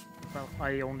because, well,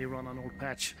 I only run on old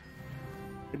patch.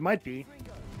 It might be.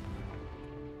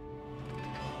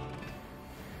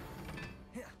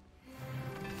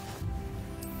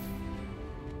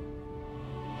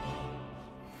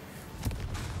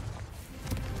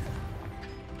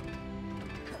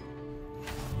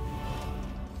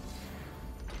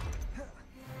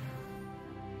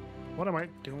 What am I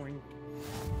doing?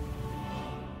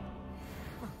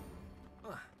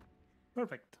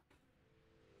 Perfect.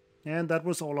 And that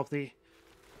was all of the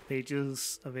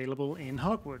pages available in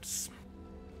Hogwarts.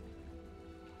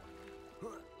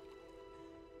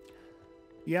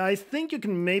 Yeah, I think you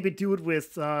can maybe do it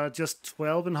with just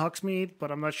 12 in Hogsmeade,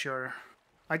 but I'm not sure.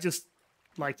 I just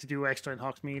like to do extra in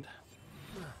Hogsmeade.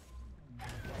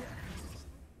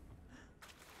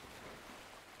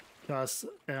 Because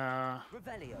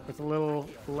it's a little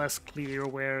less clear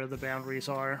where the boundaries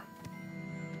are.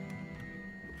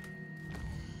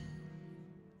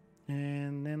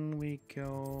 And then we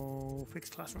go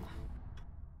fixed classroom.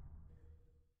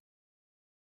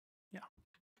 Yeah.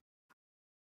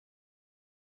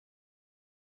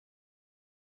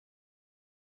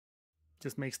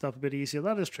 Just make stuff a bit easier,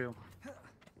 that is true.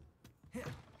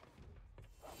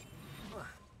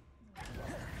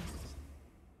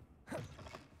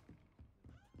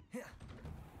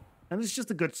 And it's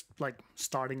just a good, like,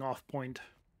 starting off point,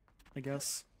 I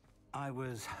guess. I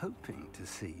was hoping to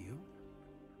see you.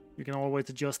 You can always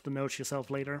adjust the notes yourself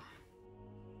later.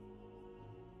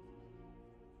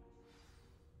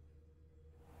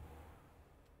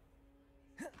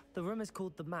 The room is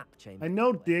called the map chamber. I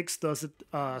know Dix does it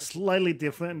slightly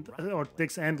different, or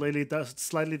Dix and Lily does it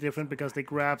slightly different because they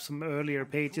grab some earlier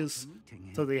pages,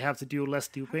 so they have to do less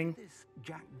duping.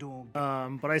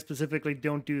 But I specifically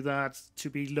don't do that to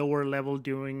be lower level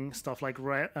doing stuff like,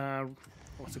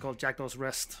 what's it called, Jackdaw's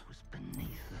Rest.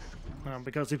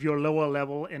 Because if you're lower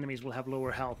level, enemies will have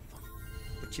lower health,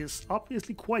 which is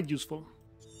obviously quite useful.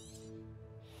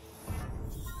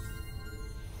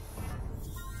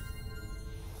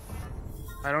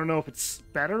 I don't know if it's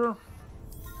better to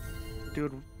do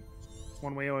it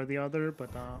one way or the other, but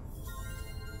I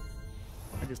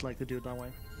just like to do it that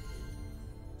way.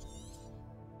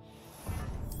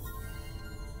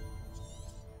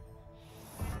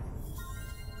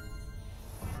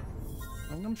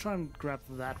 I'm gonna try and grab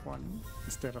that one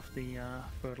instead of the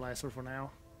fertilizer for now.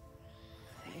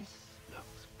 This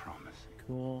looks promising.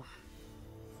 Cool.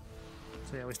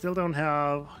 So yeah, we still don't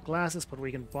have glasses, but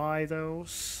we can buy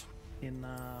those in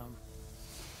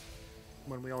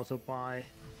when we also buy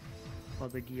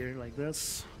other gear like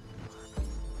this.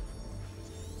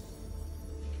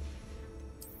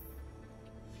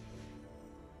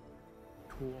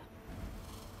 Cool.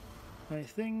 I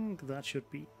think that should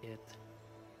be it.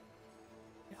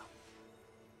 Yeah.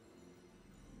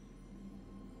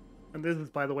 And this is,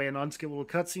 by the way, an unskippable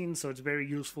cutscene, so it's very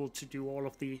useful to do all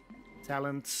of the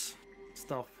talents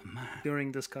stuff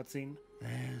during this cutscene.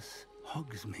 There's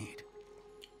Hogsmeade.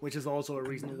 Which is also a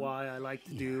reason why I like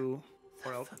to do,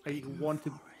 or I want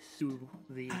to do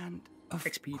the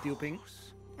XP duping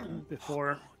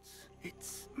before.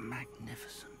 It's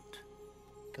magnificent.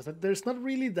 Because there's not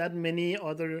really that many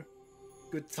other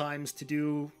good times to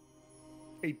do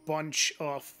a bunch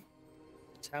of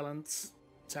talent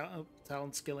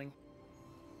skilling.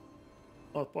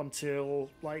 Up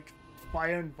until, like,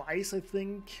 Fire and Vice, I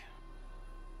think.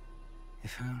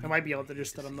 There might be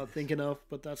others that I'm not thinking of,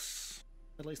 but that's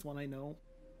at least one I know.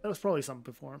 There was probably some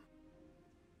before.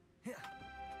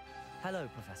 Hello,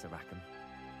 Professor Rackham.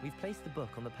 We've placed the book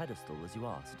on the pedestal as you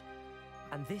asked.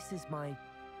 And this is my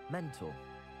mentor,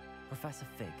 Professor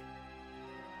Fig.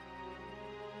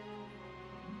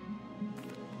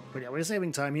 But yeah, we're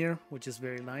saving time here, which is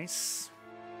very nice.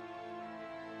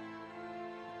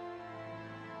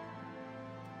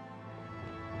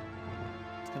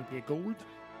 It's gonna be a gold.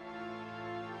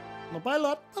 Not by a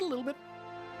lot, but a little bit.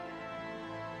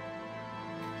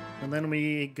 And then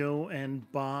we go and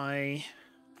buy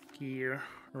gear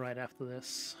right after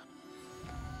this.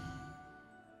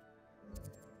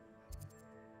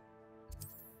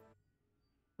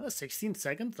 16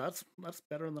 seconds, that's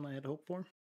better than I had hoped for.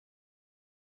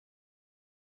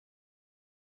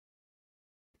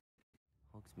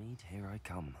 Hogsmeade, here I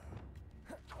come.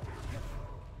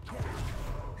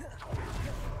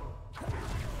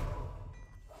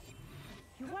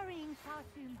 You're worrying far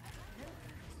too much.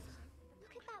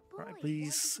 Alright,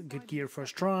 please, good gear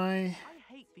first try.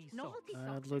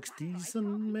 That looks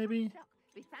decent, maybe.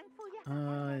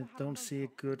 I don't see a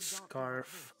good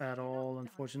scarf at all,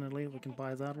 unfortunately. We can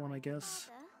buy that one, I guess.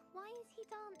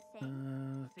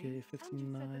 Okay,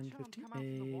 59,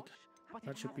 58.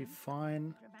 That should be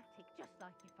fine.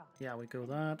 Yeah, we go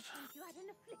that.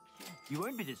 You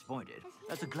won't be disappointed.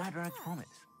 That's a Gladrag's promise.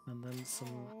 And then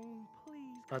some...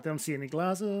 I don't see any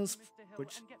glasses,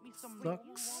 which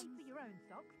sucks.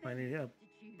 I need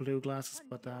blue glasses,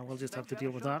 but we'll just have to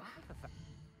deal with that.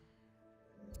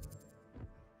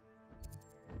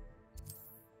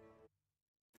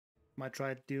 Might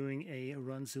try doing a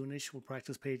run soonish. We'll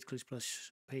practice page glitch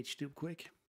plus page dupe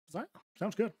quick.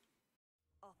 Sounds good.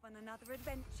 Off on another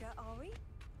adventure, are we?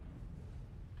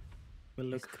 We'll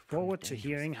look forward to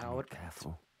hearing how it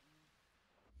goes.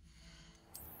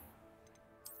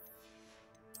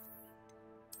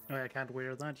 Oh, I can't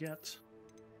wear that yet.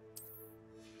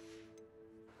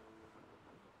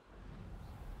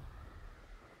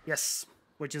 Yes,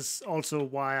 which is also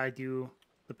why I do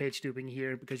the page duping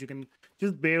here, because you can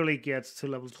just barely get to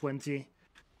level 20,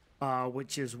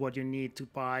 which is what you need to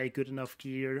buy good enough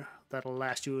gear that'll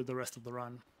last you the rest of the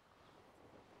run.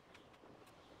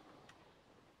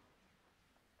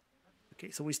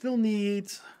 Okay, so we still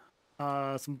need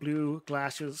some blue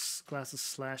glasses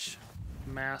slash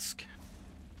mask,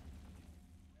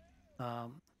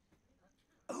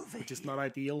 which is not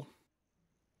ideal,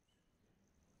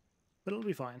 but it'll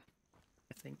be fine,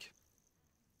 I think.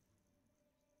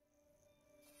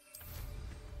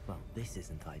 Well, this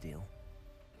isn't ideal.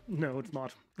 No, it's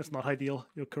not. It's not ideal.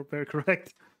 You're very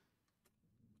correct.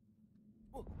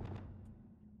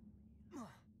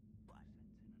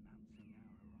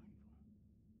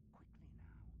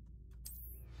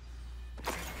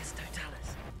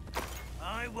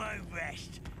 I won't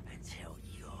rest until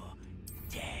you're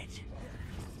dead.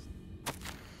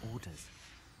 Orders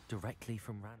directly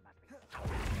from Ranrok.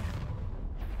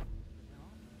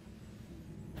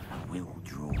 I will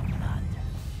draw blood.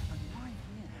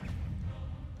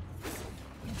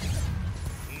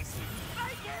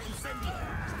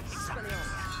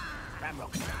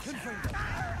 Ranrok.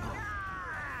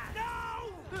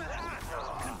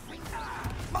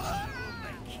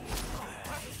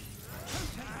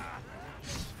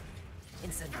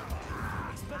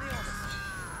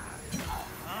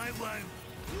 I won't.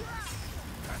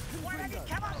 Why don't you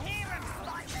come up here and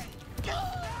fight me?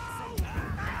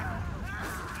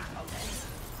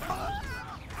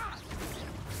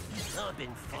 I've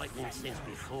been fighting since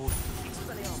before. You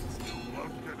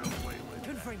won't get away with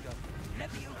it.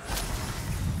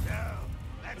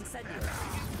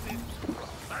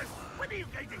 When are you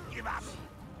going to give up?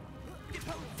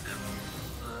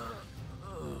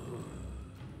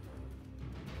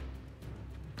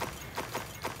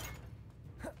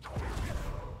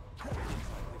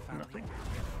 Nothing.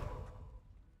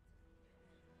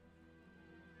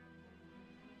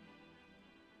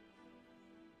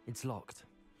 It's locked.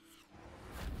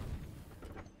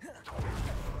 An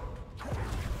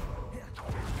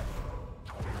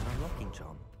unlocking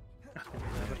charm. No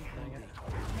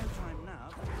time now.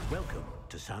 Welcome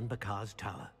to San Bakar's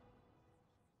Tower.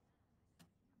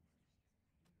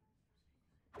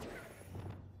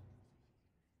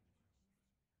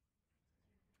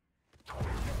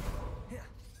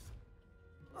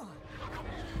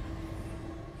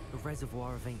 The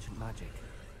reservoir of ancient magic.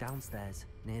 Downstairs,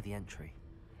 near the entry.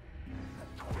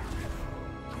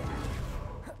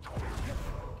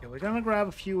 Okay, we're gonna grab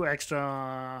a few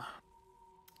extra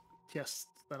chests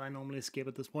that I normally skip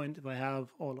at this point if I have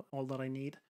all that I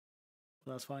need.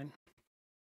 But that's fine.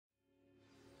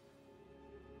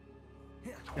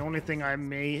 The only thing I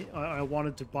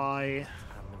wanted to buy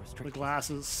the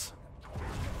glasses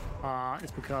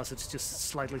is because it's just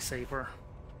slightly safer.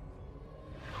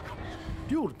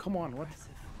 Dude, come on, what?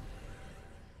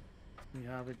 We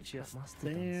have it just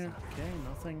there. Okay,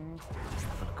 nothing. Let's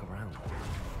have a look around.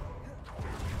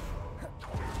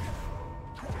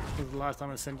 This was the last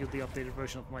time I sent you the updated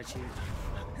version of my cheat.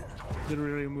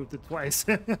 Literally removed it twice.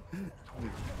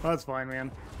 That's fine,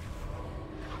 man.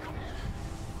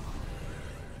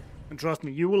 And trust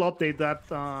me, you will update that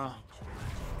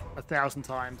 1,000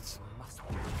 times.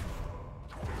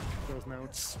 Those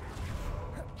notes.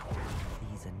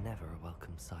 These are never a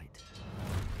welcome sight.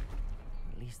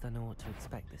 At least I know what to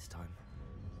expect this time.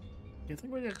 You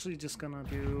think we're actually just gonna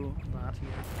do that here?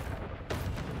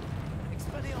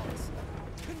 Expelliarmus!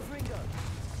 Confringo!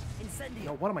 Incendio!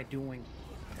 No, what am I doing?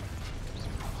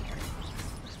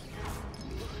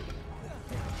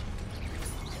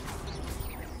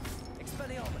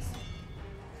 Expelliarmus!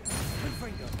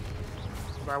 Confringo!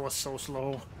 That was so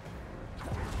slow.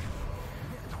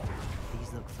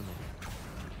 These look familiar.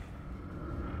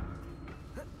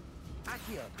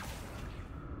 Accio!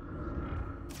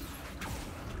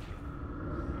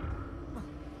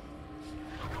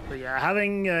 But yeah,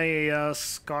 having a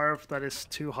scarf that is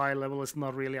too high level is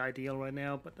not really ideal right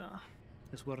now, but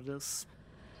it's what it is.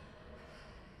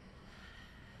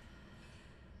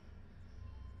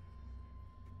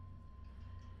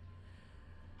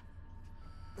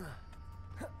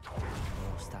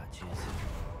 More statues.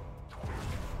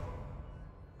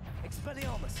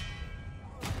 Expelliarmus!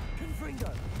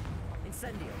 Confringo!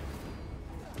 Incendio!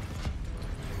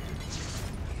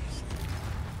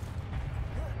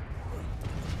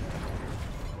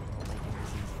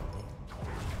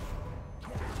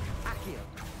 Accio!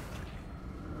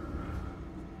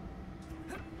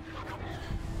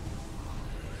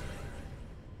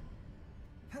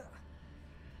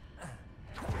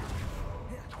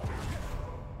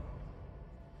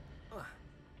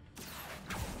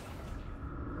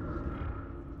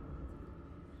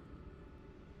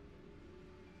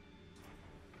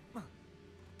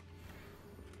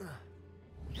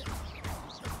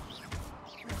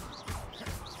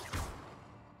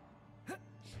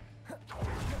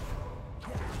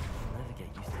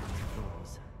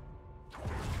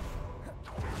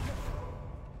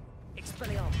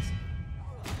 Expelliarmus!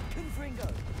 Confringo!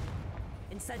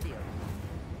 Incendio!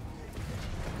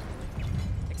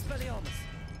 Expelliarmus!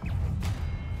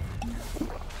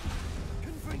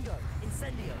 Confringo!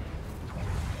 Incendio!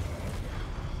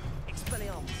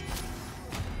 Expelliarmus!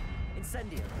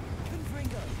 Incendio!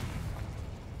 Confringo!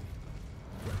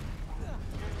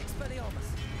 Expelliarmus!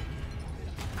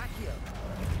 Accio!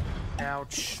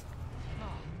 Ouch.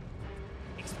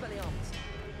 Expelliarmus!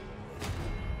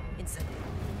 Incendio!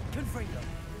 Confringo!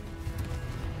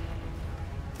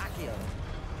 Accio!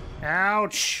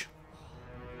 Ouch.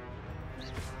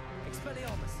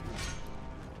 Expelliarmus!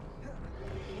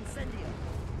 Incendio!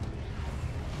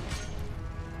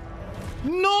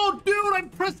 No, dude, I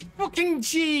pressed fucking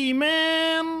G,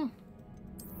 man.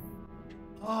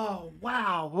 Oh,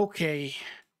 wow. Okay.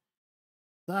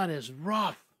 That is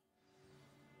rough.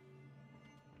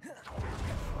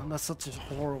 And that's such a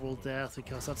horrible death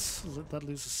because that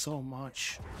loses so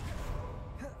much.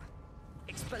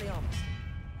 Expelliarmus!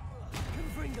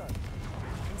 Confringo!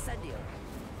 Incendio!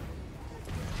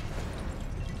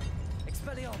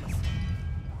 Expelliarmus!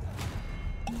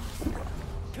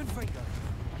 Confringo!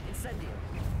 Incendio!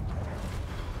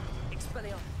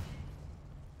 Expelliarmus!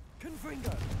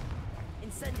 Confringo!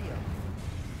 Incendio!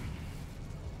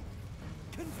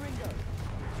 Confringo!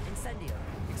 Incendio!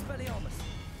 Expelliarmus!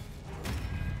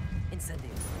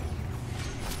 Incendio!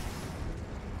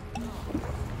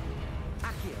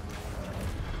 Accio!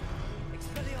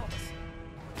 Expelliarmus!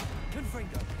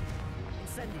 Confringo!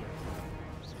 Incendio!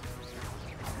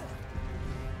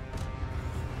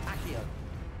 Accio!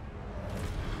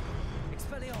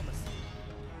 Expelliarmus!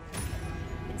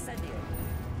 Incendio!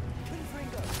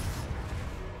 Confringo!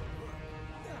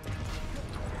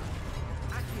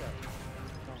 Accio!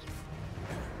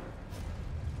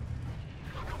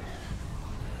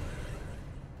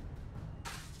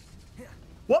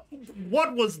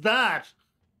 What was that?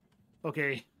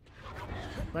 Okay.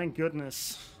 Thank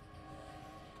goodness.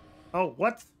 Oh,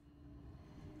 what?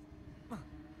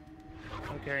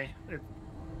 Okay.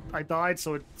 I died,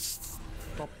 so it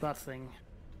stopped that thing.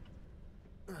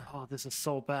 Oh, this is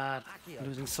so bad. I'm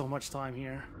losing so much time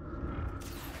here.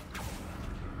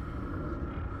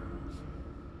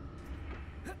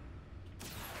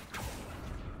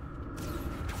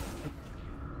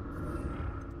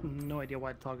 No idea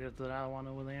why I targeted that one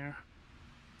over there.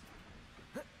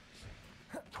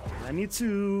 I need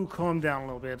to calm down a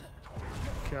little bit,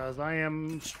 because I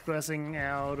am stressing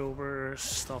out over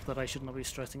stuff that I should not be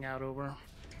stressing out over.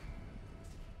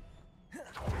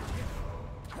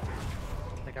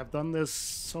 Like, I've done this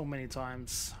so many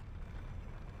times.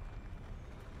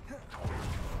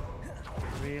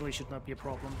 Really should not be a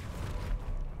problem.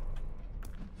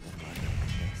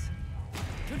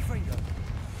 Confringo.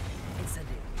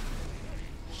 Incendio.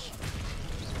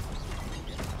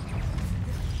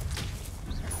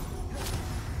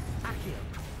 Accio.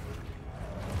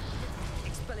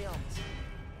 Expelliarmus.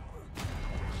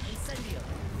 Incendio.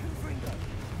 Confringo.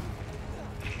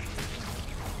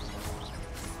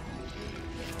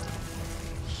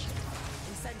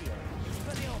 Incendio.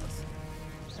 Expelliarmus.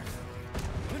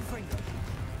 Confringo.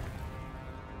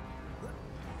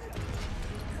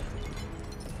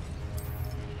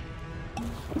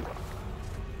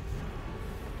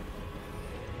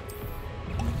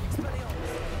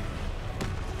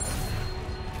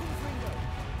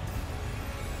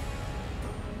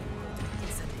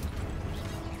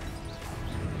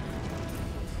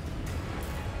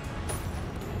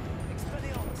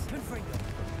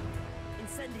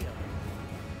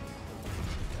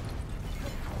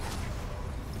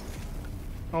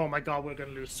 Oh my god, we're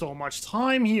gonna lose so much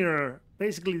time here.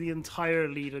 Basically, the entire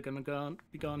lead are gonna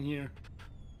be gone here.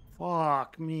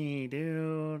 Fuck me,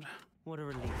 dude. What a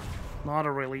relief. Not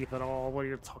a relief at all. What are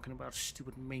you talking about,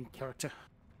 stupid main character?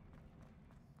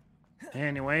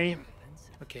 Anyway,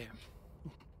 okay.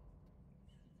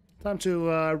 Time to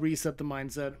reset the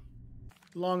mindset.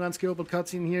 Long unskippable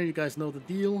cutscene here. You guys know the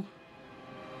deal.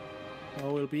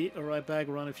 We'll be right back,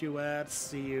 run a few ads,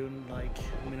 see you in like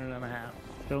a minute and a half.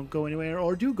 Don't go anywhere,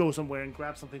 or do go somewhere and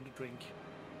grab something to drink.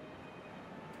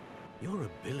 Your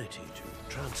ability to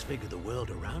transfigure the world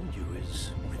around you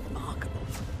is remarkable.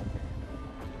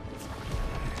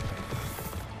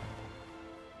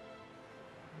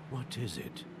 What is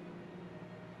it?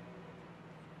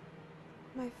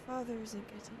 My father isn't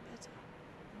getting better.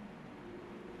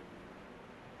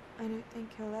 I don't think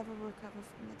he'll ever recover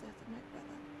from the death of my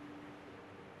brother.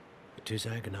 It is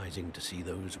agonizing to see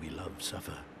those we love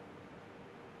suffer.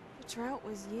 The drought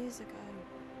was years ago,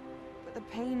 but the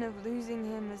pain of losing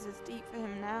him is as deep for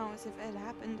him now as if it had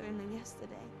happened only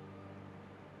yesterday.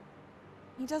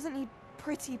 He doesn't need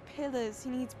pretty pillars, he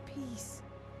needs peace.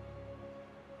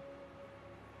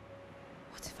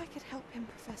 What if I could help him,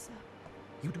 Professor?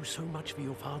 You do so much for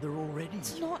your father already.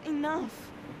 It's not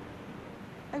enough.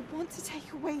 I want to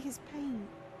take away his pain.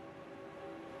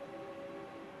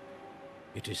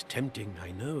 It is tempting,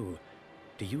 I know,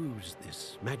 to use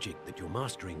this magic that you're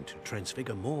mastering to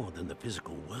transfigure more than the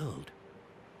physical world.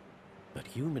 But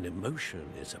human emotion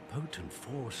is a potent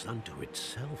force unto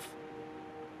itself.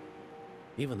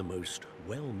 Even the most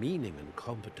well-meaning and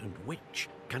competent witch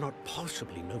cannot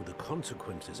possibly know the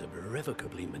consequences of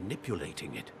irrevocably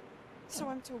manipulating it. So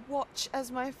I'm to watch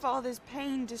as my father's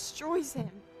pain destroys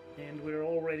him. And we're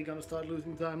already gonna start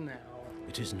losing time now.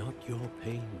 It is not your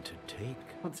pain to take.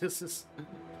 This is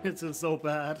so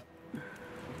bad.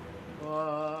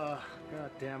 God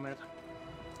damn it.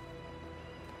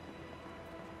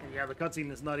 And yeah, the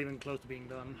cutscene is not even close to being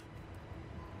done.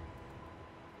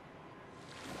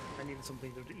 I needed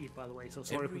something to eat, by the way, so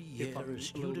sorry Every year, a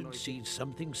student sees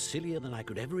something sillier than I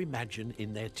could ever imagine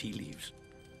in their tea leaves.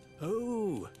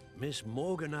 Oh, Miss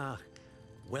Morganach,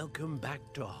 welcome back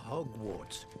to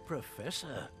Hogwarts,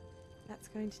 Professor. That's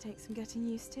going to take some getting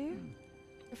used to.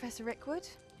 Professor Rickwood?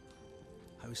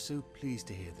 I was so pleased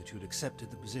to hear that you'd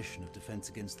accepted the position of Defense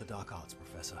Against the Dark Arts,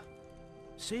 Professor.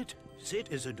 Sit,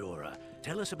 Isadora.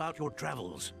 Tell us about your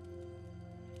travels.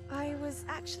 I was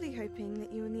actually hoping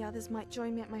that you and the others might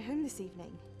join me at my home this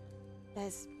evening.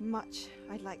 There's much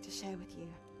I'd like to share with you.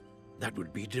 That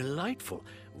would be delightful.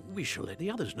 We shall let the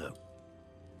others know.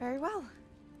 Very well.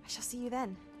 I shall see you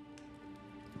then.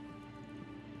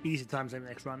 Easy times in the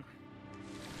next run.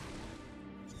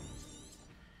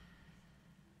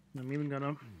 I'm even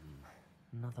gonna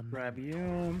grab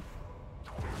you.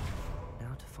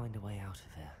 Now to find a way out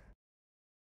of here.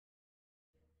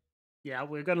 Yeah,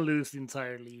 we're gonna lose the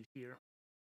entire lead here.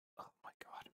 Oh my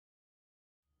god.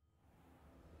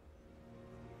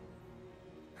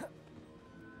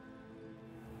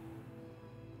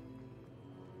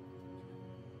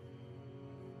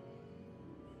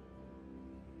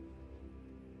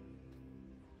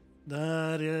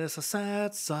 That is a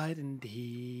sad sight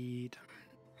indeed.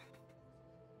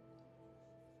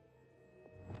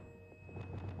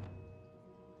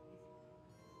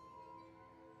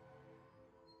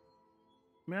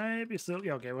 Maybe still,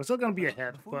 yeah, okay, we're still gonna be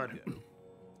ahead, but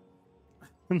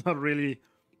not really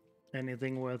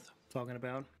anything worth talking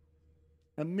about.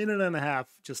 A minute and a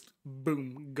half, just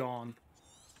boom, gone.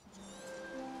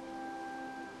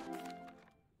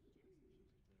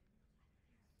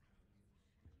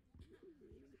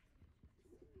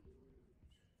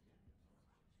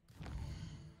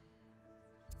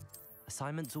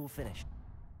 Assignment's all finished.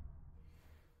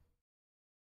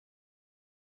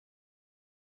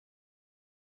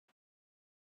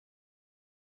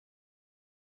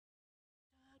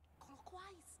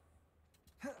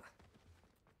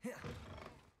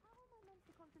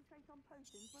 on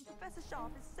potions when Professor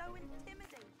Sharp is so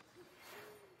intimidating.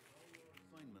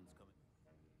 Assignments coming.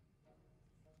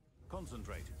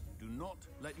 Concentrate. Do not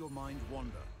let your mind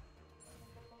wander.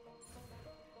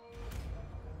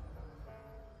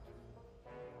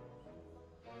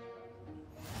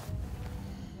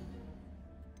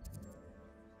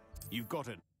 You've got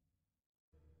it.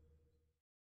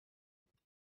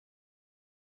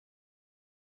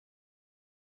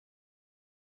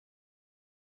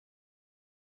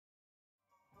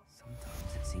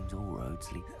 Sometimes it seems all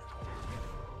roads lead.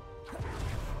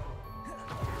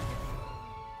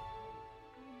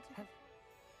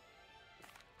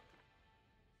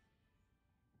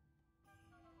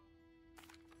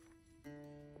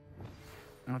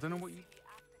 I don't know what you...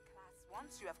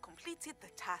 Once you have completed the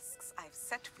tasks I've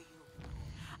set for you,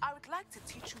 I would like to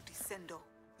teach you Descendo,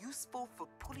 useful for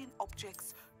pulling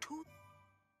objects to...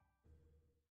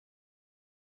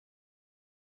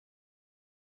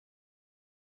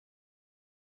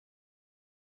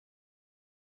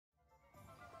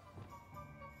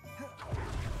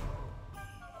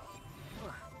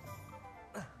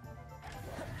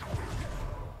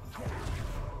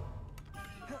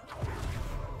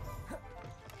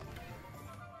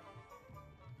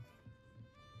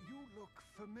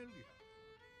 Familiar.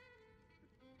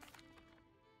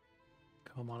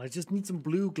 Come on, I just need some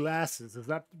blue glasses. Is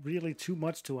that really too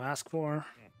much to ask for?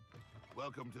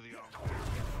 Welcome to the army.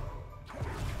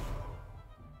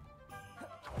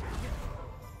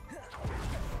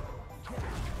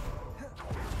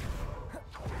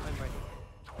 I'm ready.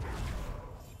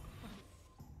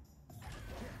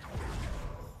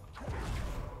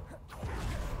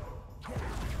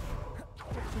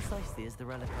 What precisely is the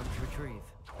relic I'm to retrieve?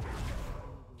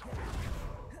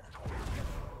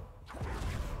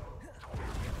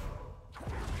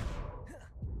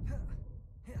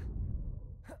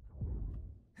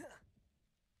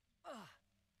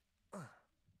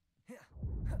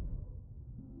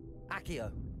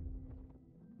 Accio.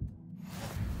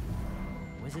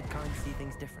 Wizard kind see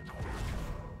things differently.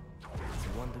 It's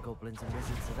a wonder goblins and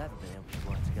wizards have ever been able to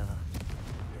work together.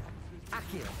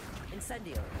 Accio.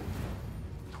 Incendio.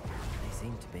 They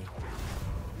seem to be.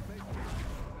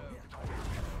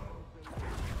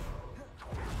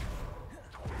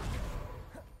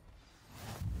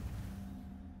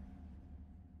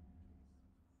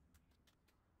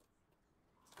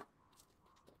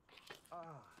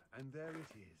 And there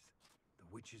it is, the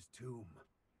witch's tomb.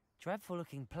 Dreadful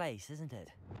looking place, isn't it?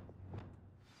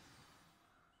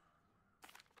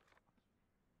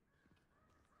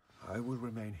 I will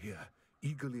remain here,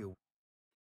 eagerly awaiting.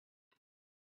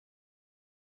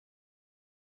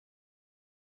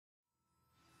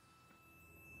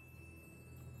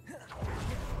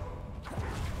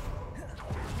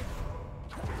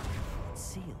 It's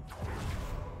sealed.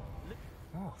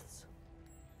 Moths.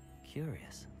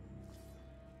 Curious.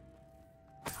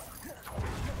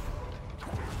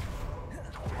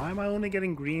 Why am I only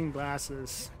getting green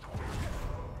glasses?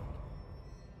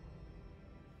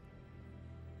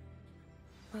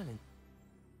 Melon.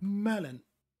 Melon.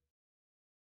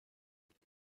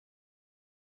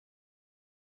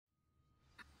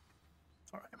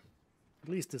 Alright. At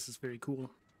least this is very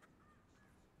cool.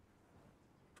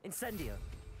 Incendio.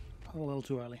 A little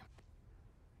too early.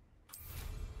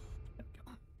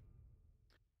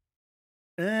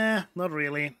 Not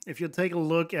really. If you take a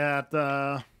look at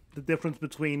the difference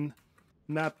between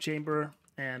map chamber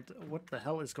and what the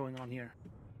hell is going on here,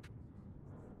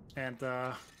 and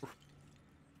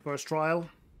first trial,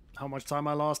 how much time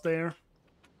I lost there.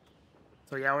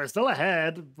 So yeah, we're still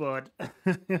ahead, but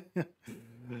a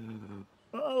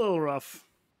little rough.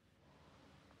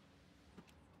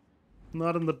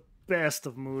 Not in the best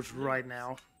of moods right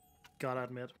now, gotta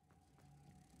admit.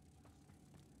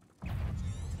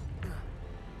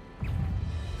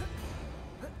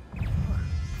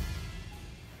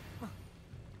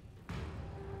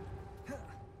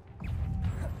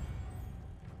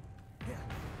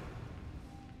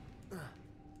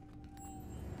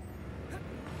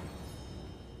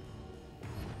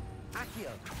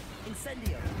 Accio.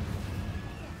 Incendio.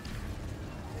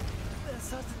 They're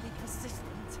certainly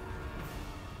persistent.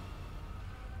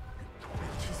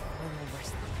 Witch's final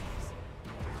resting place.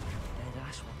 Dead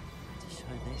Ashwan to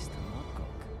show this to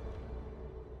Mudcock.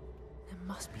 There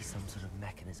must be some sort of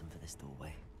mechanism for this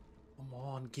doorway. Come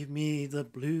on, give me the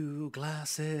blue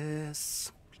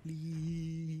glasses.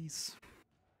 Please.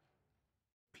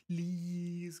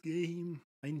 Please, game.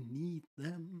 I need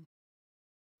them.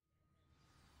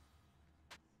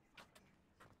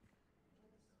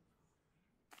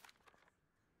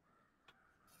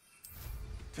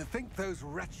 To think those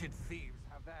wretched thieves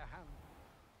have their hands.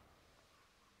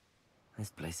 This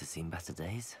place has seen better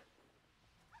days.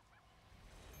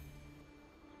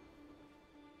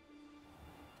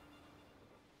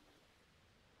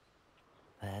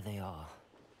 There they are.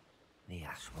 The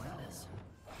Ashwellers.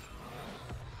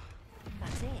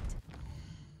 That's it.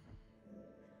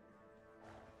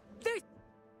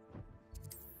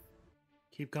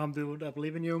 Keep calm, dude. I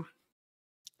believe in you.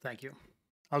 Thank you.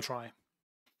 I'll try.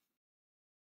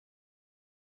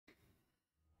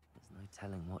 There's no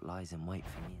telling what lies in wait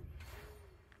for me.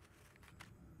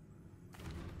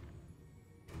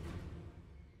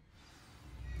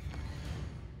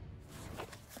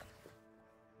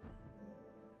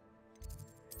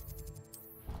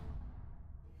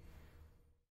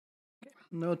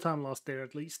 No time lost there,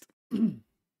 at least. We're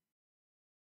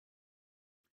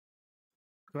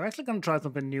actually gonna try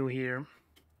something new here.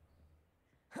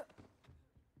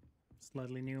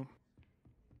 Slightly new.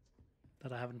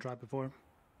 That I haven't tried before.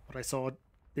 But I saw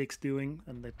Dix doing,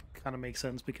 and it kind of makes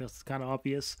sense because it's kind of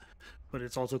obvious. But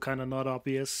it's also kind of not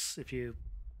obvious if you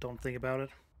don't think about it.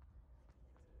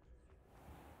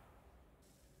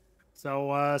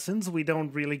 So, since we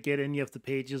don't really get any of the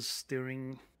pages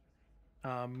during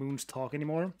Moon's talk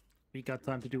anymore, we got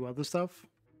time to do other stuff,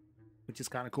 which is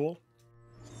kind of cool.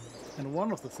 And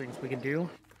one of the things we can do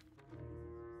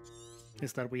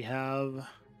is that we have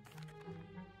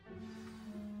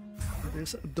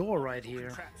this door right here.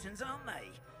 Contraptions, aren't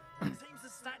they? It seems the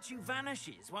statue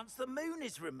vanishes once the moon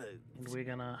is removed. And we're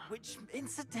gonna... Which,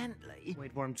 incidentally...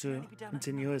 wait for him to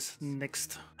continue his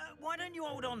next why don't you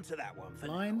hold on to that one for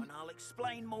line? now, and I'll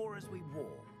explain more as we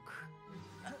walk.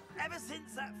 Ever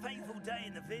since that fateful day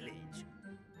in the village,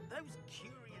 those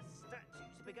curious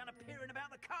statues have begun appearing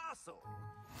about the castle.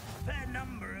 A fair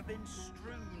number have been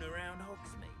strewn around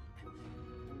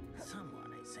Hogsmeade.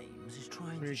 Someone, it seems, is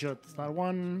trying Pretty to... sure it's that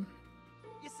one.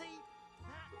 You see,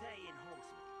 that day in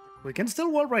Hogsmeade... We can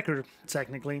still world record,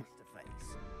 technically.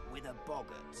 ...face with a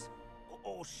boggart,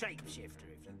 or shapeshifter,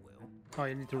 if you will. Oh,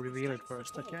 you need to reveal it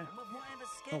first, okay.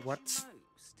 Oh, what?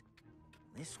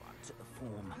 This one took the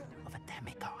form of a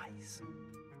demiguise.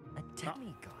 A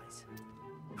demiguise?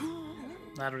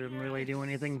 That didn't really do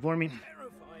anything for me.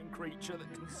 Terrifying creature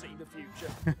that can see the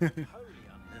future. Wholly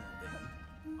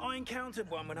unnerving. I encountered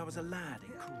one when I was a lad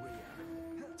in Korea.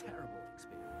 Terrible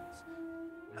experience.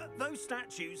 Those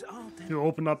statues are... You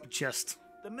open up a chest.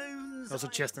 The moons, There's a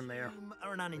chest in there.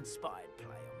 are an uninspired play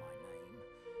on my name.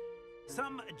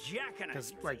 Some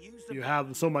jackanapes like, you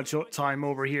have so much time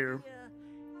over here.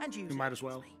 And you might as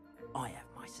well. I have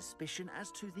my suspicion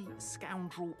as to the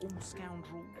scoundrel or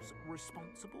scoundrels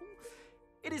responsible.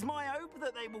 It is my hope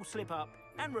that they will slip up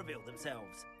and reveal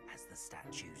themselves as the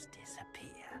statues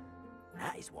disappear.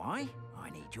 That is why I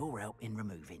need your help in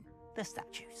removing the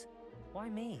statues. Why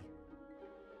me?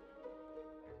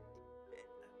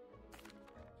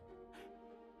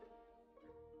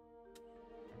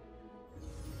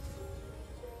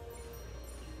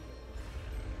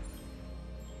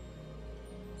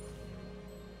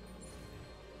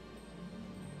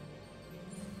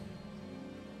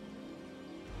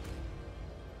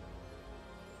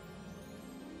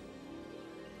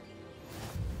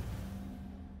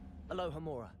 Aloha,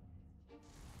 Mora.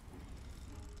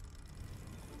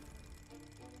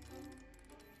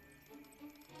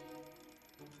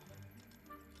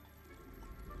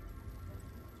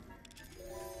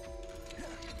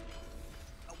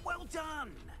 Well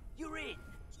done! You're in!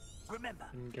 Remember,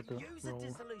 Didn't get the use a roll.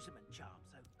 disillusionment charm,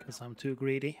 so... Because I'm too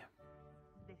greedy.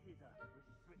 This is a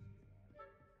restricted...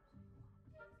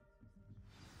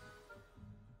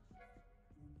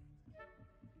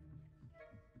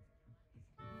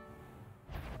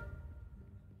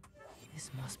 This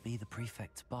must be the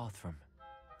prefect's bathroom.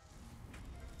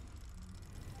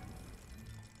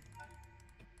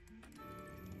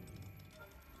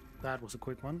 That was a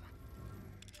quick one.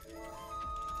 They're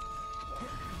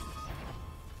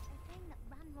saying that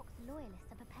Ranrok's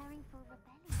loyalists are preparing for a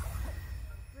rebellion.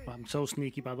 I'm so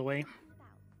sneaky, by the way.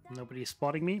 Nobody's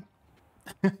spotting me.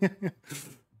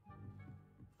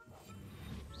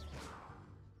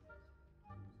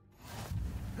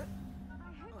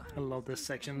 I love this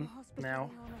section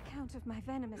now. On account of my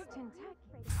venomous tentacle.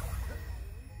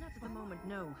 Not at the moment,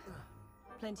 no.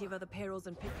 Plenty of other perils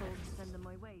and pitfalls to send them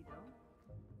my way, though.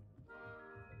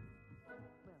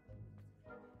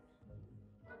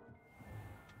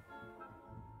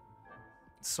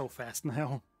 It's so fast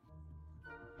now.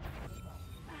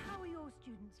 How are your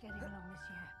students getting along this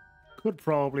year? Could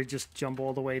probably just jump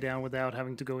all the way down without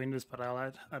having to go in this, but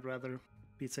I'd rather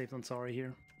be safe than sorry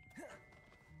here.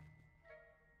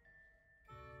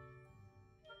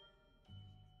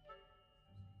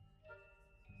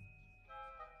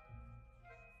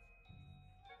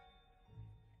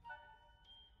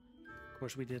 Of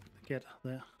course, we did get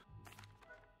the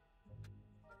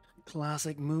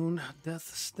classic moon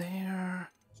death stare.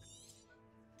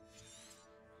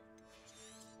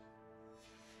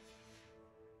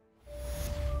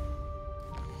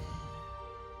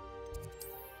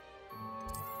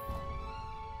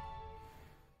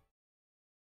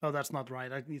 Oh, that's not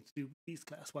right. I need to do beast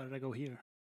class. Why did I go here?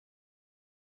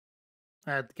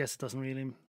 I guess it doesn't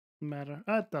really matter.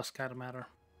 It does kind of matter.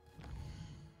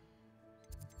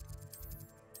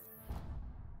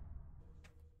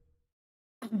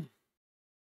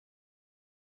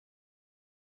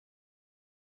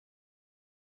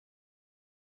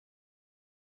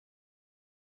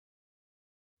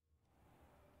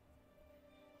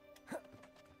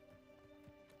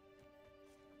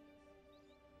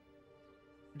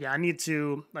 Yeah, I need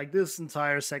to, like, this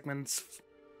entire segment's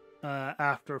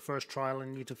after first trial, I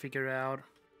need to figure out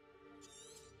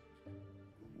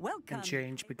and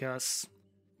change, because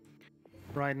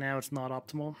right now it's not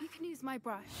optimal. You can use my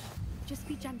brush. Just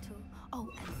be gentle. Oh,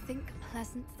 and think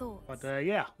pleasant thoughts. But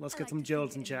yeah, let's get some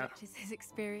jolts in chat. His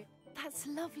experience. That's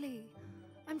lovely.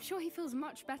 I'm sure he feels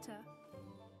much better.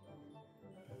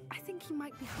 I think he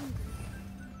might be hungry.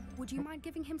 Would you mind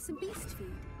giving him some beast feed?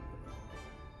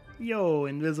 Yo,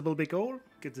 Invisible Big Ol,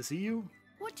 good to see you.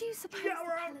 What do you suppose the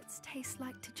pellets taste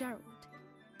like to Gerald?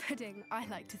 Pudding, I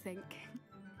like to think.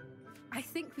 I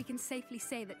think we can safely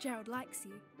say that Gerald likes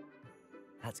you.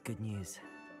 That's good news.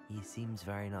 He seems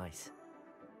very nice.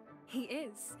 He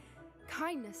is.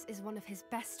 Kindness is one of his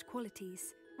best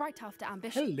qualities, right after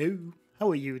ambition. Hello, how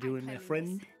are you doing, my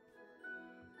friend?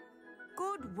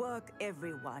 Good work,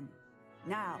 everyone.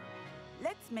 Now,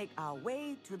 let's make our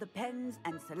way to the pens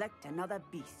and select another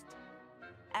beast.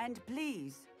 And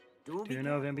please, do you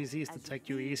know if NPCs detect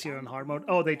you easier in hard mode?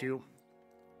 Oh, they do.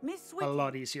 Miss A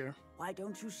lot easier. Why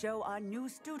don't you show our new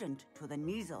student to the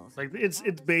Neasels? Like, it's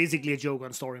basically a joke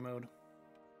on story mode.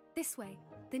 This way.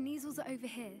 The Neasels are over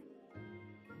here.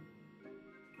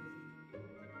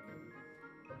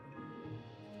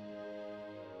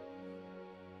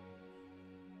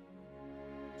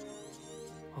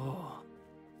 Oh.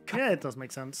 Yeah, it does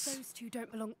make sense. Those two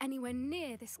don't belong anywhere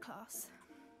near this class.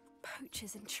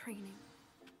 Poachers in training.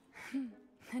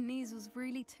 The Neasels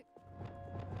really took...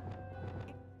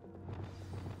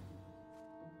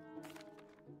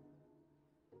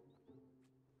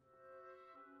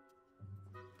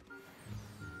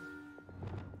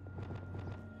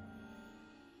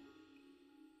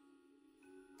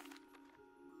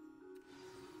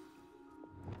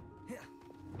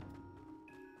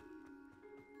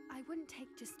 I wouldn't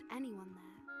take just anyone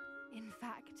there. In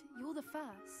fact, you're the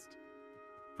first.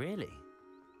 Really?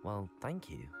 Well, thank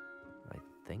you, I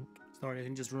think. Sorry, I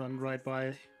can just run right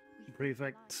by the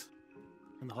prefect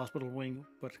in the hospital wing,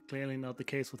 but clearly not the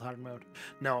case with hard mode.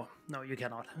 No, you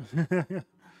cannot.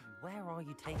 Where are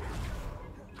you taking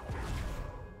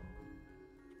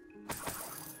me?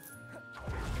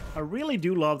 I really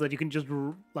do love that you can just,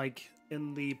 like,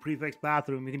 in the prefect's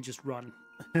bathroom, you can just run.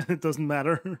 It doesn't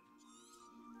matter.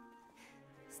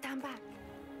 Stand back.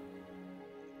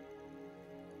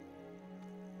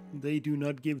 They do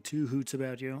not give two hoots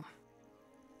about you.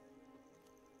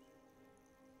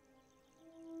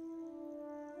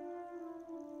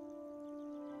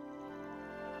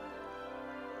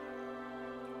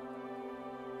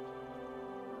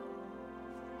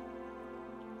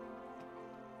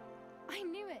 I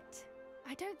knew it.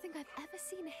 I don't think I've ever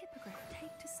seen a hippogriff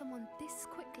take to someone this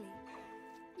quickly.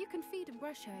 You can feed and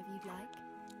brush her if you'd like.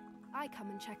 I come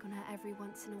and check on her every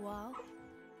once in a while.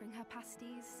 Bring her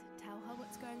pasties, tell her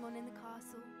what's going on in the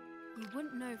castle. You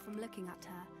wouldn't know from looking at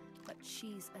her, but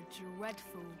she's a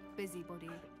dreadful busybody.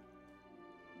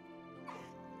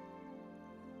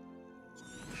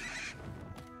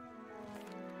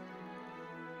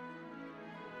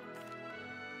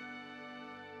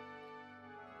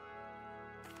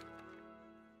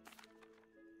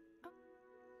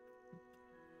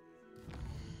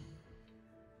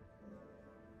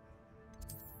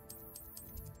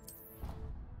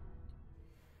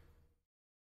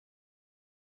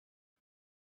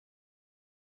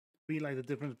 Like the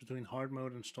difference between hard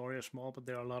mode and story are small, but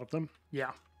there are a lot of them.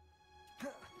 Yeah.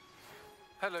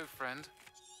 Hello, friend.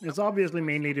 It's obviously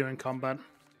mainly during combat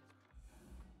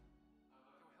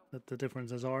that the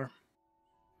differences are.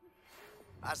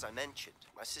 As I mentioned,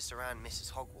 my sister Anne misses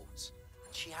Hogwarts,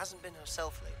 and she hasn't been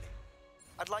herself lately.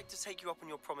 I'd like to take you up on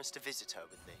your promise to visit her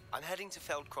with me. I'm heading to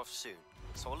Feldcroft soon,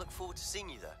 so I'll look forward to seeing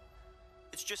you there.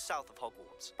 It's just south of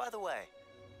Hogwarts. By the way,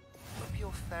 hope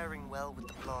you're faring well with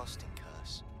the blasting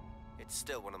curse. It's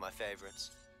still one of my favorites.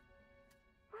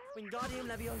 Wingardium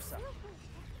Leviosa.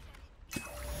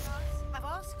 I've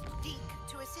asked Deke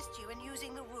to assist you in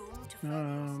using the room to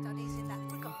further your studies in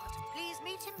that regard. Please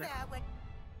meet him there when...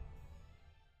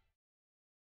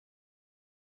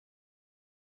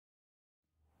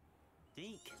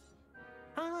 Deke.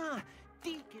 Ah,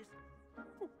 Deke is...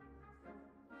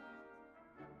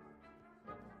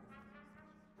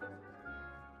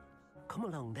 Come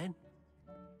along, then.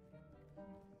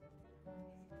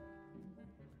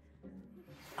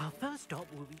 Our first stop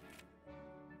will be...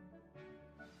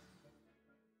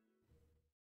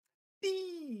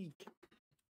 Deke!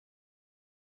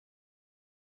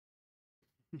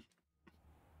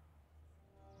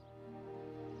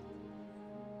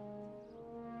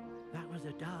 That was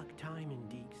a dark time in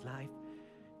Deke's life.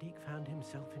 Deke found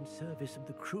himself in service of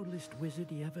the cruelest wizard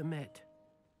he ever met.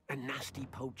 A nasty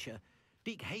poacher.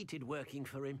 Deke hated working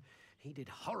for him. He did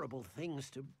horrible things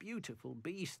to beautiful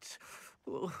beasts.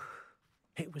 Oh.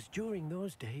 It was during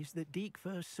those days that Deke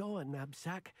first saw a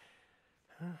knapsack.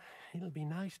 It'll be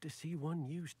nice to see one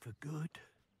used for good.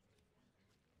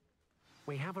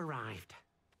 We have arrived.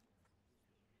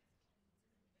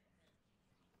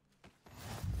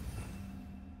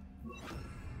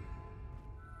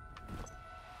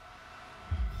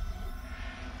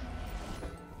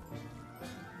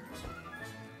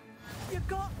 You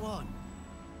got one!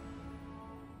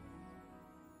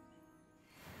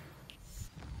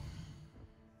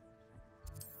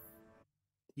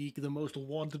 Deke, the most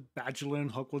wanted bachelor in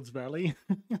Hogwarts Valley.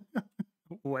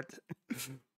 What?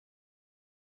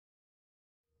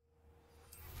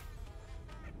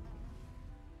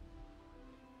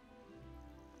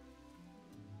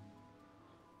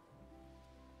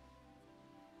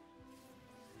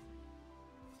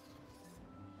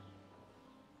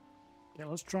 Okay,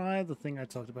 let's try the thing I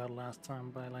talked about last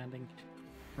time by landing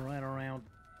right around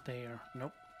there.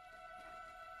 Nope.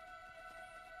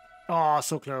 Oh,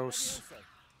 so close.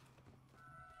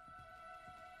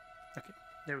 Okay,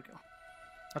 there we go.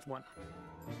 That's one.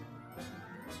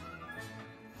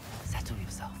 Settle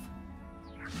yourself.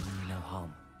 You mean no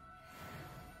harm.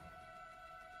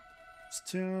 It's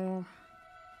two.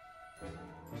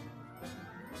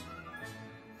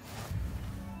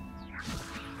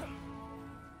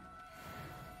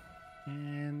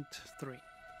 And three.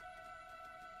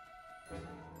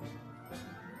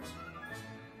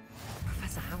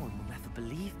 Professor Howard will never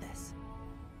believe this.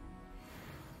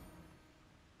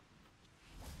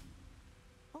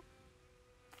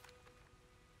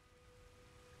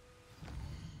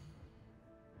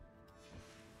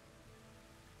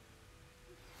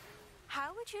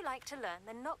 How would you like to learn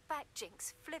the knockback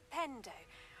jinx flipendo?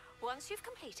 Once you've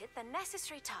completed the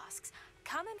necessary tasks,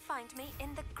 come and find me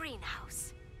in the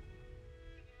greenhouse.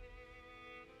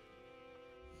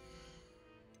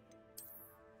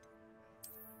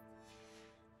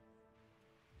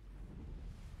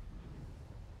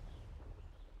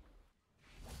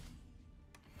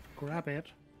 Grab it.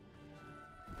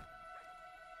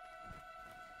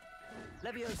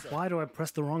 Leviosa. Why do I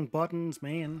press the wrong buttons,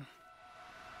 man?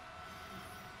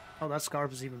 Oh, that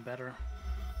scarf is even better.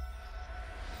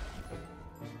 There.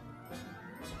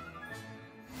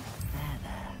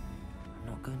 I'm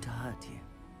not going to hurt you.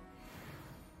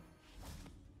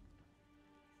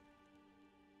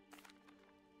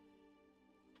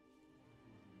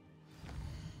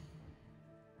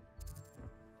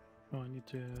 Oh, I need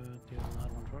to deal with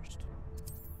that one first.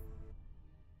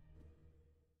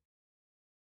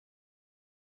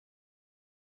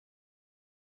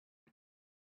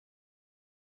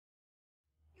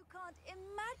 You can't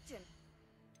imagine.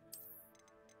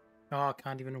 Oh, I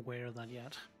can't even wear that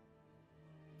yet.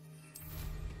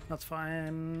 That's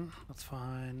fine. That's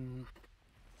fine.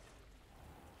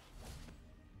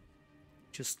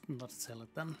 Just not sell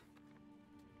it then.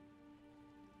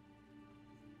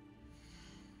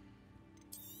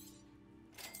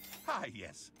 Ah,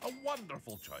 yes, a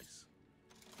wonderful choice.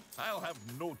 I'll have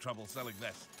no trouble selling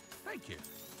this. Thank you.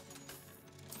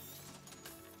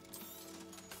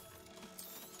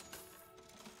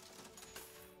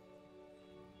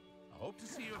 I hope to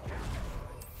see you again.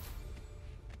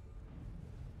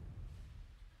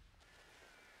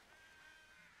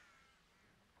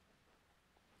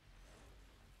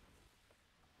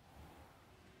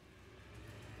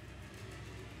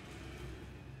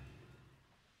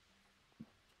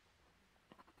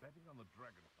 Betting on the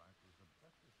dragon fight was the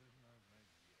best decision I've made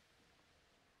yet.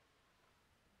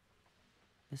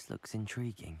 This looks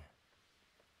intriguing.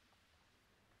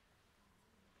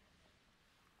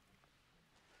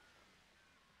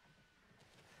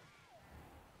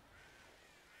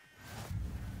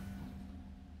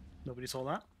 Nobody saw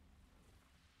that?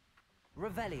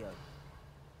 Revelio.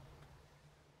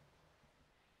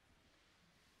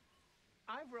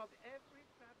 I've from every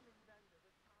traveling vendor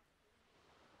that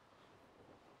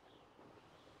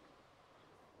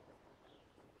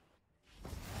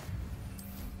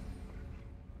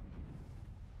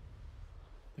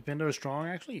Defender is strong,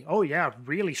 actually? Oh yeah,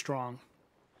 really strong.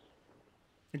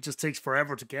 It just takes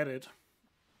forever to get it,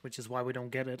 which is why we don't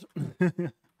get it.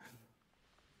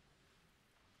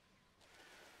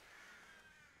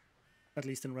 At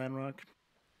least in Ranrok.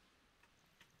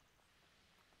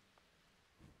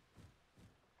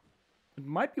 It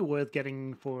might be worth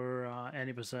getting for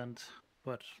any percent,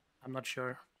 but I'm not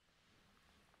sure.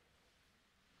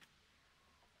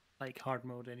 Like hard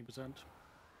mode, any percent.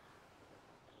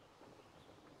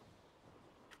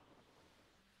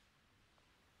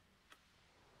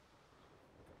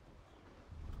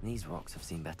 These rocks have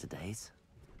seen better days.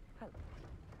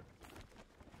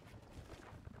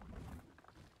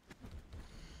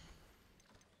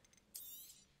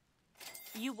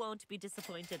 You won't be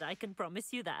disappointed, I can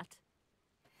promise you that.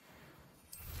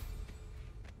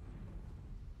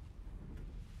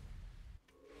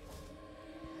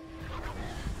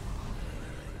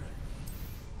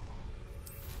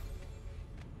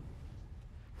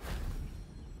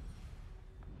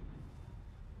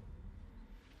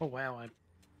 Oh wow, I'm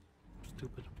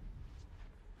stupid.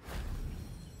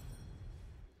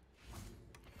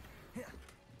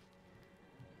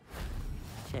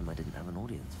 Shame I didn't have an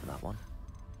audience for that one.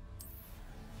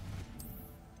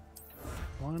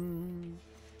 1,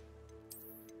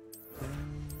 2,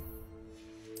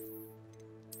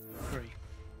 3.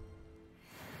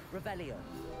 Revelio.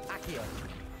 Accio.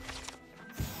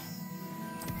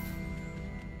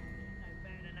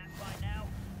 Better than that by now.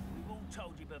 We've all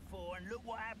told you before, and look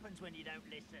what happens when you don't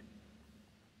listen.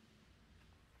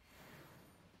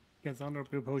 Gets under a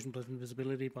potion plus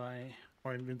invisibility by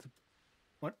or invincible.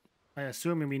 What? I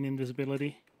assume you mean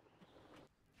invisibility.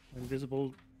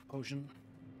 Invisible potion.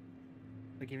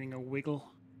 By giving a wiggle.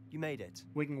 You made it.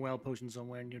 Wigging well potion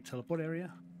somewhere in your teleport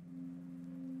area.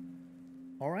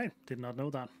 Alright, did not know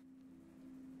that.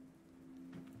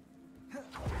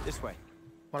 This way.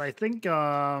 But I think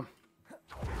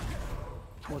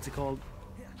what's it called?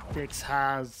 Dix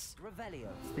has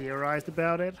theorized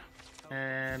about it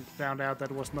and found out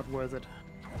that it was not worth it.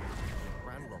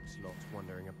 Ranrok's not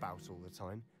wandering about all the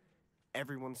time.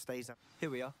 Everyone stays up.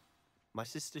 Here we are. My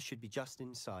sister should be just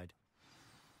inside.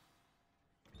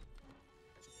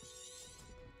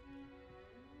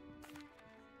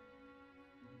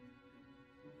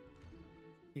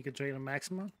 You can trade a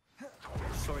maximum.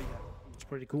 Sorry, Dad. It's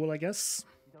pretty cool, I guess.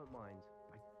 You don't mind.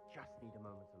 I just need a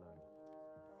moment alone.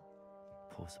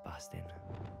 Poor Sebastian.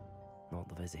 Not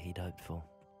the visit he'd hoped for.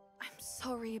 I'm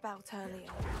sorry about earlier.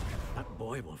 That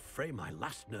boy will fray my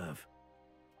last nerve.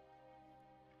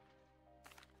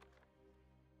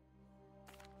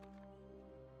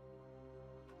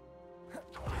 I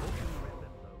hope you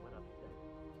remember what I've said.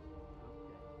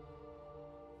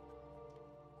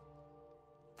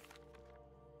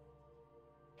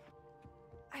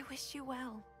 I wish you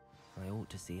well. I ought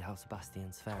to see how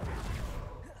Sebastian's faring.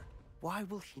 Why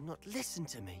will he not listen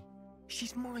to me?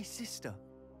 She's my sister.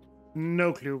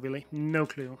 No clue, Billy. No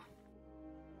clue.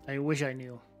 I wish I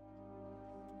knew.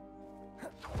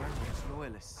 Ranrok's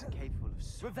loyalists are capable of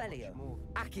so much more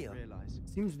than Accio. realize.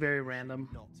 Seems very random.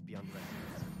 Not to be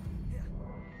underestimated.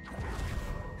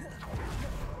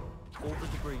 All the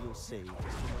debris you'll see is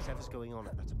from whatever's going on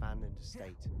at that abandoned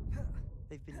estate.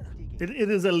 They've been digging. It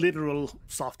is a literal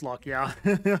soft lock, yeah.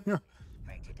 Ready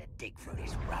to dig through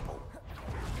this rubble.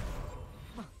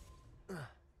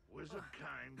 Wizard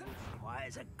kind. Why,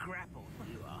 as a grapple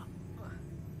you are.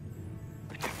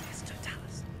 Yes,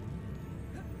 Totalis.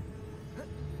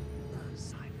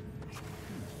 Simon.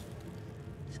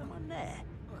 Someone there.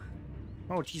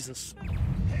 Oh, Jesus.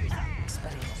 Who's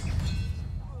that?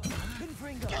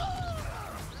 Confringo.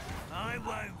 I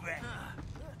won't rest.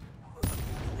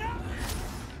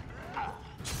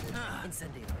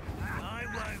 Incendio. I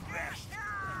won't rest.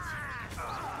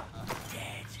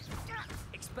 Dead.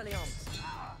 Expelliarmus.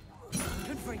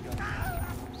 Confringo.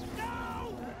 No!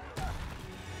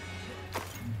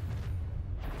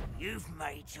 You've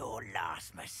made your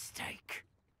last mistake.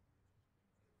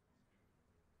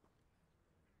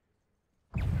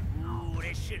 Ooh,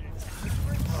 this shouldn't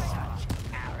take such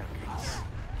arrogance.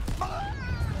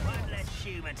 One less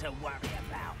human to worry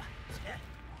about.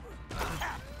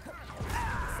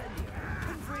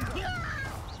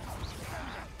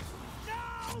 No!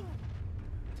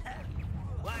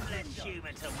 One less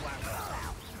human to worry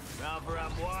about. Rather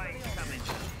unwise coming.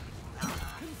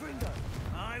 Confringo.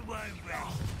 I won't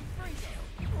rest.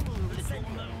 Little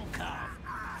moon calf.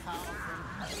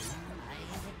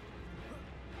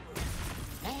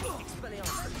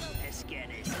 Expelliarmus.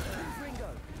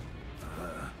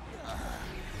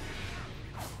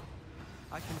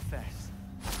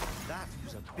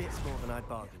 bit's more than I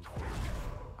bargained for.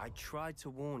 I tried to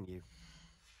warn you.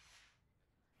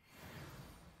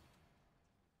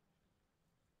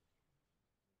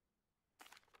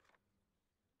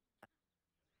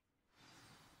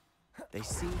 They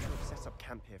seem to have set up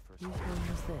camp here for us. Whose home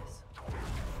was this?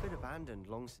 A bit abandoned,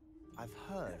 I've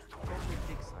heard goblin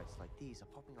dig sites like these are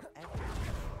popping up everywhere.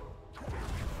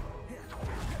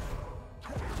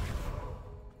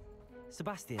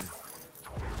 Sebastian,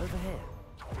 over here.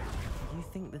 Do you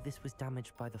think that this was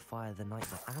damaged by the fire the night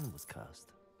that Anne was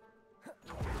cursed?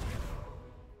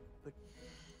 But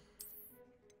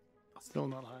still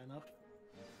not high enough.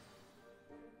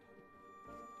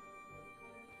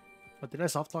 What, did I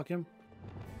soft talk him?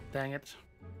 Dang it.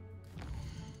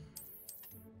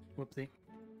 Whoopsie.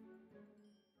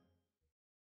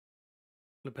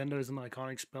 Flipendo is an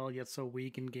iconic spell, yet so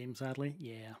weak in game, sadly.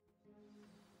 Yeah.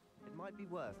 It might be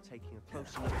worth taking a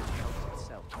closer look at the house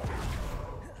itself.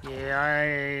 Yeah,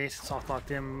 I soft-locked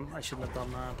him. I shouldn't have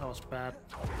done that. That was bad.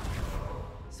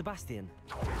 Sebastian,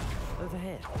 over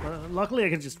here. Luckily, I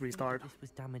can just restart. This was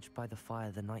damaged by the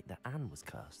fire the night that Anne was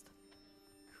cursed.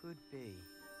 Could be.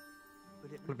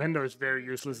 Flipendo is very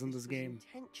useless in this game.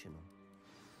 Intentional.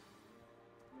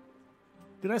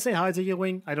 Did I say hi to you,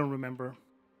 Wing? I don't remember.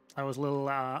 I was a little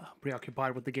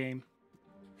preoccupied with the game.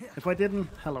 If I didn't,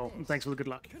 hello, and thanks for the good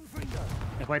luck.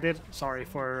 If I did, sorry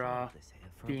for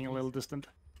being a little distant.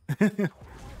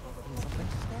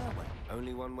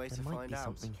 Only one way to There might find be out.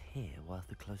 something here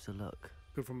worth a closer look.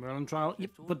 Go for Merlin Trial?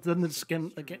 Yep, but then it's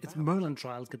again, it's Merlin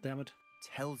Trials, goddammit.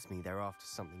 Tells me they're after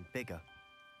something bigger.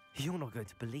 You're not going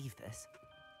to believe this.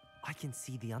 I can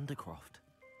see the Undercroft.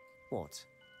 What?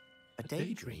 A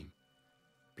daydream?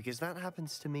 Because that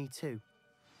happens to me too.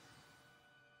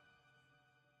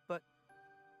 But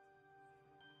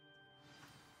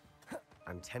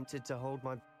I'm tempted to hold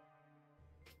my...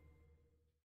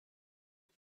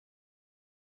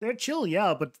 They're chill,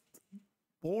 yeah, but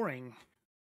boring.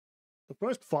 The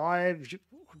first 5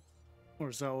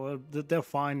 or so, they're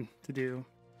fine to do.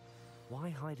 Why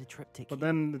hide a triptych? But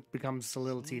then it becomes a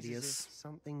little Seems as tedious. if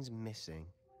something's missing.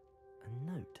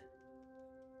 A note.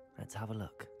 Let's have a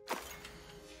look.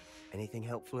 Anything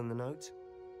helpful in the note?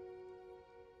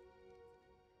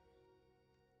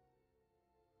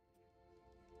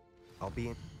 I'll be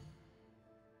in.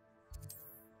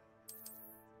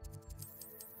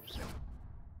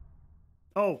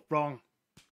 Oh, wrong.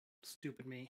 Stupid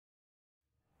me.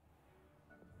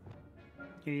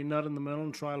 Are you not in the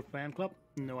Merlin Trial fan club?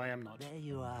 No, I am not. There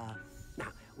you are. Now,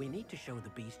 we need to show the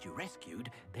beast you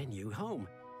rescued their new home.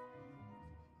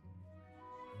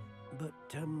 But,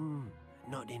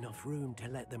 not enough room to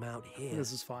let them out here.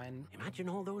 This is fine. Imagine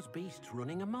all those beasts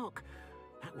running amok.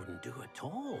 That wouldn't do at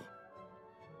all.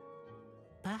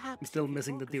 Perhaps I'm still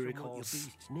missing the focus theory on what your calls.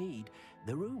 beasts need,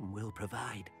 the room will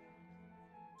provide.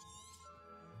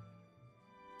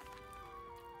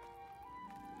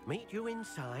 Meet you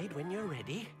inside when you're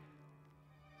ready.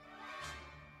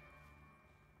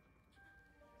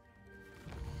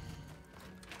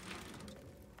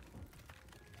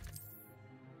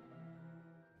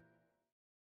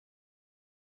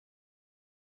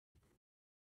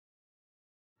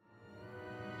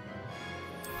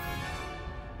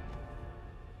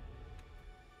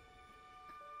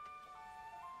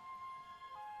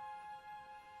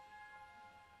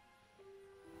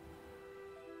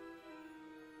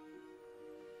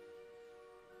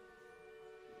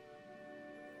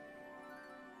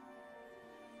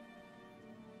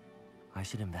 I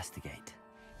should investigate.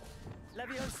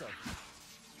 Levioso!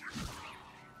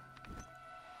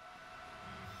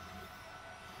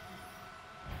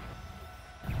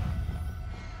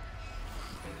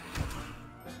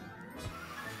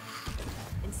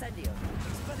 Incendio!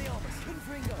 Expelliarmus!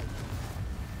 Confringo!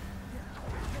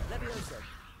 Levioso!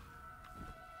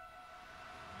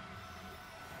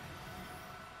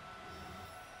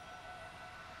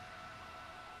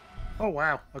 Oh,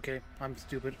 wow. Okay, I'm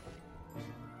stupid.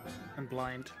 I'm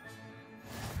blind.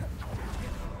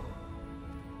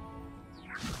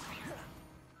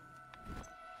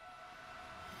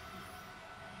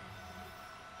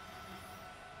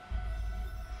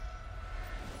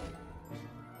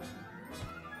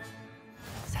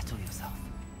 Settle yourself.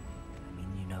 I mean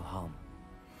you no harm.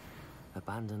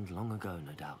 Abandoned long ago,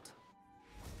 no doubt.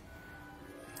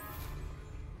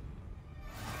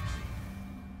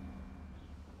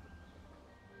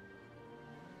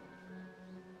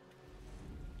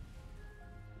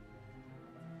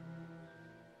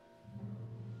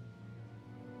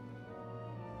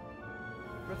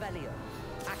 Revelio.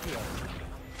 Accio.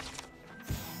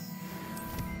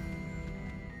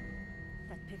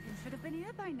 That pippin should have been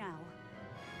here by now.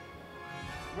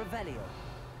 Revelio.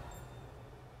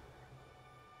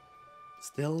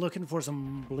 Still looking for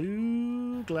some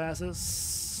blue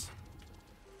glasses.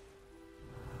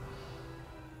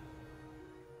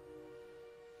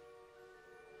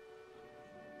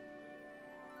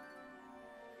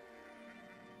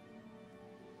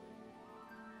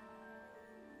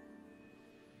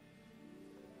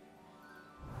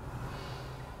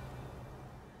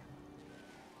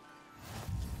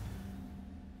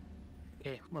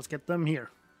 Okay, let's get them here.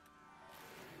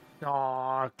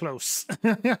 Ah, close.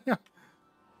 One of the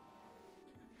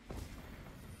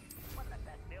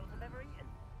best meals I've ever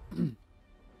eaten.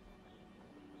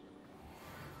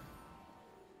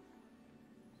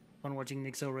 I'm watching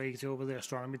Nick's Rage over the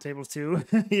astronomy tables too.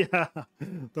 Yeah,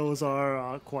 those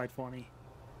are quite funny.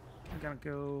 I'm gonna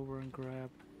go over and grab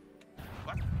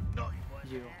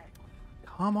you.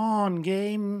 Come on,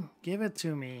 game, give it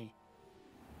to me.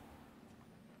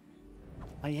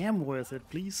 I am worth it,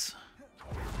 please.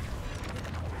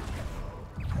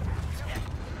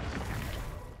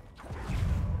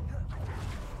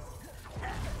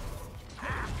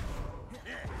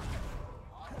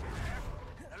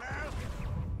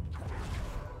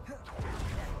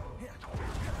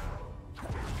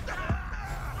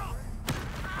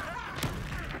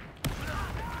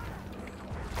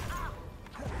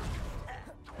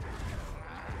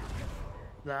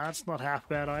 That's not half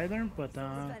bad either, but Your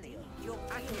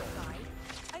annual guide.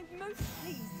 I'm most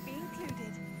pleased to be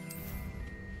included.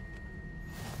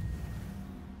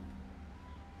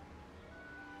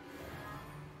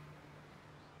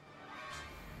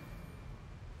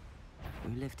 Who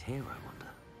lived here, I wonder?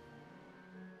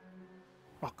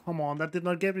 oh come on, that did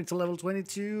not get me to level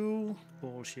 22.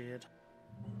 Bullshit.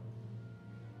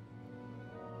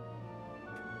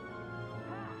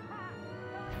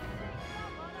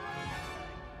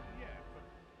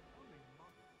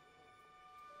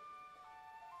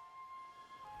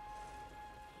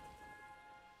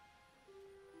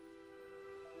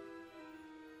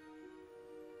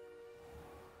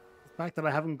 The fact that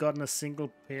I haven't gotten a single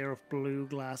pair of blue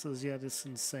glasses yet is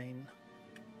insane.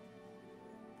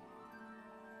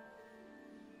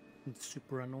 It's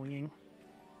super annoying.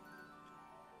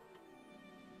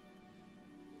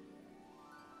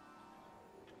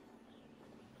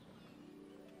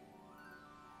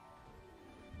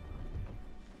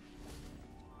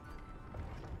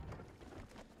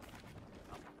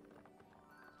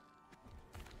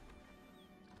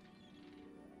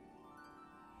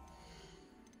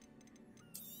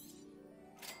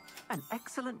 An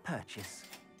excellent purchase.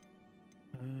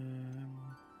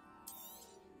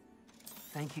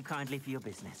 Thank you kindly for your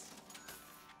business.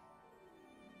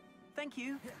 Thank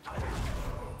you.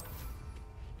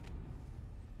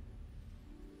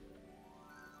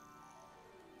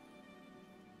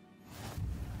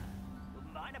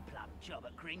 Wouldn't mind a plum job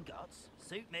at Gringotts.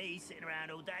 Suit me, sitting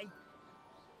around all day.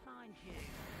 Mind you.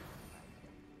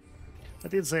 I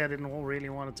did say I didn't really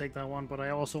want to take that one, but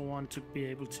I also want to be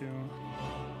able to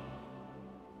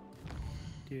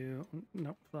do...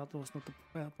 Nope, that was not the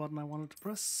button I wanted to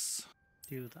press.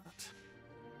 Do that.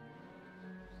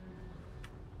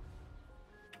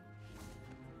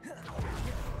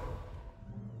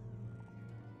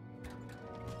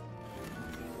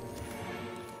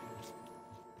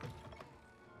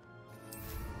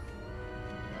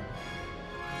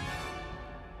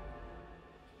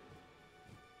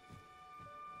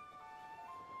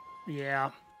 Yeah,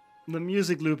 the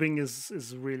music looping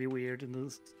is really weird in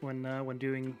this when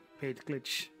doing page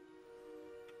glitch.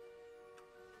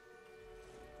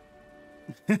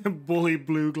 Bully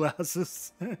blue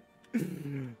glasses.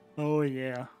 Oh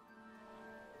yeah.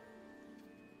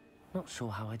 Not sure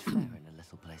how I'd fare in a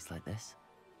little place like this.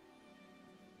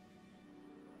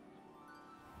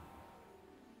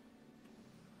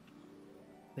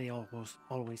 They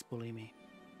always bully me.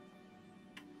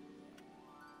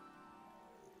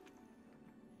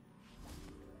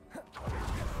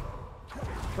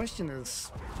 Question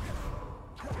is,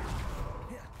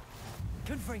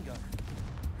 Confringo.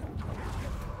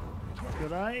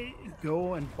 Could I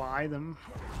go and buy them?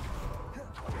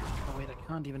 Oh wait, I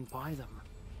can't even buy them.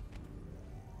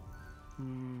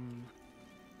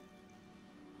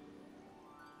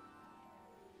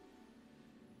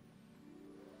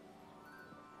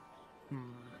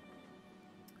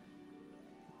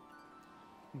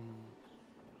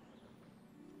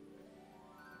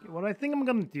 What I think I'm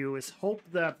gonna do is hope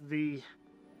that the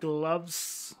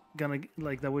gloves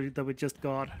that we just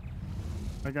got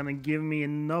are gonna give me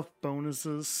enough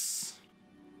bonuses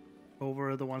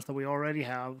over the ones that we already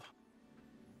have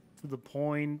to the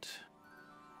point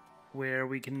where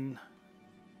we can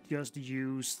just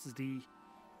use the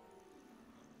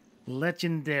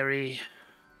legendary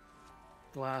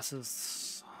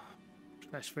glasses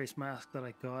Flash face mask that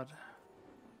I got.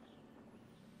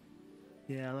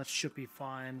 Yeah, that should be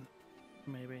fine.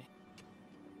 Maybe.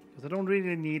 Because I don't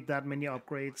really need that many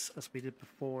upgrades as we did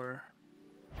before.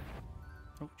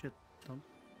 Oh shit, don't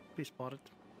be spotted.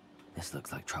 This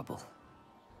looks like trouble.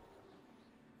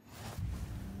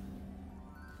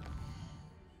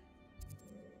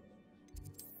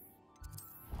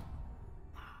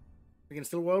 We can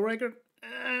still world record?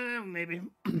 Maybe.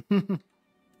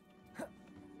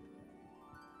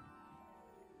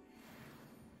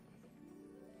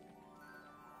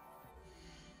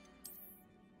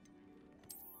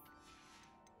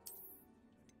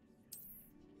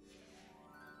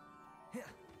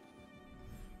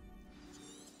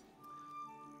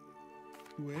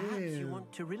 Perhaps you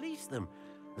want to release them.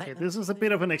 Okay, this is a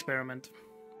bit of an experiment.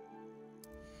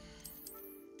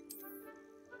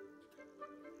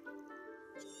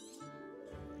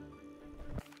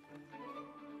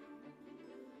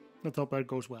 Let's hope that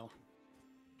goes well.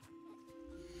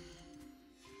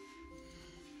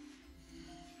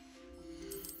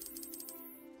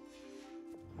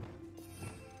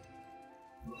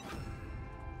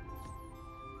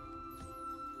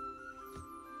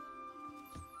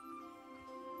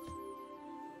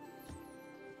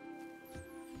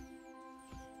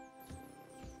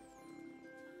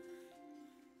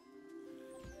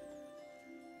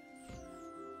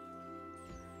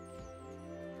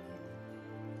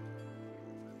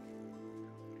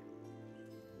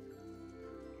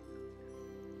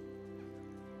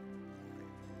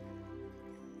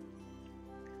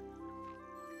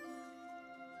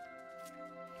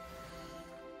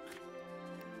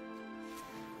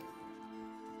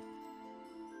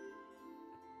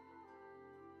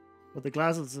 But the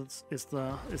glasses is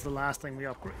the last thing we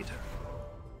upgrade.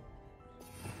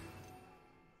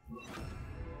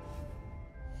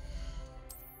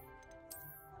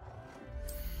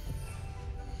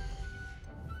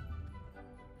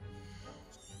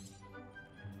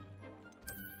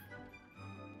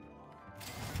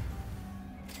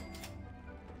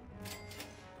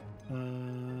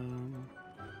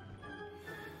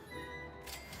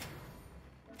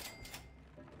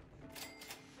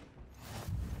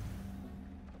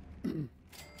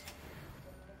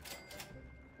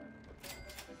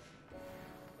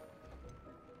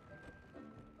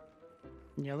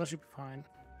 Yeah, that should be fine.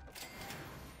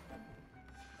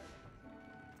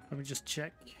 Let me just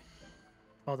check.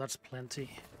 Oh, that's plenty.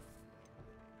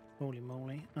 Holy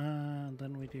moly. And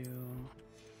then we do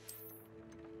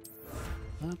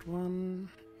that one.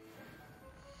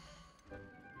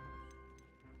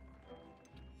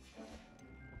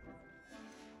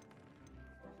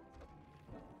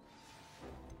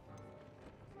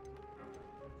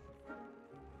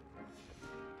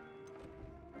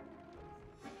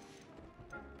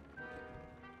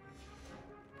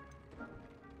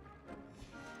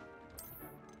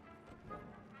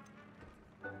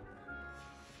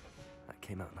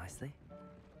 Came out nicely.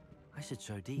 I should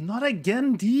show Deke. Not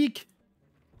again, Deke!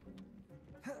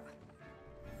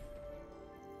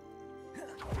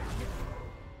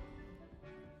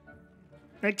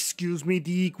 Excuse me,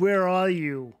 Deke, where are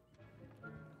you?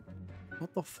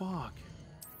 What the fuck?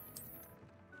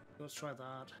 Let's try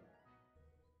that.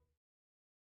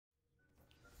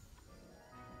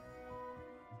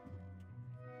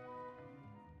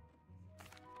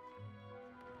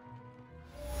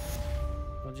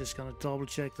 I'm just gonna double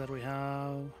check that we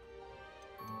have.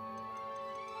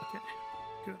 Okay,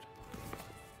 good.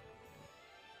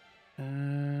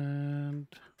 And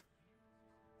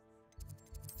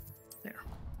there.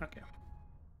 Okay.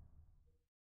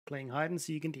 Playing hide and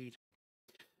seek indeed.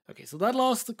 Okay, so that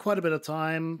lost quite a bit of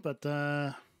time, but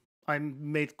I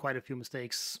made quite a few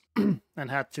mistakes and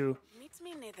had to Meet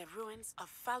me near the ruins of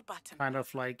Falbatten kind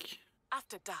of like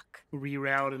after dark.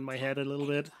 reroute in my head a little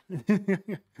bit.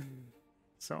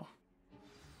 So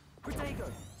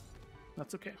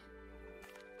that's okay.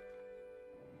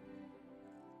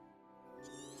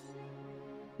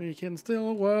 We can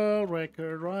still world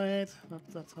record, right?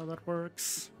 That's how that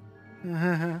works.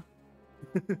 Now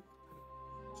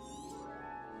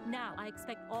I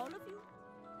expect all of you.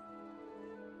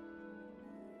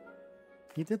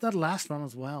 He did that last one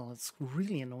as well. It's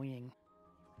really annoying.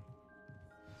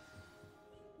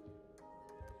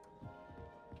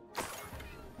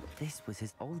 This was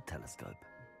his old telescope.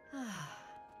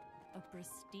 A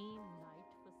pristine night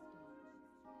for stars.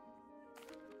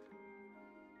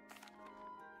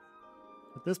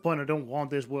 At this point, I don't want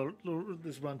this run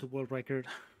to world record.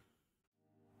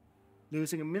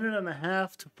 Losing a minute and a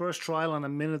half to first trial and a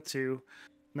minute to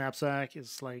knapsack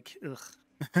is like, ugh.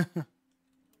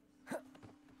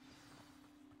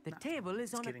 The table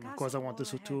is Just on kidding. a Of course, I castle want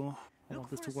this wall to. ahead. I want Look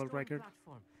this for to a world stone record.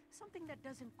 platform, something that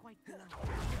doesn't quite belong.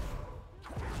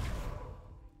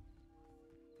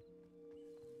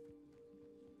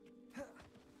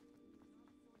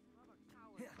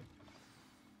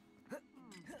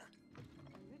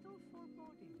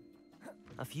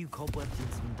 A few cobwebs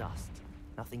and some dust.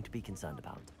 Nothing to be concerned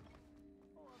about.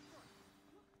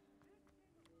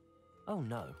 Oh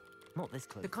no, not this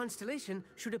close. The constellation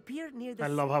should appear near the I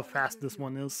love how fast this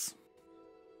one is.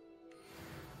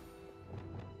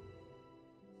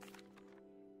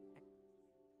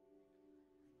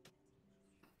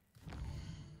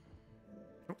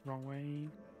 Oh, wrong way.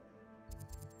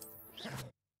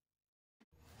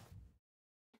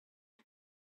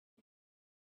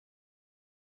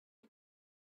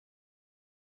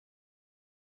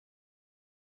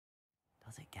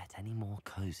 Does it get any more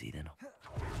cozy than...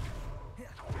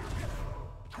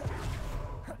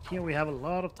 Here we have a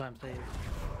lot of time saved.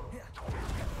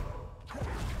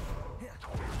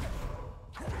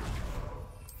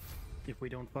 If we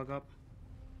don't fuck up.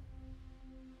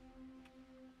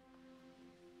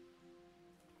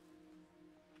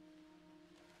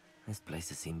 This place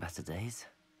has seen better days.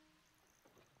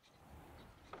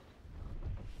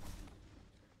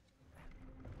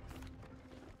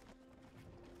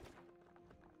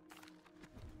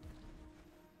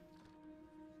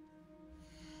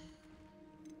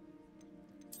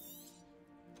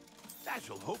 I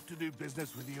shall hope to do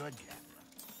business with you again.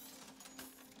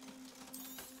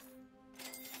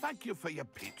 Thank you for your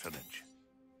patronage.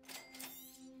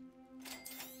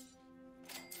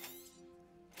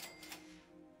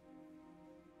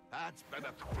 That's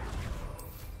better.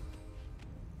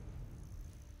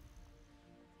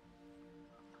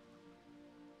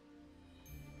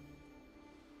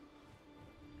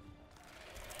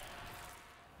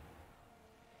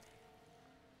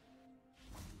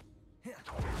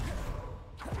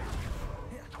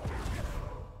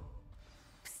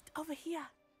 Over here,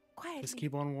 quietly. Just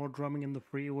keep on war drumming in the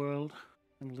free world,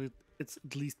 and it's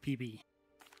at least PB.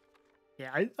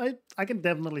 Yeah, I can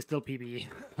definitely still PB,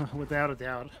 without a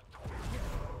doubt.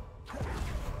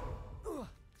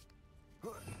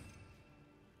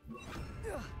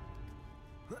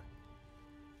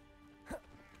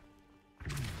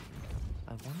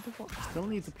 I wonder what... Still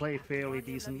need to play fairly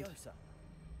decent.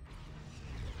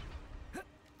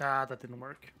 Ah, that didn't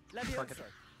work. Fuck it.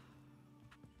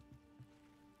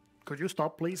 Could you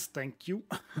stop, please? Thank you.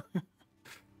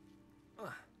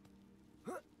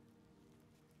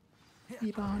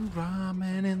 Keep on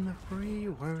drumming in the free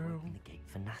world. The gate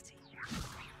for Natty.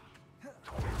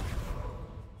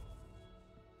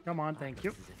 Come on, thank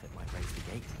you. As if it might raise the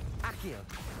gate. Accio!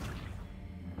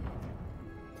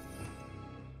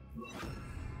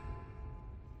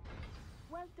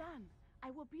 Well done.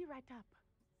 I will be right up.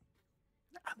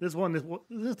 This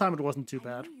time it wasn't too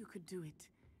bad. I knew you could do it.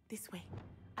 This way.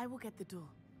 I will get the door.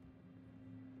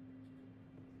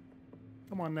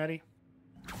 Come on, Nettie.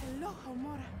 Hello,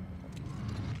 Homura.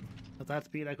 At that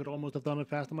speed, I could almost have done it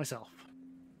faster myself.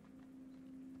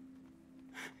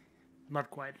 Not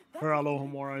quite. Her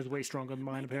Alohomora is way stronger than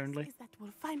mine, apparently. Is that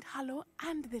we'll find Hallow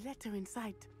and the letter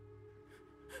inside.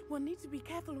 We'll need to be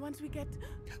careful once we get...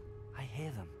 I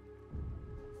hear them.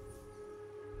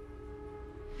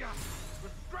 Yeah,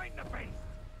 restrain the beast!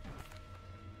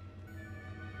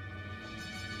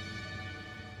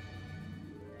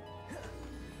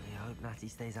 I hope Natty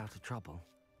stays out of trouble.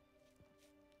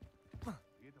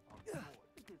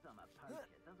 Because I'm a poacher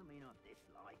doesn't mean I'm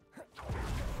disliked.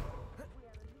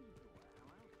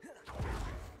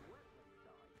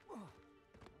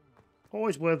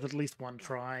 Always worth at least one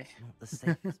try. Not the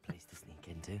safest place to sneak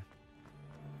into.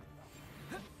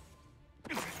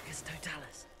 Focus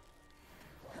Totalis.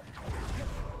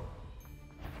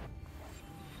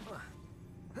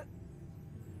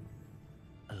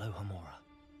 Alohomora.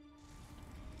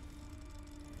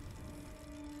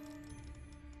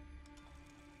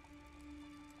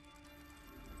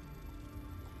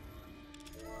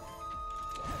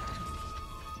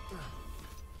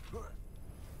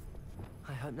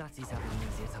 I hope Natty's having an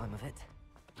easier time of it.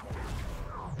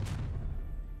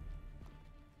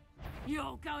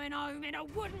 You're going home in a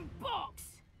wooden box!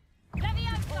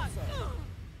 Levioso!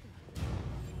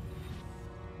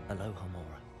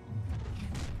 Alohomora.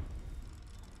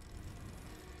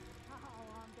 Oh,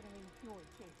 I'm gonna enjoy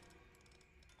this.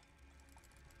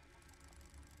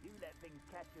 You let things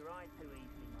catch your eye too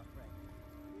easily, my friend.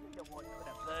 You need to watch for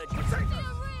the birds. You're really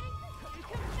you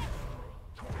can next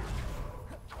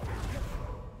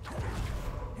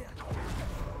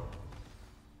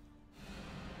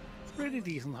Pretty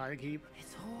decent high keep.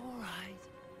 It's alright.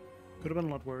 Could have been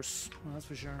a lot worse, that's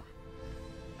for sure.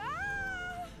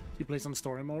 He plays on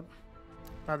story mode.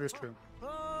 That is true.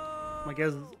 I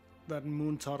guess that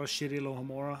Moon taught us shitty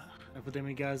Alohomora.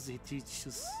 Epidemic guys, he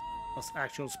teaches us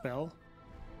actual spell.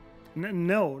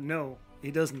 No,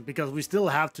 he doesn't, because we still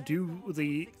have to do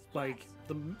the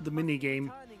the mini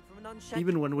game,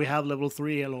 even when we have level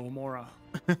 3 Alohomora.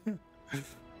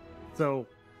 So,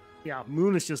 yeah,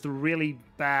 Moon is just really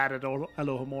bad at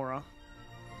Alohomora.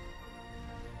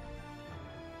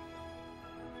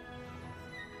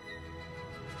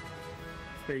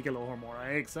 Fake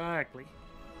Alohomora, exactly.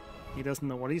 He doesn't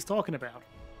know what he's talking about.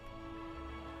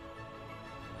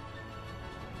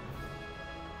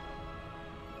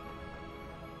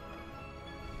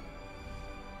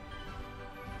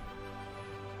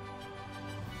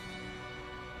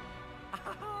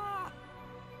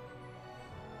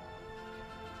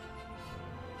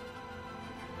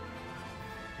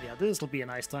 Yeah, this will be a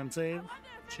nice time save.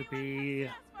 Should be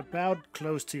about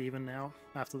close to even now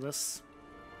after this.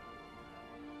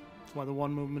 That's why the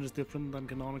one movement is different than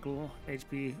canonical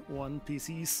HP 1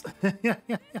 PCs.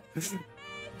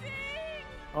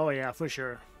 Oh yeah, for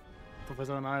sure.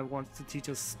 Professor and I want to teach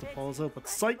us to pulsar, but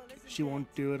psych! She won't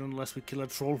do it unless we kill a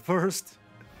troll first.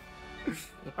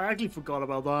 I actually forgot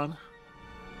about that.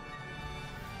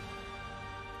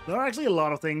 There are actually a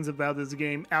lot of things about this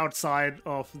game outside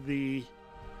of the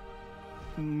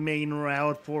main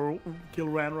route for Kill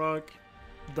Ranrok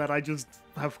that I just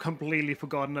have completely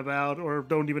forgotten about or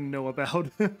don't even know about.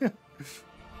 This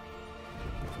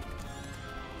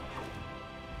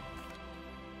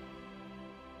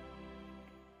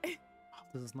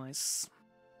is nice.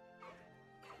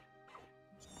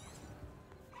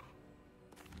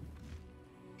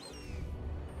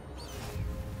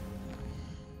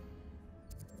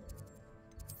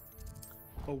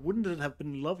 Or wouldn't it have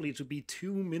been lovely to be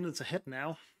 2 minutes ahead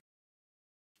now?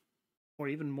 Or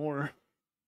even more.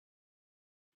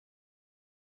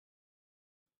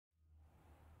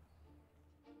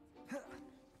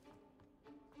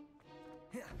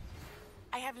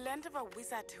 I have learned of a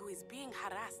wizard who is being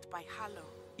harassed by Hallow.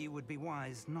 You would be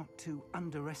wise not to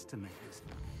underestimate this.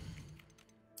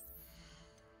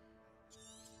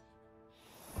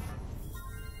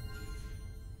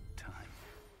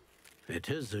 It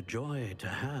is a joy to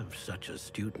have such a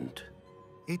student.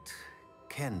 It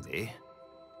can be.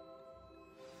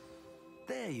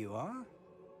 There you are.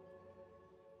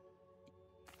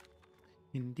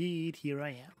 Indeed, here I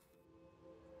am.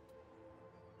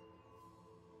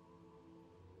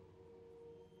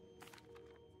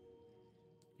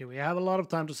 Yeah, we have a lot of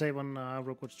time to save on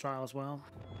Rookwood's trial as well.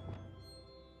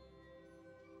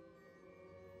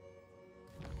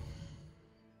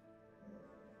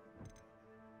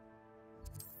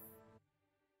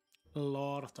 A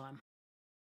lot of time.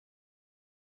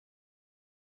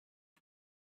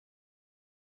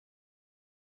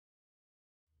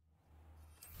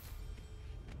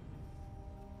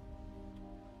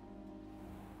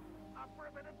 Up for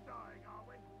a bit of dying, are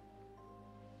we?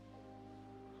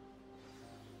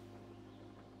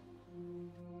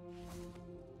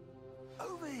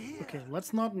 Over here. Okay,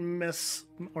 let's not miss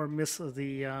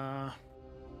the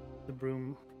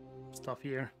broom stuff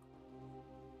here.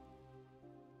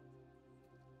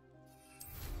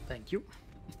 Thank you.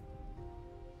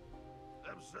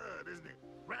 Absurd, isn't it?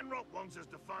 Ranrok wants us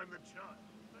to find the child.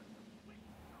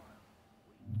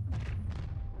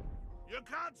 You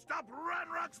can't stop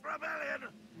Ranrock's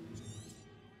rebellion!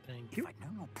 Thank you. If I'd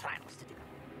known your plan was to do.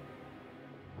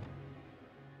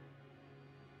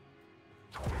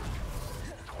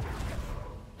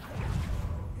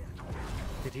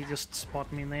 Did he just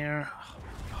spot me there? Oh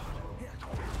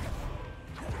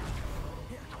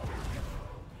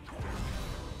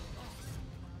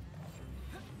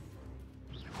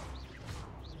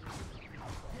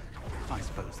my I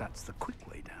suppose that's the quick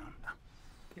way down.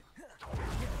 It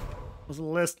was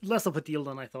less of a deal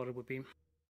than I thought it would be.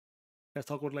 Let's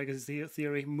talk about Legacy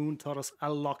theory. Moon taught us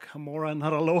Alohomora,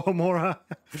 not Alohomora.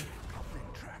 Goblin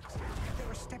tracks.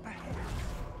 They're a step ahead.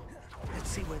 Let's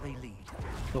see where they lead.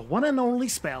 The one and only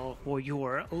spell for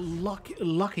your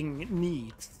locking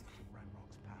needs.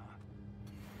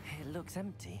 It looks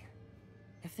empty.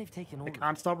 If they've taken all I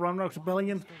can't stop Ranrock's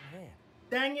rebellion.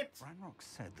 Dang it! Ranrok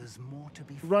said there's more to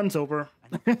be Run's over.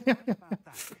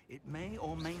 It may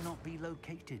or may not be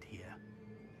located here.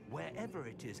 Wherever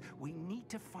it is, we need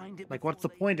to find it. Like, what's the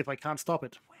point if I can't stop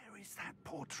it? Where is that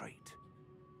portrait?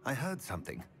 I heard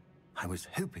something. I was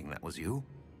hoping that was you.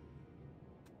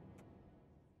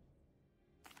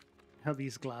 Have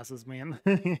these glasses, man.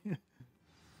 I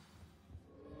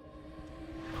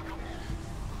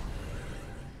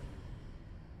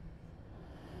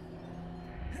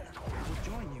would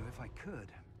join you if I could.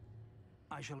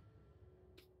 I shall.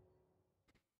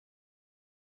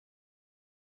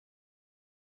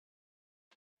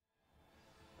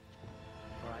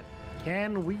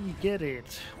 Can we get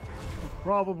it?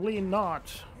 Probably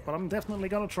not, but I'm definitely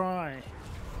gonna try.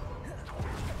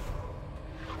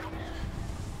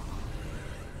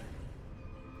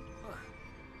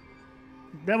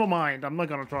 Never mind, I'm not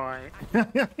gonna try.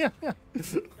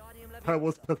 That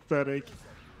was pathetic.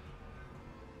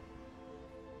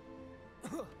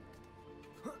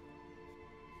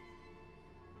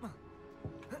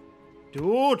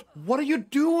 Dude, what are you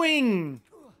doing?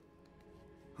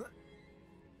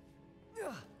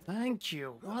 Thank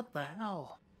you. What the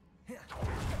hell?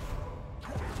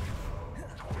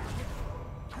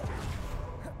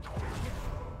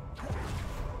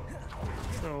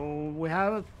 So we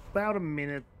have about a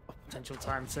minute of potential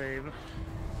time save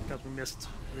because we missed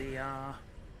the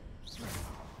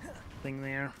thing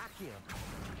there.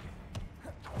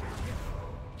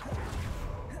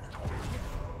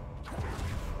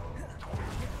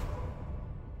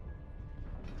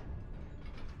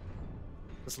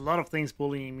 There's a lot of things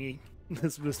bullying me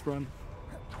this run.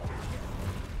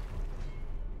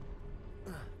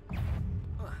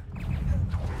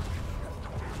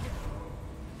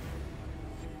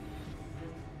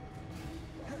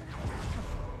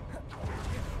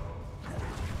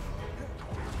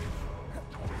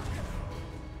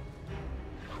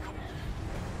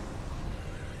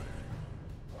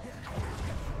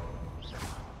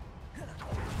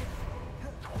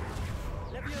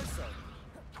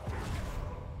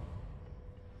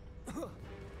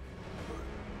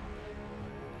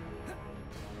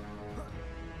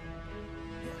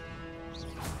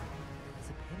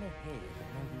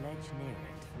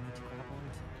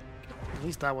 At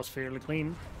least that was fairly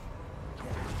clean.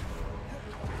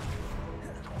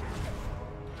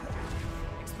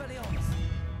 Expelliarmus.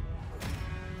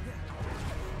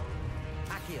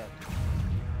 Accio.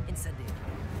 Incendio.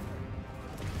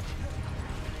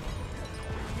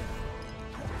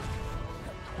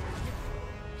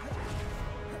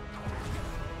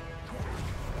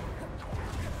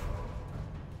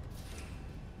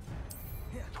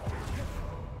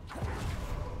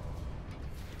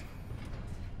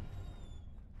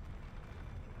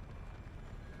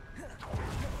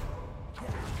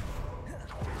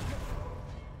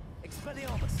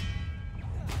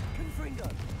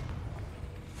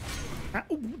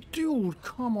 Oh, dude,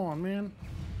 come on, man.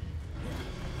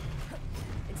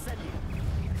 Incendio.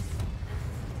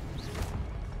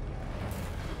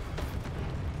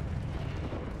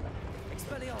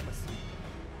 Expelliarmus.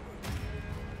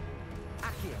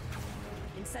 Accio.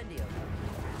 Incendio.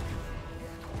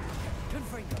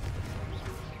 Confringo.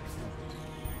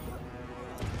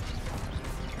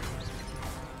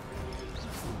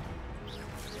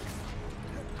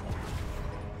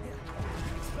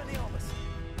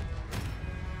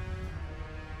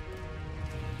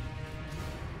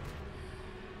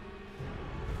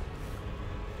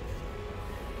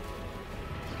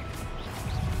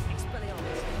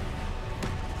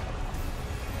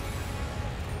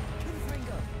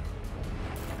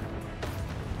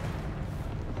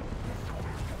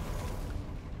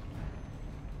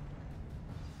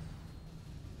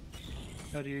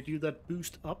 How do you do that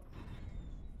boost up?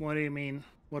 What do you mean?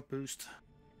 What boost?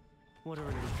 What a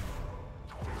relief.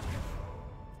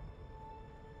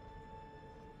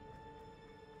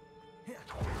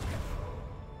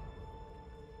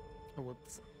 Oh,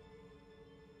 whoops.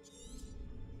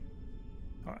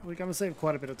 Alright, we're gonna save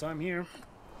quite a bit of time here.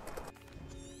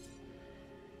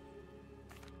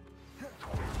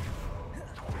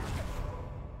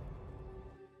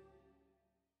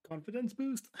 Confidence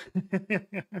boost?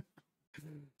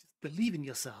 Just believe in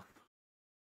yourself.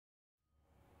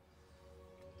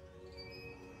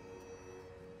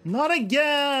 Not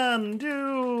again,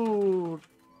 dude!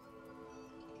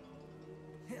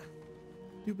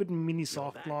 Stupid mini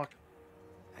soft block.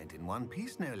 And in one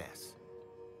piece, no less.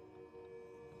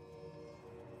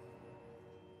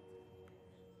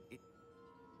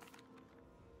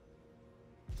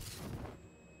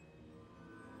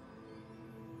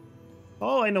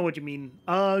 Oh, I know what you mean.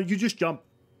 You just jump.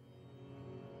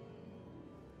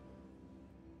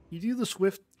 You do the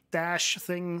swift dash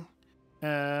thing,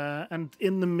 and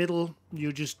in the middle,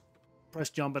 you just press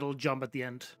jump. It'll jump at the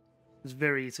end. It's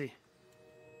very easy.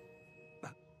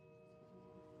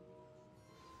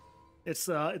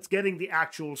 It's getting the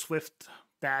actual swift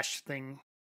dash thing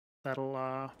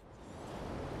that'll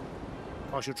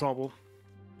cause you trouble.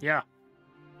 Yeah.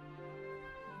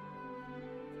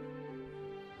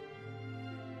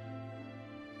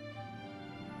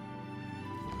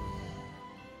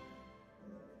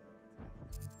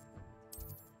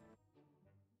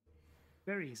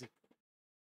 Very easy.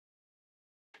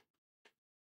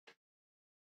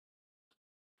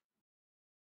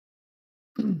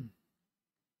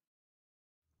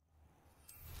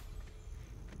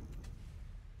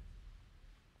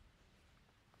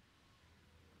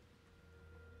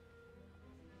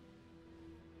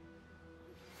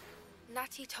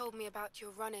 Natty told me about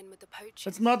your run-in with the poachers.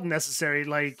 It's not necessary,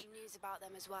 like... Some news about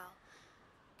them as well.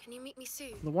 Can you meet me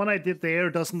soon? The one I did there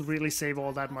doesn't really save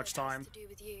all that much time. To do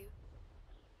with you.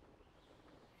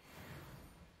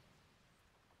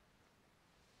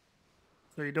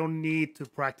 So you don't need to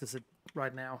practice it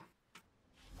right now.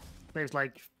 Saves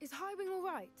like... Is Highwing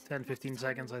alright? 10-15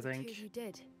 seconds, I think. You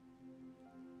did.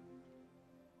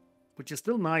 Which is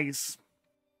still nice.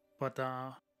 But,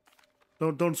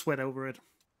 don't sweat over it.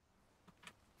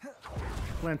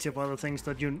 Plenty of other things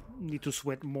that you need to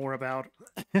sweat more about.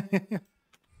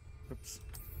 Oops.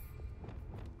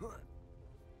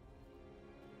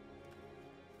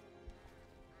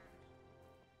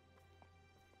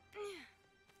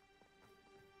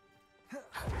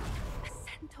 A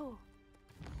centaur.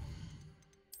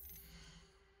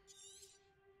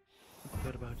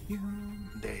 What about you?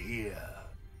 They're here.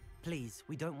 Please,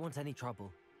 we don't want any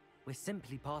trouble. We're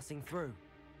simply passing through.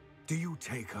 Do you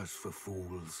take us for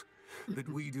fools? That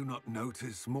we do not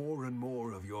notice more and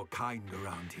more of your kind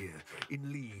around here,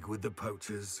 in league with the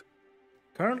poachers?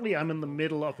 Currently, I'm in the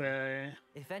middle of an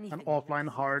offline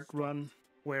hard run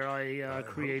where I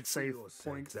create save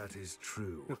points. That is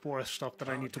true. Before stuff that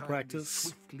I need to practice.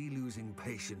 Swiftly losing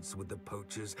patience with the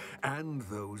poachers and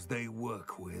those they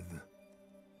work with.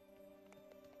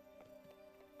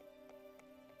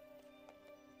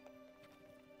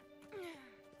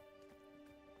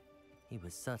 He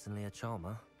was certainly a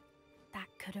charmer. That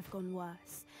could have gone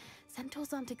worse.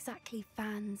 Centaurs aren't exactly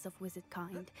fans of wizard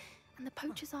kind, and the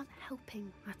poachers aren't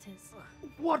helping matters.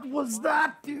 What was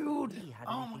that, dude?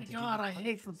 Oh my god, I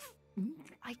hate the...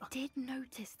 I did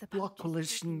notice the block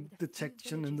collision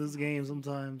detection in this game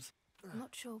sometimes. I'm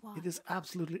not sure why. It is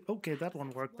absolutely... Okay, that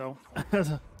one worked though.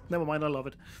 Never mind, I love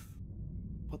it.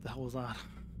 What the hell was that?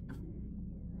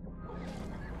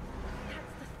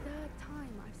 That's the third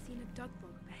time I've seen a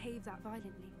dugbog behave that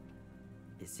violently.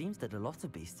 It seems that a lot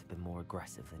of beasts have been more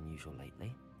aggressive than usual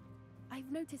lately.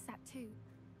 I've noticed that too.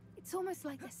 It's almost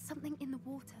like there's something in the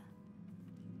water.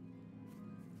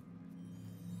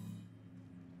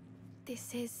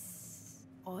 This is...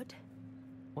 odd.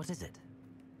 What is it?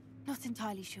 Not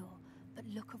entirely sure, but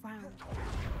look around.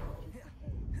 Perhaps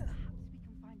we can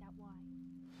find out why.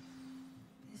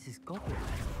 This is goblin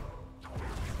metal.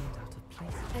 Seems out of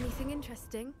place. Anything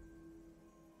interesting?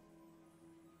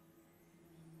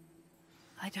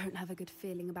 I don't have a good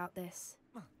feeling about this.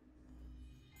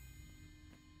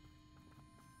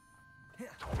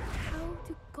 How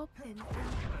do goblin and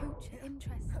poacher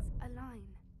interests align?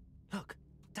 Look,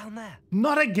 down there.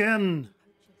 Not again!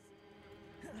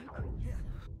 No creatures.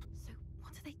 So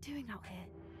what are they doing out here?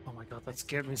 Oh my god, that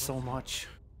scared me so much.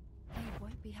 They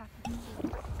won't be happy to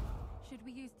see us. Should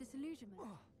we use disillusionment?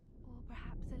 Or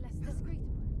perhaps a less discreet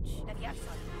approach? Let me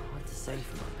outside. Hard to say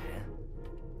from up here.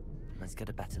 Let's get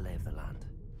a better lay of the land.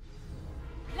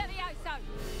 Let me outside.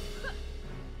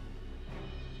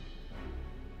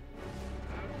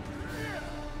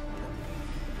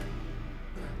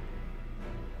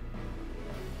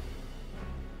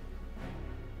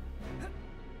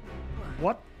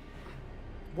 What?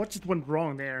 What just went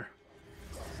wrong there?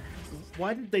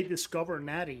 Why did they discover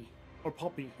Natty or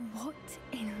Poppy? What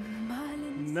in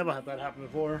Merlin's... Never had that happen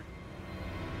before.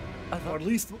 Or at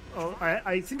least,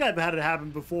 I think I've had it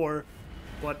happen before,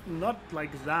 but not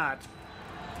like that.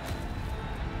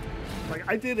 Like,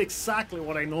 I did exactly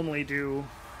what I normally do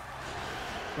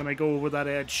when I go over that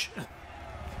edge.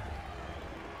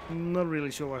 Not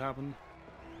really sure what happened.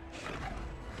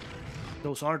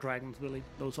 Those are dragons, Billy.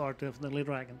 Those are definitely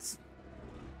dragons.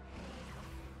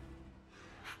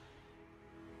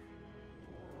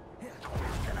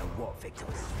 Don't know what Victor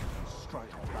was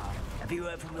straight above. Have you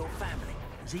heard from your family?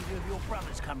 Has either of your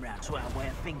brothers come round to our way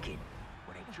of thinking?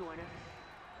 Will they join us?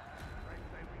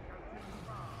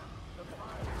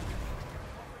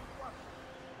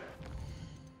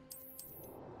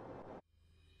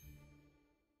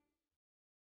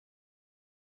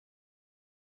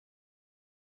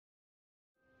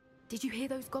 Did you hear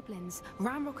those goblins?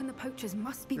 Ranrok and the poachers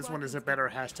must be... This one is a better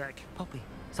hashtag. Poppy,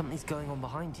 something's going on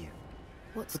behind you.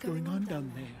 What's going on down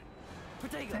there?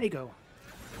 Potato.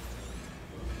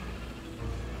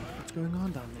 What's going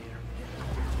on down there?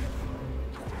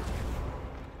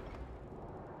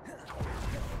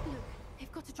 Look,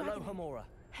 they've got a dragon. Hello, Hamora.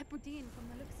 Hebridean from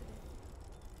the looks of it.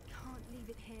 Can't leave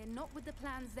it here, not with the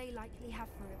plans they likely have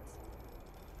for it.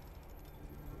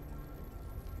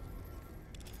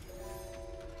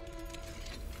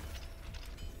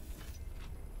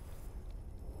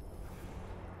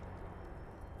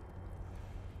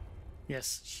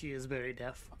 Yes, she is very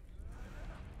deaf.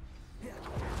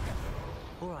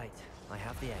 All right, I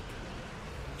have the egg.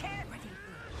 Get ready.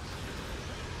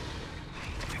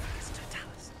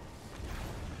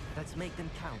 Let's make them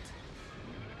count.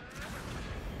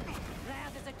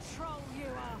 Loud as a troll you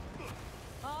are.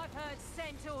 I've heard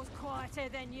centaurs quieter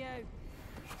than you.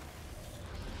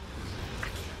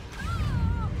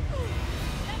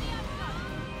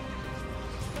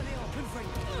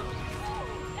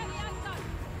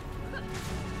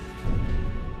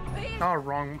 Oh,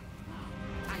 wrong.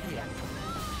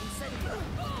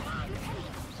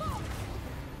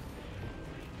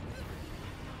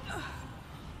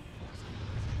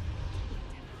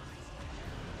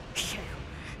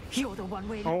 You're the one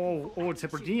we're Oh, it's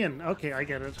Hebridean. Okay, I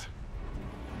get it.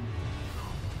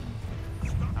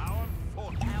 How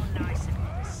nice of you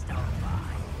to stop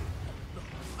by.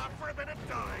 Up for a bit of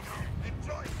dying.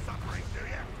 Enjoy suffering, do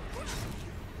you?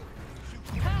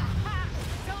 Ha ha!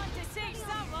 Time to teach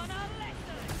someone a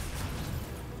lesson!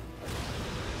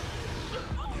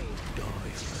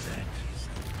 Die for that.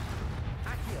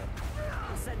 Accio,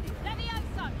 Incendio.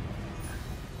 Levioso!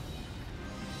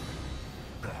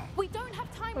 We don't have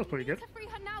time. That's pretty good. To free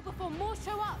her now before more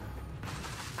show up.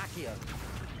 Accio.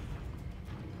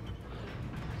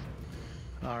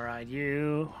 Alright,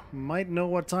 you might know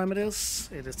what time it is.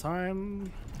 It is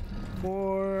time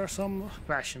for some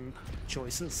fashion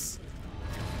choices.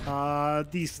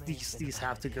 These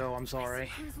have to go, I'm sorry.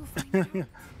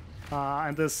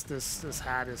 And this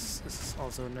hat is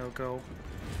also a no-go.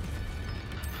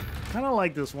 Kinda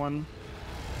like this one.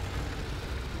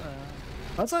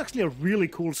 That's actually a really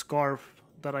cool scarf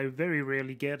that I very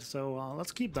rarely get, so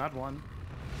let's keep that one.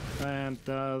 And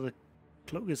the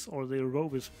cloak is, or the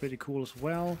robe is pretty cool as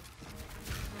well.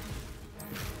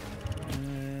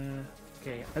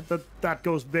 Okay, that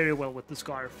goes very well with the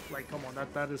scarf. Like, come on,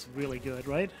 that is really good,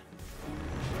 right?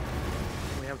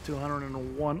 We have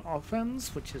 201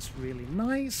 offense, which is really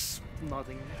nice.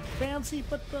 Nothing fancy,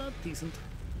 but decent.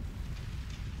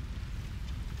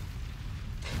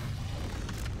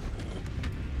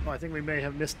 Oh, I think we may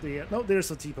have missed the... no, there's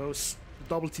a T-pose.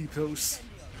 Double T-pose.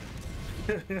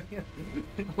 I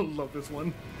love this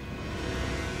one.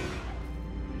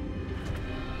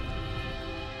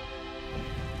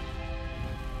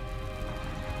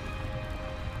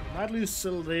 Might lose a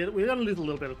little bit. We're gonna lose a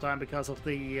little bit of time because of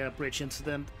the bridge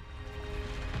incident.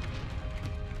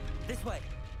 This way.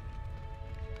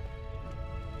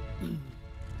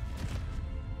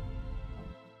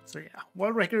 So yeah,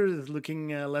 world record is looking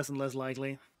less and less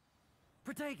likely.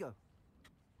 Protego.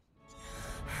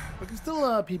 We can still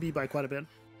PB by quite a bit.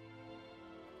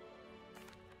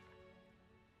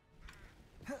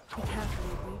 Be careful,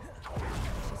 Aubrey. I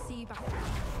shall see you back.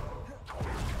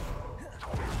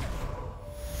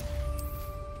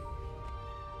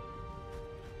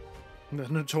 The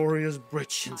notorious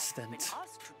bridge incident. I have been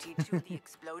asked to teach you the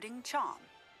exploding charm,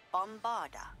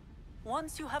 Bombarda.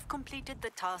 Once you have completed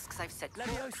the tasks I've set for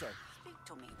you, speak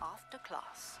to me after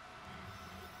class.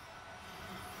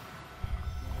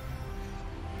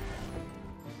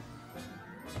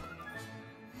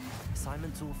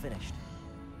 Assignment's all finished.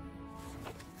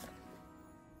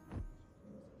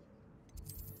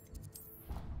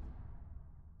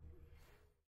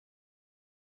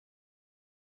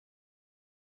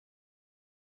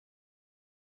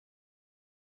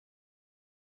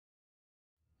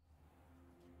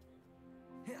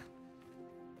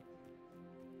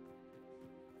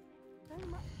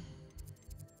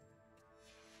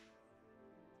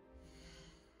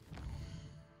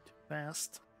 Too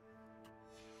fast.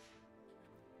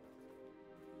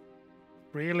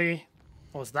 Really?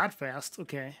 Oh, it's that fast?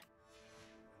 Okay.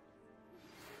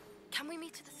 Can we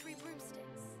meet at the Three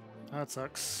Broomsticks? That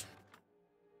sucks.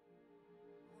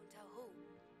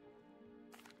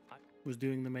 Was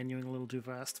doing the menuing a little too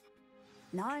fast.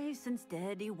 Nice and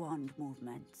steady wand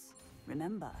movements.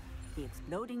 Remember, the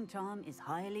exploding charm is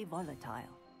highly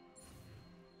volatile.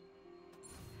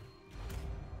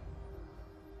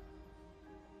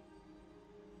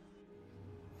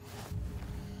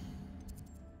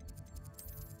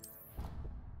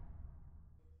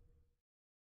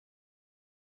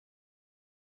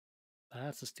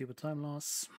 That's a stupid time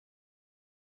loss.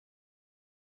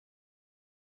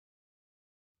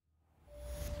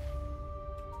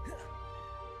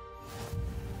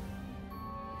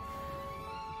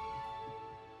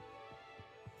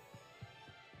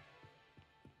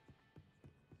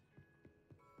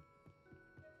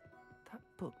 That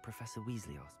book Professor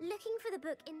Weasley asked. Looking for the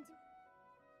book in...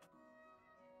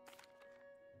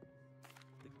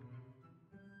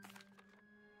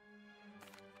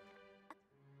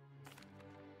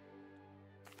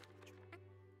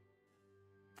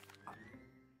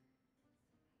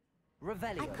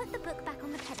 Revelio. I put the book back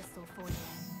on the pedestal for you.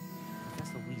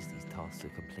 Professor Weasley's tasks are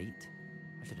complete.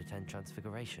 I should attend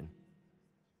Transfiguration.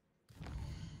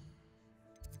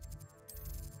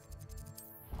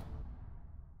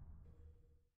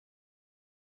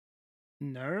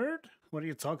 Nerd? What are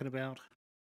you talking about?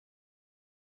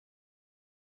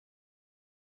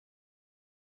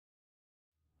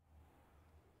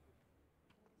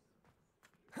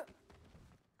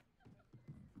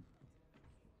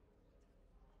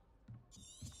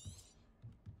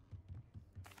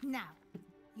 Now,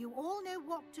 you all know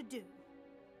what to do.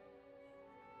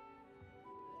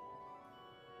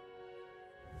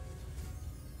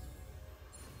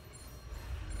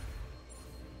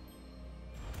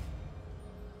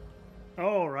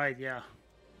 Oh, right, yeah.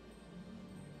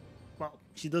 Well,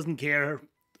 she doesn't care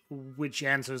which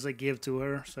answers I give to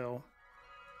her, so...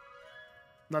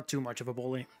 Not too much of a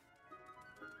bully.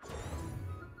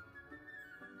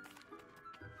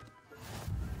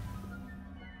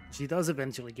 She does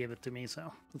eventually give it to me,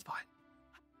 so it's fine.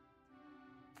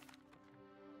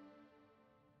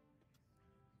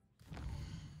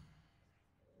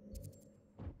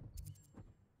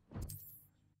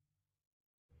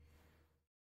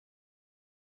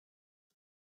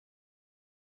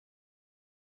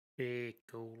 Big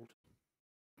gold.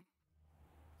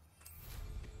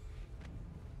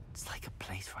 It's like a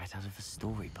place right out of a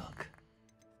storybook.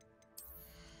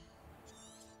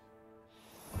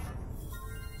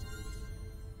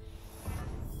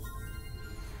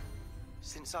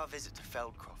 Since our visit to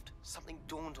Feldcroft, something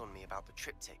dawned on me about the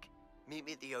triptych. Meet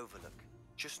me at the Overlook,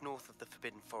 just north of the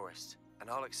Forbidden Forest, and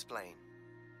I'll explain.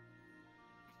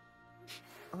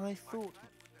 I thought...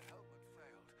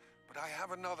 But I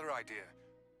have another idea.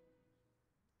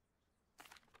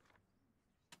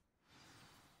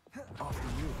 After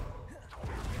you.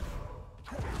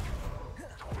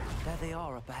 There they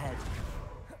are up ahead.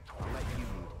 I'll let you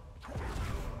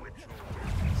lead.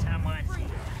 Someone's here.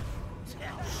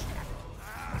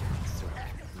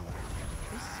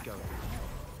 This is going.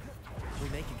 We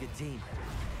make a good team.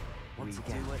 Once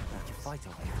again, we can fight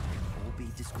our way or be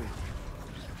discreet.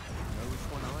 Know which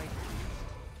one I choose.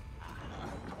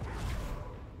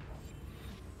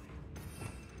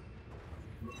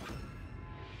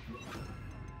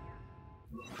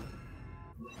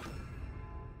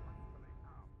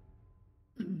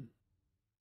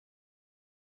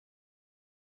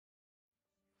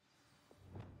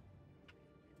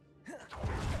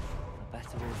 For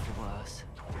better or for worse.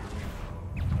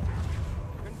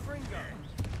 Confringo!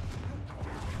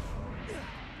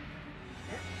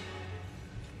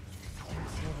 I don't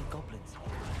see any goblins.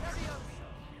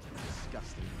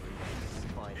 Disgusting breed.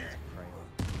 Spiders prey on.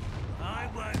 I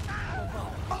won't.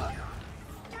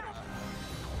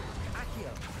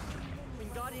 Accio!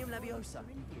 Wingardium Leviosa!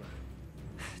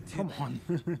 Come on.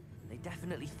 They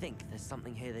definitely think there's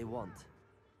something here they want.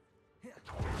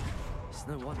 It's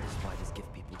no wonder spiders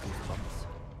give people goosebumps.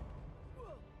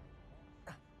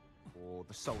 Or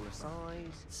the solar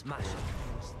size. Smash it.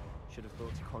 Should have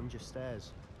thought to conjure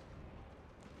stairs.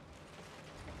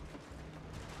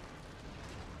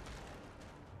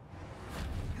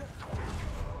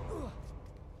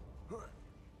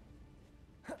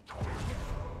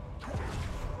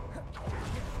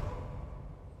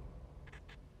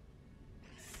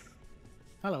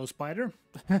 Hello, spider.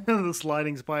 The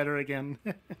sliding spider again.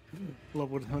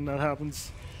 Love when that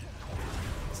happens.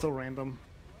 So random.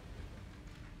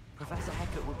 Professor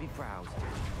Hecat would be proud.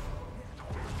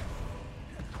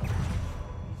 We've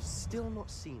still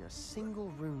not seen a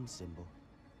single rune symbol.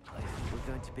 I think we're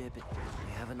going to be a bit...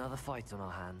 We have another fight on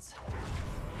our hands.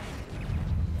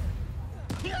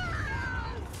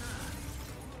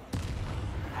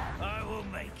 I will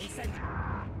make it.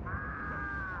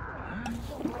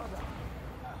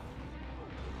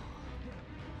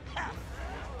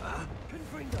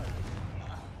 Confringo!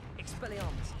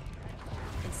 Expelliarmus!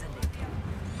 Incendio!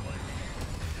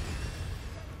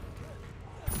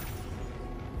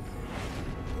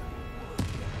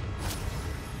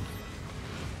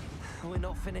 We're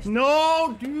not finished.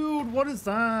 No, dude, what is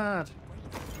that?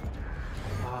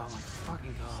 Oh my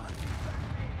fucking god.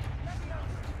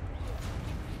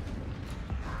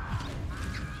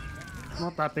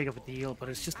 Not that big of a deal, but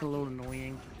it's just a little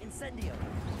annoying. Incendio!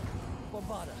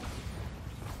 Bombarda!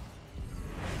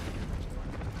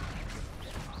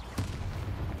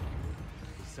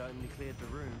 We certainly cleared the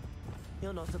room.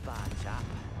 You're not a bad chap.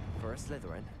 For a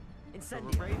Slytherin. For a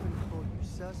Incendio! Ravenclaw, you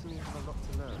certainly have a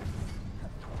lot to learn.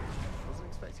 Wasn't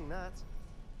expecting that.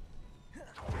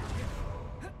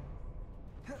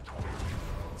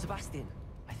 Sebastian,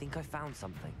 I think I found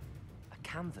something. A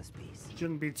canvas piece.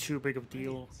 Shouldn't be too big of a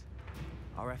deal.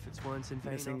 Our efforts weren't in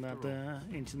vain Missing that after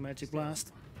all. ancient magic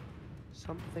blast.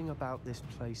 Something about this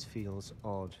place feels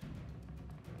odd.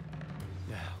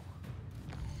 Now,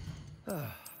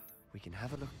 we can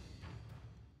have a look.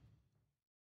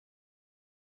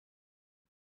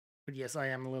 But yes, I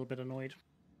am a little bit annoyed.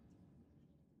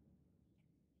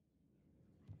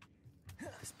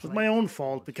 It's my own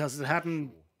fault because it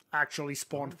hadn't actually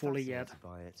spawned fully yet.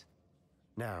 By it.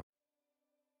 Now.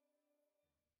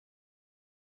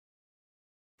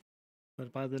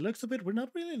 But by the looks of it, we're not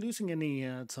really losing any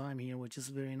time here, which is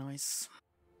very nice.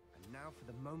 And now for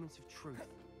the moment of truth.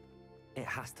 It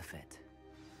has to fit.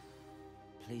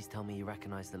 Please tell me you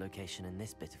recognize the location in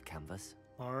this bit of canvas.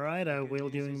 Alright, I will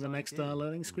during the next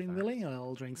loading screen, Willy.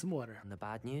 I'll drink some water. And the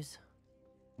bad news?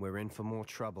 We're in for more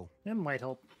trouble. It might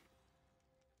help.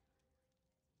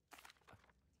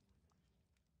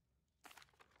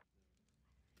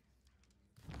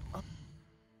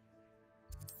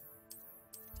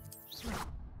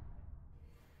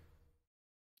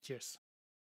 Cheers.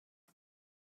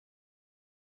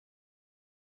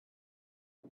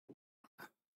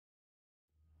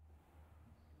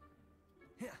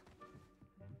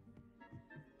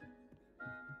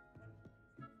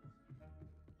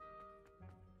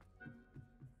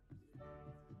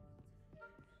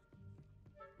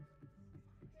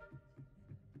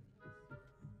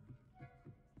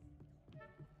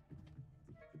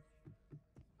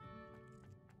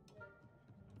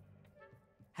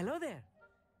 Hello there.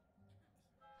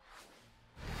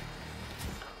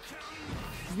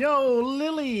 Yo,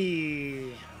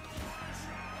 Lily!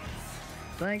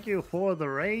 Thank you for the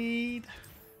raid.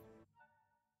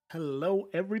 Hello,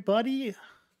 everybody.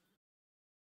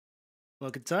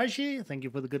 Welcome, Tashi. Thank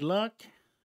you for the good luck.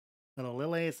 Hello,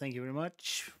 Lily. Thank you very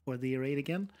much for the raid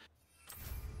again.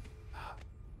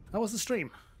 How was the stream?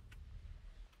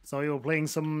 So you were playing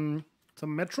some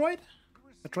Metroid?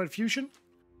 Metroid Fusion?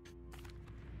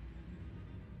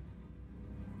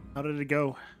 How did it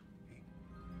go?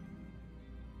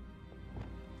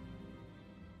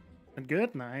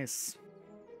 Good? Nice.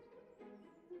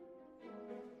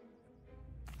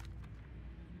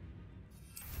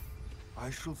 I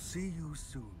shall see you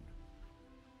soon.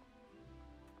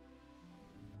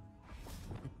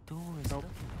 The door is looking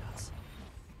at us.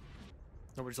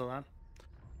 Nobody saw that.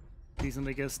 Decent,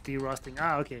 I guess, de-rusting.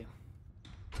 Ah, okay.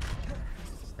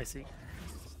 I see.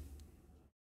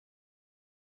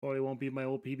 Probably won't be my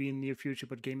old PB in the near future,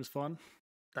 but game is fun.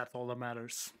 That's all that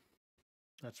matters.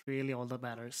 That's really all that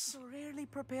matters. So rarely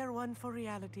prepare one for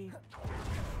reality.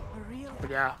 A real... But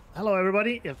yeah, hello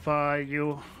everybody. If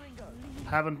you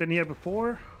haven't been here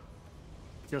before,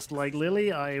 just like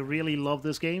Lily, I really love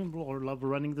this game, or love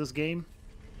running this game.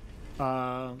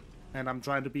 And I'm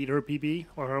trying to beat her PB,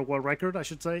 or her world record, I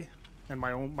should say. And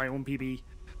my own PB.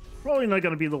 Probably not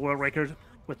going to be the world record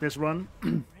with this run.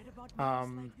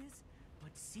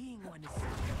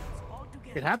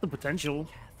 It had the potential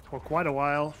for quite a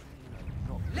while.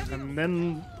 And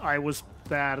then I was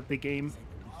bad at the game.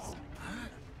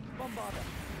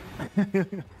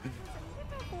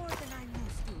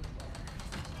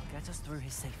 Get us through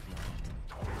his safely.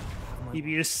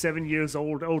 PB is 7 years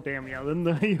old. Oh damn, yeah.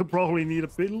 Then you probably need a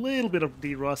little bit of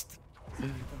de-rust. You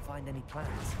can find any plans.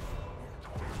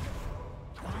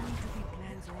 Bound to be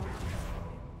plans around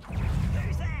here.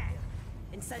 Who's there?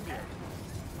 Incendio.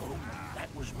 Oh,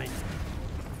 that was meant.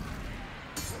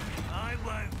 I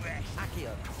won't rest.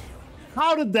 Accio.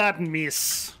 How did that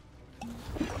miss?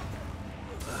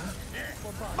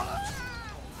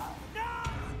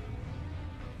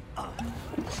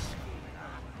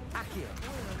 Accio.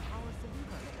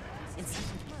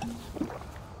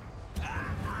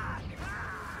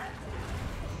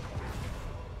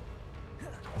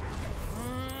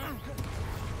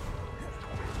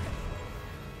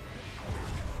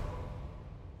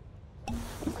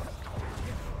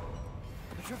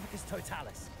 Petrificus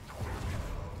Totalis.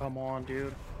 Come on,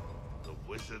 dude. The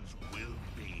wizards will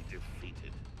be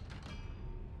defeated.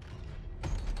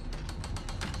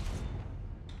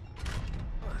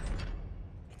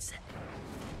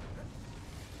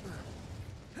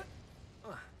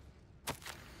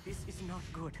 This is not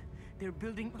good. They're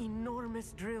building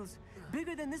enormous drills,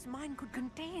 bigger than this mine could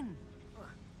contain.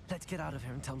 Let's get out of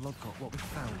here and tell Lodgott what we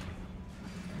found.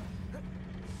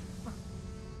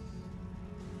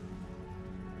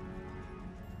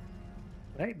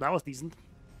 Hey, that was decent.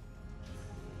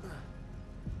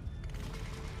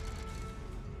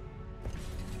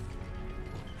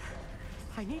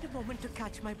 I need a moment to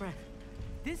catch my breath.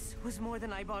 This was more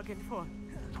than I bargained for.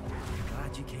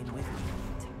 Glad you came with me.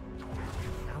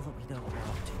 Now that we know what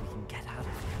we're up to, we can get out of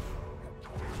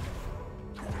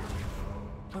here.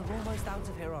 We're almost out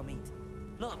of here, Amit.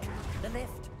 Look, the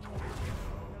lift.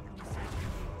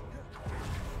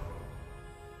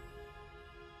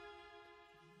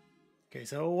 Okay,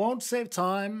 so it won't save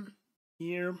time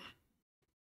here,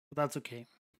 but that's okay.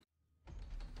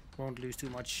 Won't lose too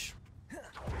much.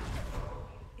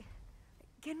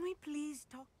 Can we please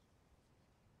talk?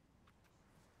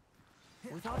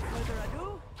 Without further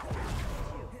ado,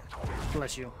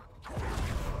 Bless you.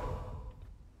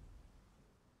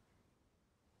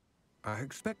 I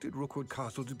expected Rookwood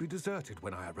Castle to be deserted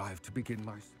when I arrived to begin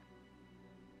my...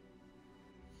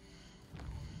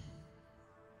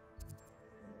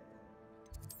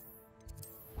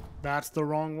 That's the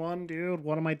wrong one, dude.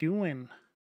 What am I doing?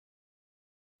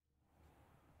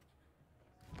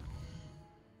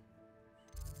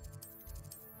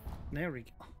 There we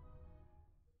go.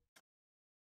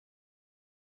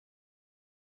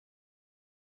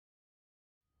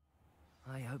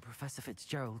 I hope Professor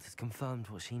Fitzgerald has confirmed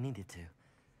what she needed to.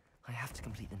 I have to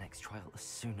complete the next trial as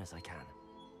soon as I can.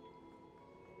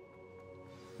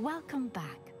 Welcome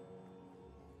back.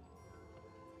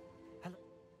 Hello.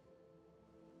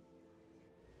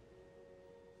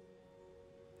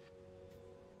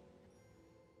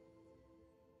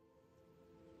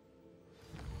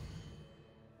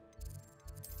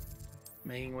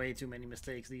 Making way too many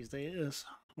mistakes these days,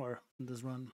 or in this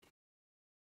run.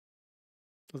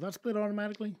 Does that split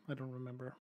automatically? I don't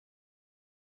remember.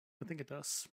 I think it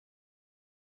does.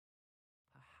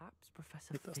 Perhaps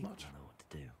Professor It does Fig will not. know what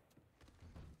to do.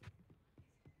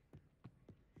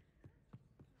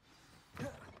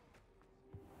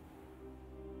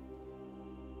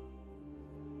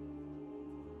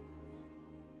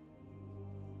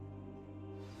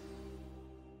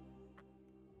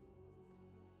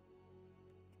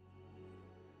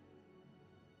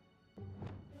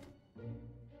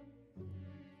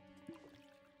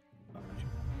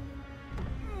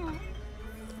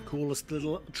 Coolest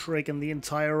little trick in the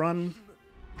entire run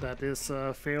that is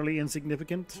fairly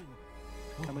insignificant.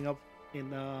 Coming up in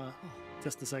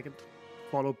just a second.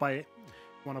 Followed by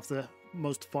one of the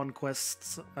most fun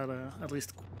quests, at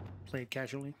least played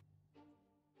casually.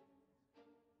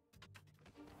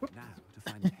 Now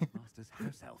to find the headmaster's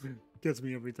house elf. Gets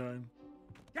me every time.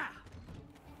 Yeah.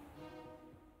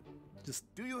 Just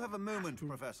Do you have a moment,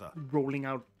 Professor? rolling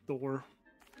out door.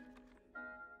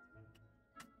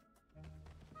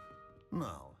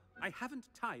 No. I haven't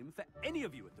time for any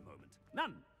of you at the moment.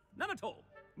 None. None at all.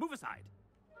 Move aside.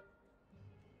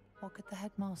 What could the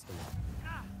headmaster want?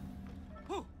 Ah.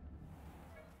 Whew.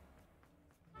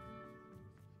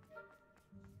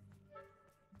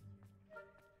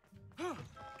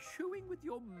 Chewing with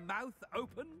your mouth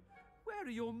open? Where are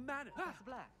your manners?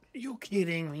 Black. Are you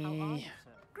kidding me?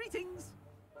 Greetings.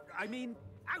 I mean,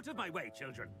 out of my way,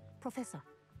 children. Professor,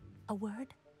 a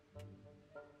word?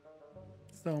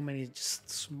 So many just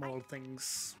small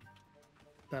things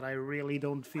that I really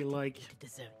don't feel like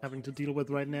having to deal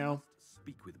with right now.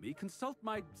 Speak with me, consult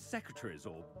my secretaries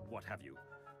or what have you.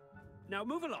 Now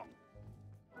move along.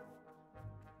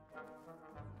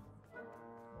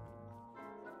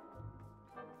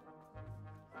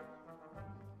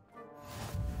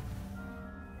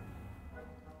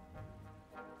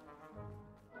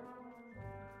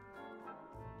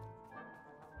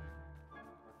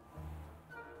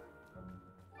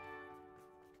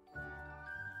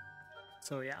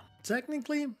 So yeah,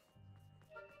 technically,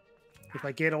 if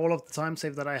I get all of the time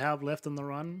save that I have left in the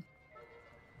run,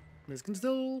 this can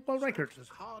still well record. As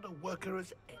hard a worker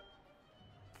as...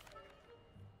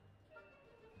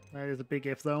 That is a big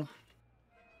if, though.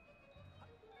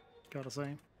 Gotta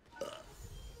say. The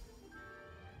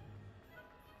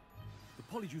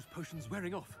polyjuice potion's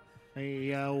wearing off.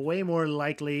 A way more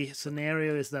likely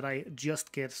scenario is that I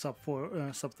just get sub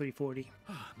 340.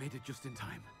 Made it just in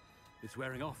time. It's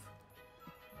wearing off.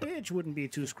 Which wouldn't be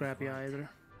too scrappy either.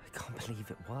 I can't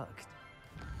believe it worked.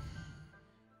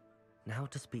 Now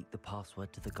to speak the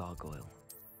password to the gargoyle.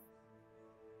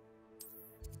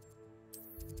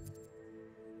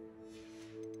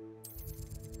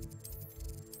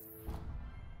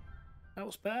 That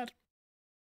was bad.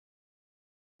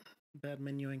 Bad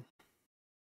menuing.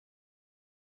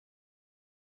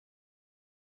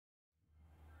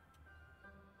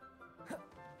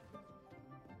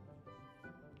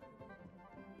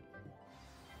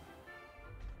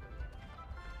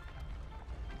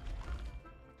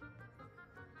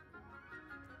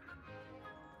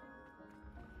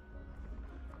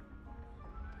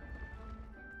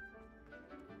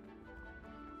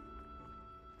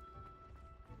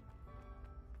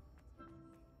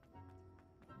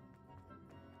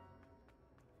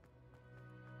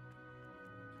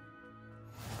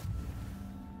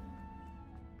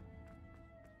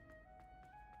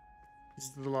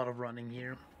 There's a lot of running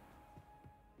here.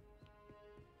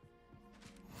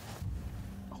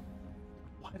 Oh,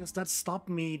 why does that stop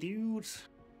me, dude?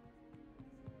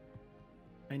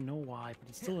 I know why, but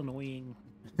it's still annoying.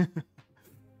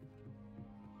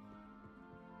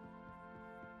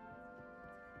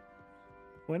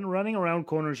 When running around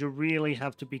corners, you really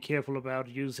have to be careful about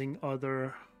using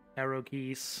other arrow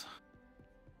keys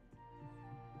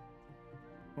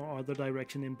or other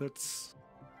direction inputs.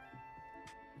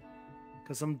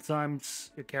 Because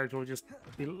sometimes your character will just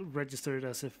be registered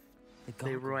as if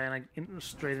they ran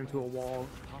straight into a wall.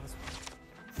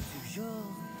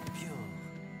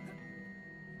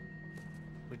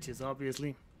 Which is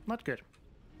obviously not good.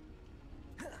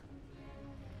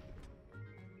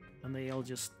 And they all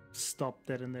just stop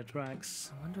dead in their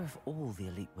tracks. I wonder if all the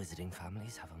elite wizarding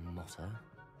families have a motto.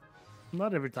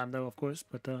 Not every time though, of course,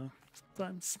 but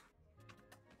sometimes.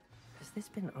 Has this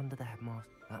been under the headmaster?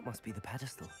 That must be the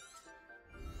pedestal.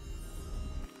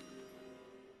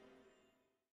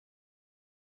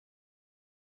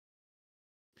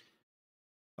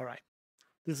 Alright.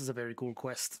 This is a very cool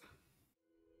quest.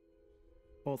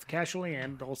 Both casually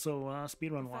and also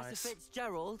speedrun-wise. Professor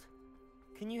Fitzgerald,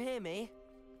 can you hear me?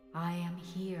 I am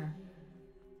here.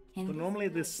 So normally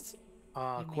this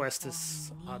quest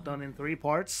is done in 3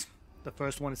 parts. The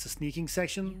first one is the sneaking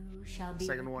section, the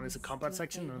second one is a combat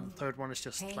section, and the third one is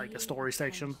just like a story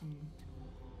section.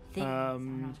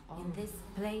 And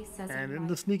in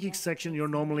the sneaking section you're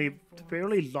normally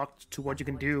fairly locked to what you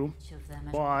can do,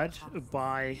 but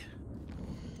by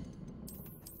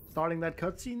starting that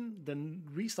cutscene, then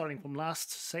restarting from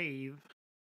last save,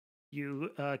 you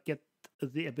get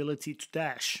the ability to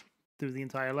dash through the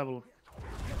entire level.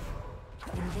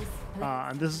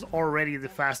 And this is already the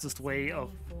fastest way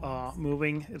of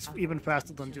moving. It's even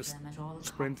faster than just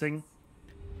sprinting.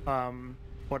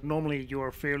 But normally you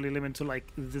are fairly limited to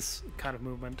like this kind of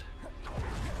movement.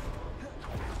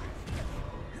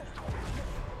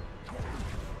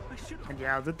 And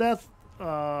yeah, the death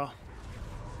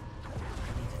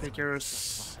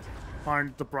figures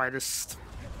aren't the brightest,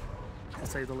 to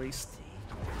say the least.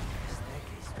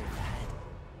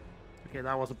 Okay,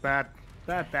 that was a bad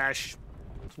dash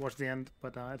towards the end,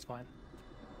 but it's fine.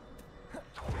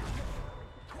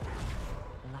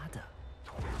 Ladder.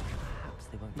 Perhaps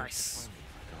they won't. Nice.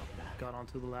 Got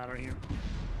onto the ladder here.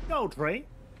 Go, Trey.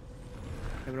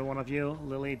 Every one of you,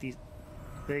 Lily, these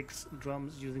digs,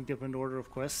 drums using different order of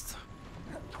quest.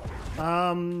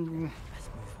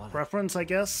 Preference, I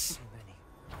guess.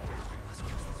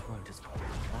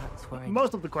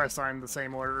 Most of the quests are in the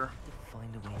same order.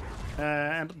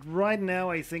 And right now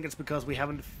I think it's because we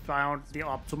haven't found the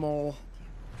optimal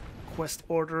quest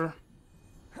order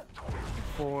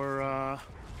for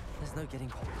there's no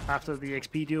getting after the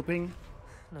XP duping.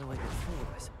 No way forward.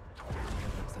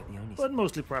 Looks like the only. But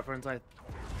mostly preference, I'd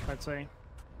say.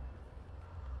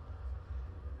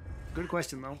 Good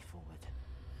question though.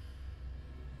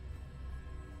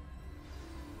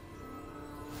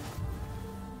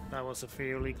 That was a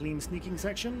fairly clean sneaking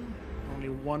section. Only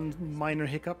one minor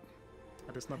hiccup.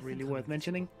 That is not really worth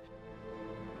mentioning.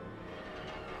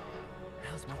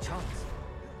 Now's my chance.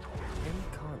 They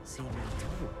can't see me at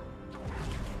all. I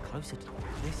can get closer to them.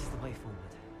 This is the way forward.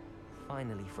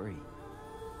 Finally free.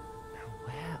 Now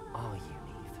where are you,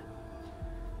 Neve?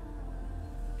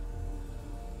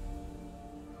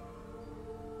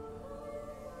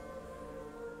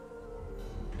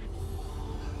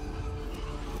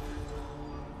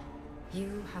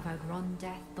 You have outrun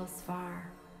death thus far,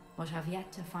 but have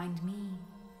yet to find me.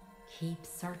 Keep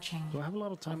searching. Do I have a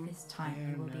lot of time? This time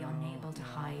you will be unable to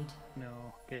hide.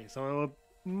 No. Okay, so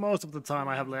most of the time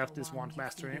I have left is Wand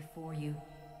Mastery. Before you.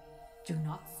 Do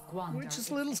not squander. Which is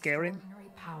a little scary.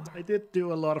 Power. I did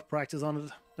do a lot of practice on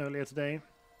it earlier today,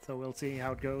 so we'll see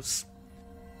how it goes.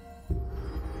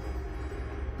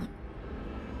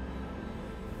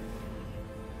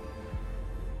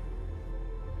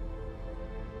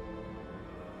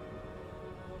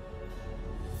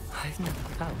 I've never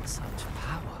felt such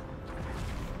power.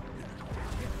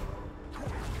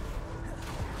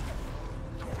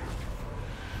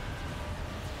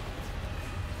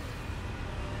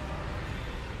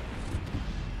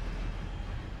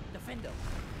 Defender,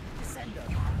 Descender,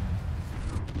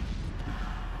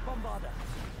 Bombarder,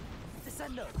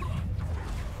 Descender.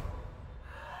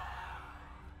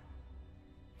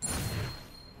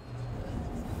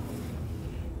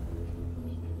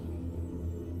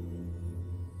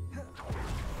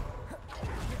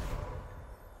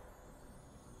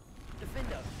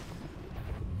 Defender,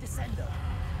 Descender,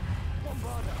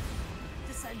 Bombarder,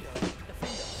 Descender,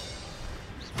 Defender,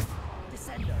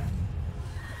 Descender.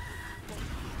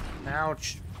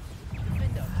 Ouch.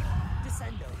 Defender,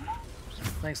 Descender.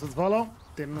 Thanks for the follow.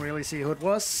 Didn't really see who it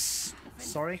was.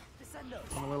 Sorry.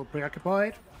 I'm a little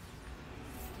preoccupied.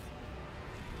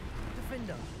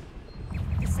 Defender,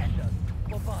 Descender,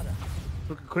 Bombarder.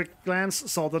 Took a quick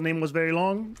glance, saw the name was very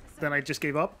long, then I just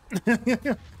gave up.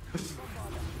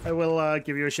 I will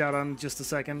give you a shout out in just a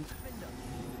second.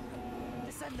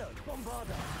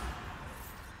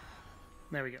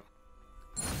 There we go.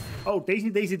 Oh, Daisy,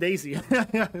 Daisy, Daisy.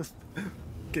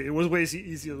 Okay, it was way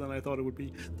easier than I thought it would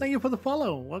be. Thank you for the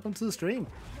follow. Welcome to the stream.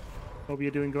 Hope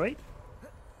you're doing great.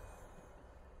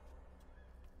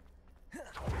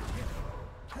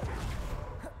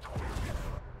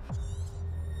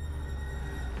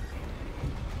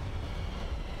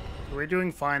 We're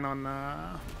doing fine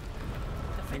on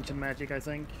Ancient Magic, I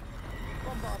think.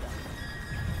 Bombarder.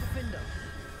 Defender.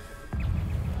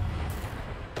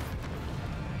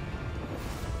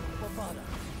 Bombarder.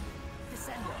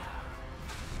 Descender.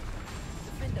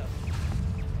 Defender.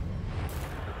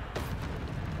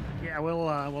 Yeah,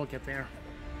 we'll get there.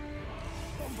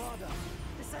 Bombarder.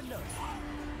 Descender.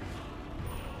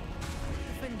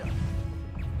 Defender.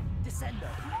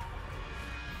 Descender.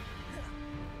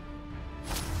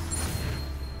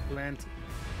 Plant.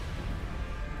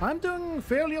 I'm doing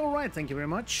fairly alright, thank you very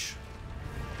much.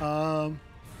 On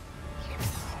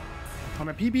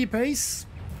a PB pace,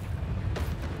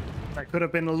 that could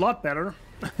have been a lot better.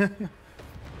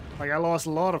 Like, I lost a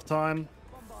lot of time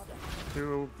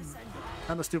to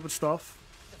kind of stupid stuff.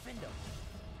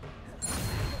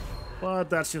 But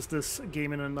that's just this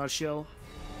game in a nutshell.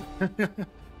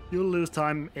 You'll lose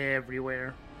time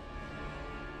everywhere.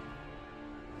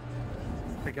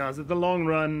 Because it's a long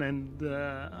run, and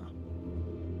a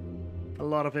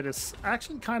lot of it is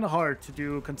actually kind of hard to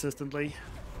do consistently.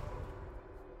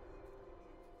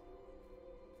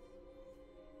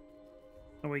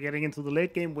 And we're getting into the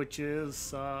late game, which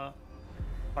is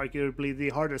arguably the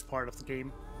hardest part of the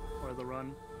game, or the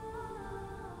run.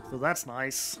 So that's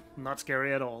nice. Not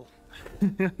scary at all.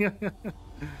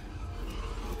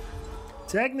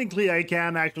 Technically, I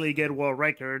can actually get world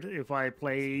record if I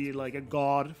play like a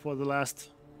god for the last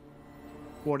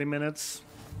 40 minutes.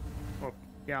 Or,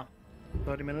 yeah,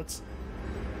 30 minutes.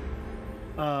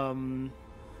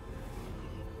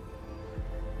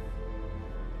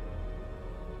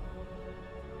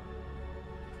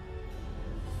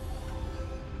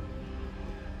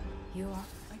 You are.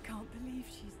 I can't believe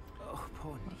she's... Oh,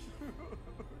 poor me.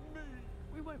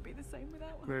 We won't be the same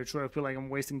without her. Very true. I feel like I'm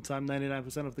wasting time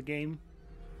 99% of the game.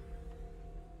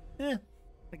 Yeah,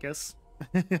 I guess.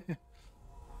 You're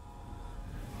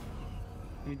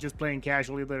just playing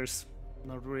casually, there's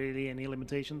not really any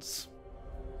limitations.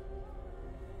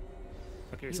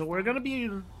 Okay, so we're gonna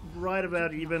be right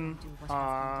about even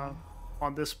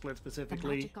on this split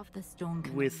specifically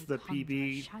with the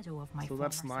PB, so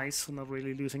that's nice. I'm not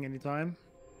really losing any time.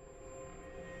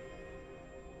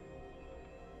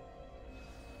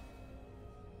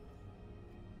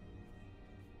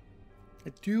 I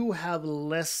do have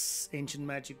less Ancient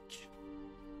Magic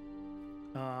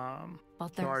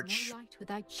but charge no light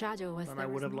without shadow, as than there I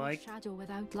would is have no liked, shadow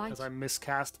without light. because I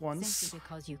miscast once. Simply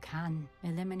because you can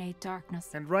eliminate darkness.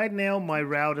 And right now my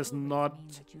route is not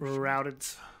routed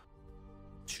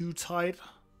too tight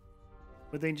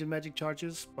with Ancient Magic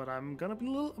charges, but I'm a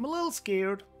little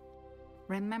scared.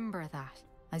 Remember that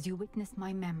as you witness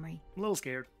my memory. I'm a little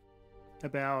scared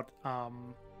about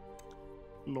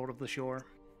Lord of the Shore,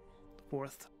 the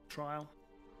 4th trial.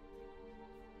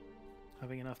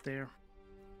 Having enough there.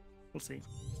 We'll see.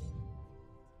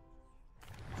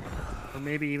 Or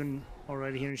maybe even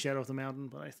already here in Shadow of the Mountain,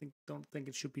 but I don't think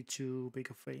it should be too big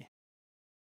of a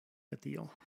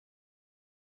deal.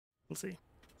 We'll see.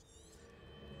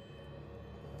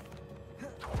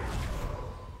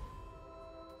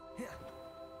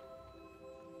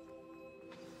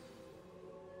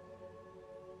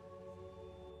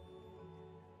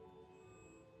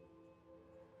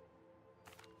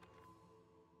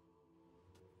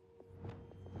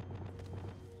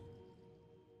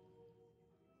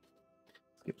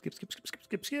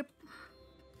 Skip.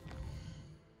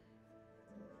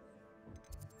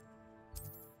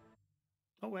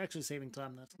 Oh, we're actually saving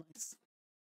time. That's nice.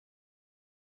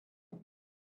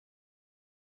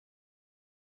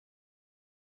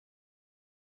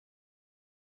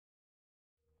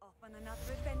 Off on another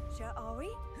adventure, are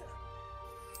we?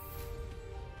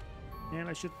 And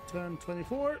I should turn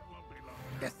 24.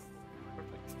 Yes.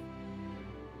 Perfect.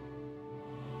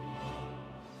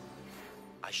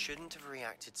 I shouldn't have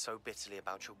reacted so bitterly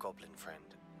about your goblin friend.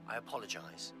 I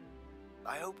apologize.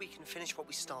 I hope we can finish what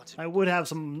we started. I would have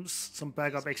some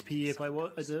backup XP if I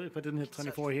didn't hit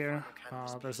 24 here.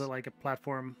 There's like a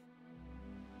platform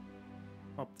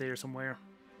up there somewhere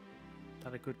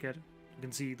that I could get. You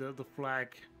can see the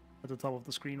flag at the top of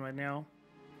the screen right now.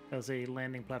 There's a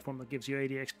landing platform that gives you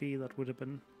 80 XP. That would have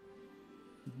been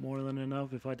more than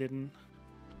enough if I didn't,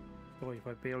 or if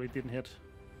I barely didn't hit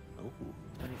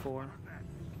 24.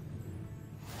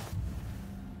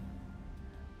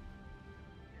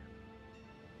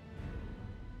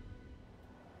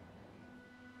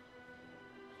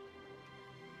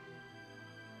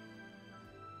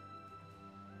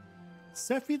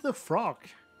 Seffi the Frog,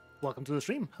 welcome to the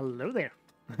stream. Hello there.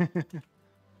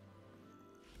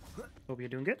 Hope you're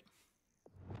doing good.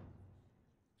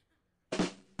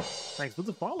 Thanks for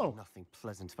the follow. Nothing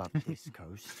pleasant about this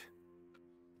coast.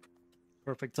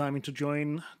 Perfect timing to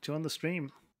join the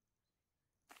stream.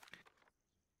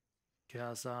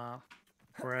 Because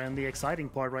we're in the exciting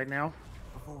part right now.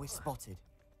 Before we're spotted.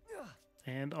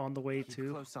 And on the way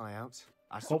to close eye out.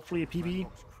 hopefully a PB.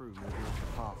 Crew moving off the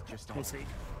path just ahead. We'll see.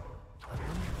 I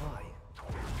wonder why.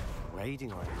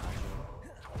 Raiding, I imagine.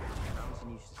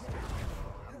 Mountain used to say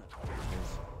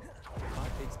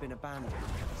but it's been abandoned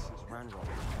ever since Ranrok was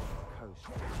off the coast.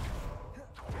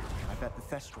 I bet the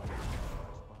Thestral.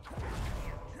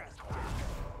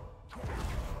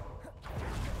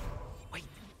 Wait,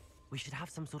 we should have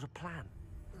some sort of plan.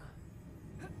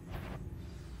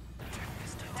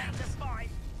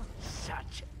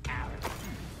 Such arrogance.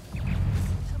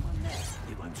 Someone there.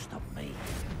 He won't stop me.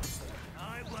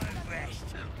 I won't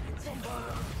rest.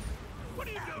 What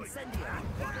are you doing?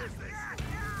 What is this?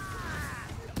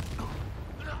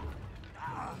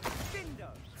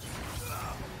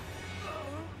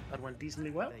 That went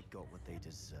decently well. They got what they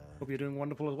deserve. Hope you're doing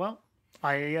wonderful as well.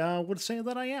 I would say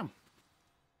that I am.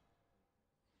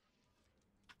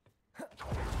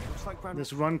 Looks like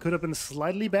This run could have been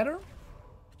slightly better.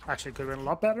 Actually, could have been a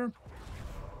lot better.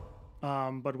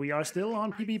 But we are still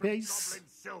on PB pace.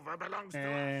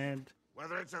 And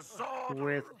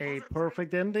with a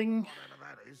perfect ending,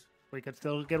 we could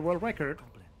still get world record.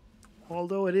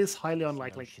 Although it is highly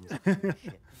unlikely.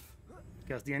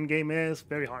 Because the endgame is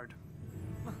very hard.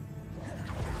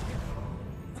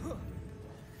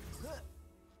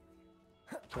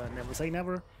 But never say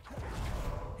never.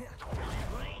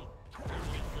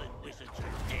 Only good wizards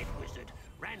are dead wizard.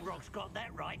 Ranrock's got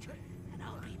that right. And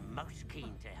I'll be most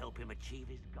keen to help him achieve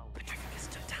his goal.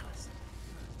 Mr. Dallas.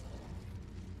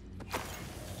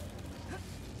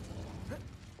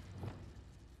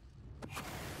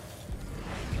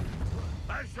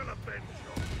 I shall avenge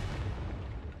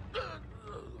you.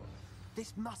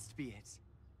 This must be it.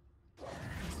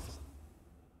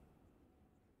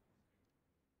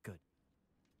 Good.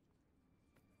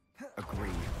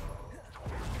 Agreed.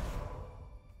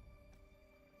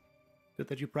 Good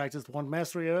that you practiced one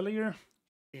mastery earlier.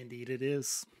 Indeed it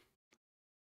is.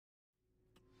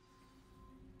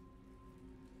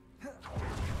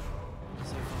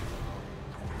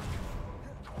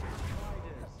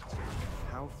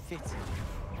 How fitting.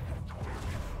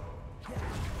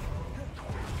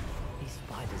 These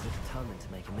spiders are determined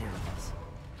to make a meal of us.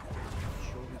 I'm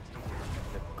sure we take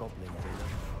the goblin dinner.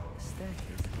 The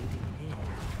staircase leading here.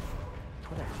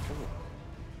 Whatever for?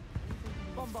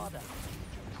 Bombarder.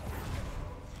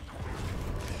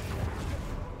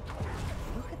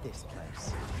 Look at this place.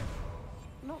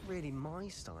 Not really my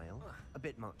style. A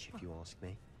bit much, if you ask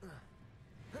me.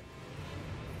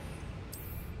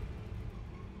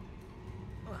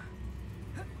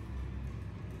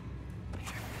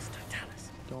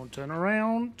 Don't turn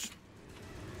around.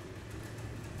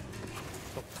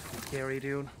 Oh, scary,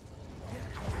 dude.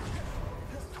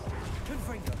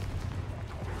 Confringo.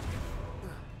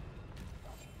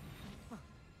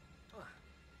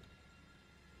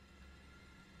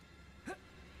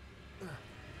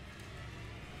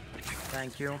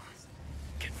 Thank you.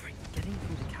 Getting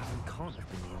through the cavern can't have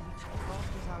been the only choice. Can't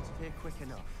get out of here quick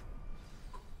enough.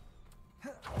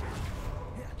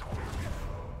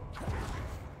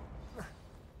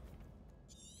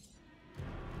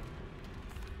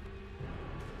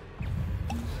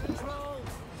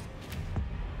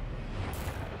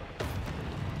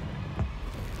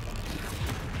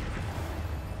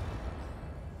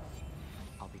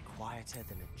 I'll be quieter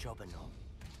than a jobberknoll.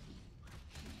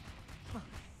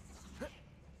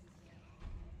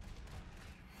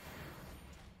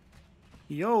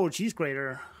 Yo, cheese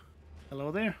grater.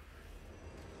 Hello there.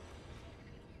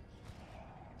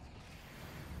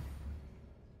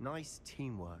 Nice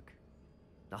teamwork.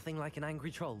 Nothing like an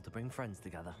angry troll to bring friends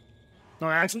together. No,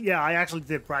 I actually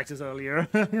did practice earlier.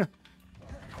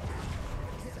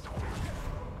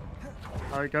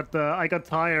 I got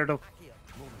tired of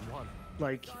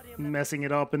like messing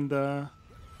it up and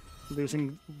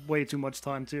losing way too much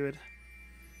time to it.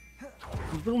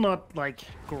 I'm still not like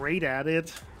great at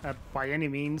it by any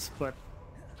means, but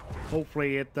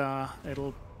hopefully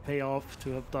it'll pay off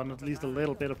to have done at least a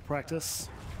little bit of practice.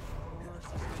 Almost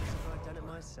as good as if I'd done it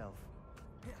myself.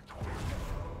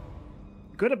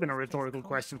 Could have been a rhetorical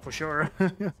question for sure.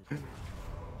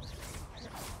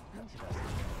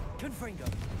 Confringo.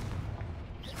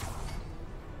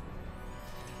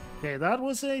 Okay, that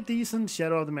was a decent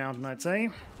Shadow of the Mountain, I'd say.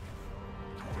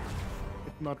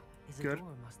 If not Good.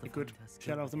 Isadora must have Good. honed her skill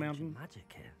Shadow of the with ancient Mountain.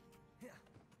 magic here.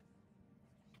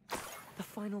 The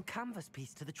final canvas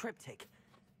piece to the triptych.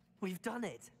 We've done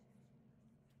it.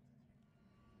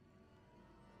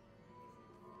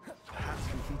 Perhaps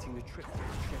completing the triptych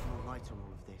will shed more light on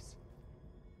all of this.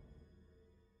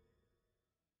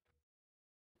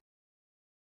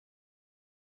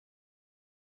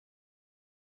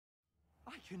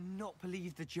 I cannot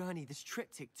believe the journey this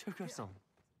triptych took us on.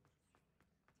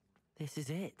 This is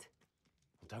it.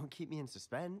 Well, don't keep me in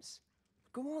suspense.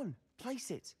 Go on, place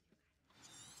it.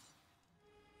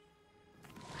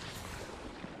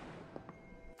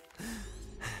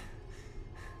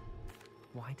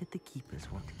 Why did the keepers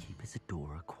want to keep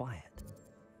Isadora quiet?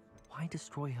 Why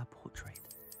destroy her portrait?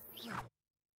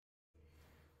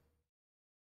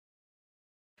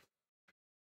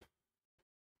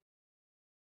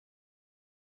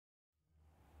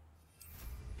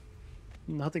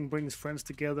 Nothing brings friends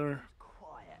together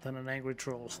than an angry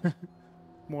troll.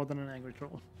 More than an angry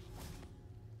troll.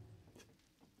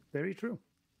 Very true.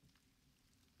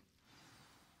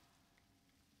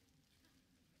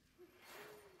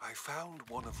 I found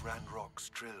one of Ranrok's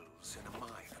drills in a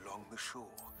mine along the shore.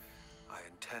 I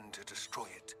intend to destroy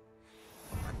it.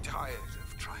 I'm tired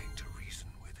of trying to reason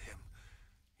with him.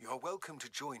 You're welcome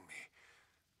to join me,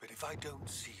 but if I don't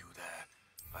see you there,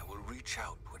 I will reach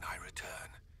out when I return.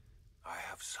 I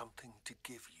have something to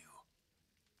give you.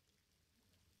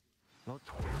 No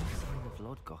sign of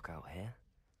Lodgok out here.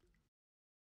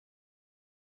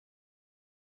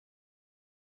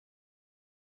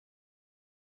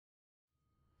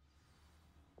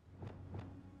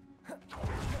 Look at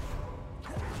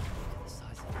the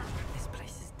size of it. This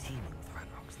place is teeming with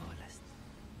Ranrok's loyalists.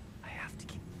 I have to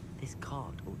keep... This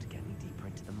card ought to get me deeper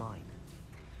into the mine.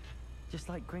 Just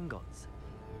like Gringotts.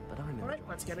 But I'm in Alright,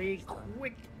 let's get a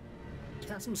quick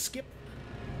chasm skip.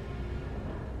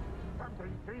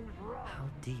 How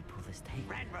deep will this take?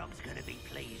 Ranrock's gonna be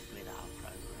pleased with our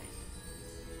progress.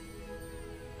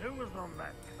 Who was on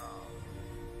that car?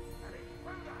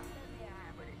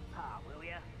 With his pa, will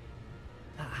ya?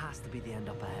 That has to be the end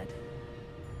up ahead.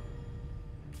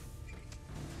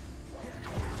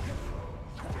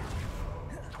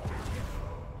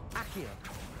 Accio!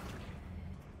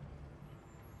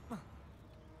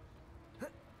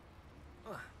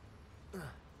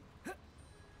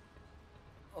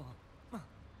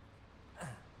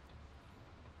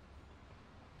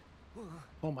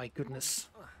 Oh my goodness.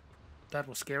 That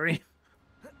was scary.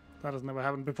 That has never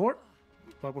happened before.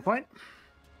 But we're fine.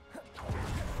 These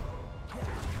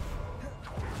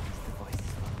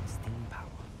devices run steam power.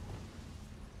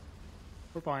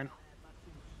 We're fine.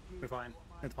 We're fine.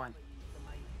 It's fine.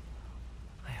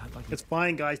 I hope I can... It's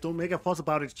fine, guys. Don't make a fuss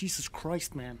about it. Jesus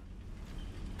Christ, man.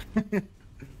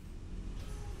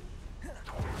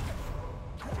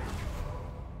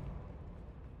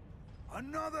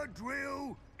 Another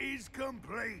drill is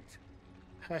complete.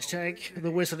 Hashtag the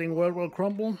wizarding world will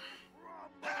crumble.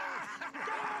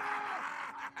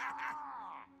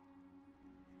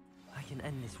 I can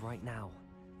end this right now.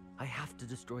 I have to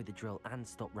destroy the drill and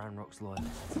stop Ranrock's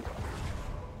loyalists.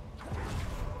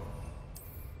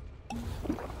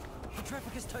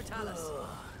 Petrificus Totalis!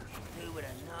 Who with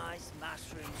a nice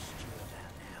mushroom stew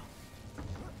about now?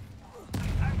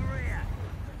 Over here!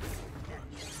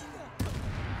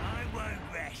 I won't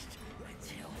rest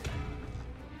until...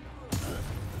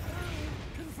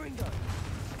 Confringo!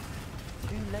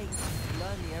 Too late to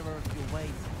learn the error of your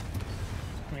ways.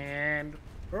 And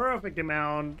perfect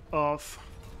amount of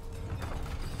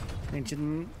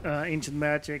ancient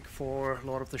magic for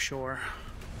Lord of the Shore.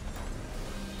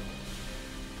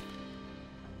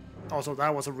 Also,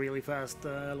 that was a really fast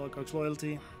Lodgok's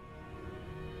loyalty.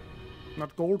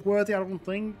 Not gold worthy, I don't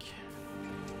think.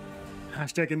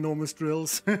 Hashtag enormous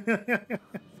drills.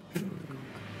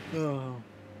 Oh.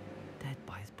 Dead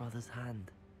by his brother's hand.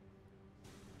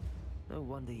 No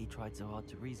wonder he tried so hard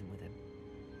to reason with him.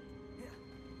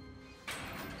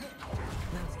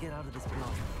 Now to get out of this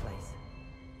blasted place.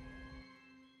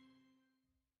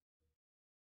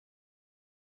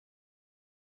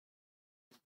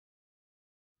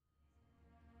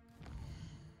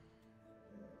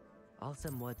 I'll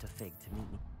send word to Fig to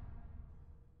meet me.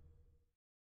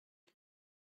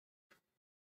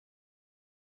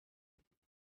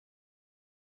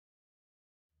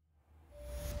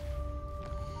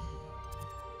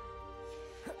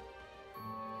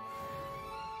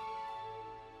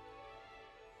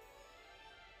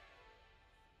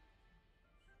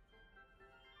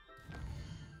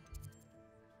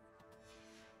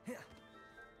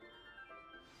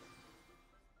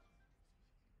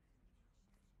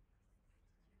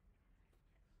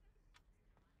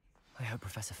 I hope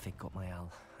Professor Fig got my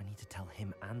owl. I need to tell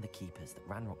him and the keepers that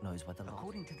Ranrok knows where the last...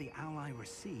 According to the owl I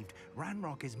received,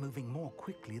 Ranrok is moving more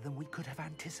quickly than we could have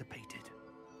anticipated.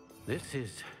 This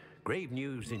is grave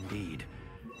news indeed.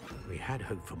 We had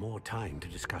hoped for more time to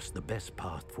discuss the best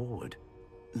path forward.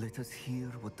 Let us hear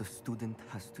what the student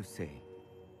has to say.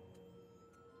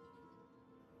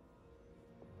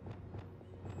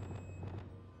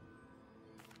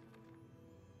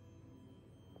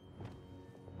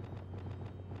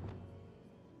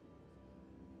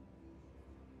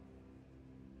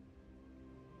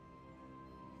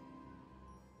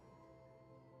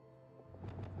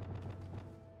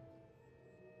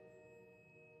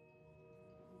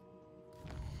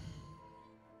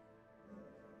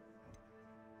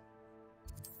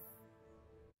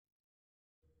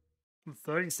 I'm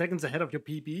 30 seconds ahead of your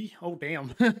PB? Oh,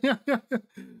 damn.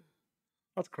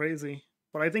 That's crazy.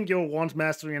 But I think your wand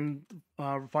mastery and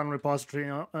final repository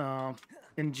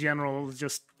in general is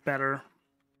just better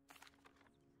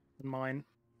than mine.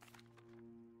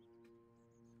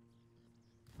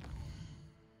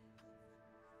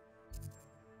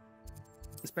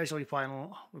 Especially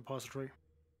final repository.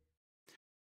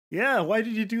 Yeah, why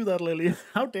did you do that, Lily?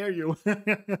 How dare you?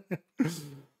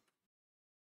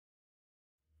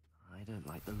 I don't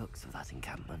like the looks of that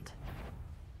encampment.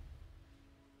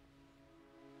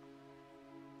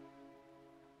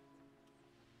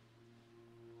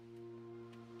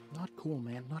 Not cool,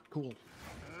 man. Not cool.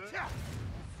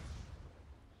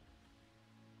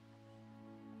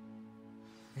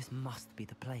 This must be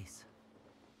the place.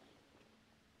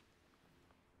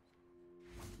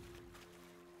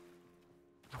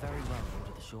 Very well, Lord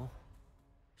of the Shore.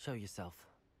 Show yourself.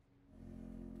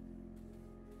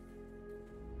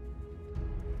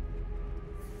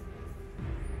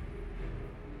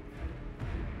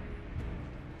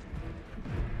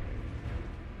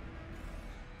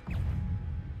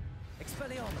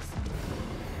 Expelliarmus!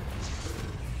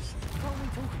 Can't we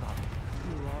talk about it?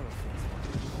 You are a first one.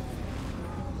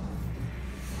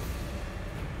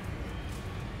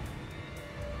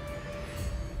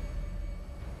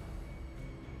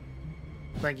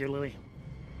 Thank you, Lily.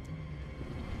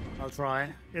 I'll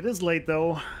try. It is late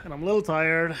though, and I'm a little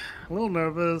tired, a little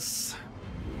nervous.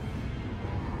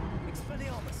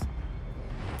 Expelliarmus!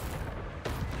 I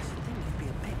should think you'd be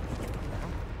a bit weak now.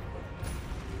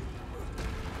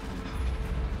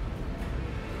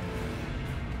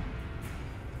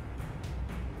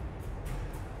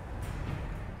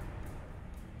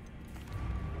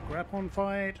 Grab-on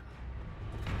fight.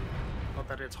 Not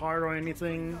that it's hard or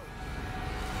anything.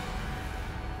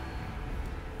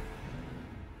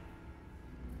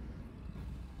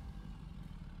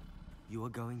 You are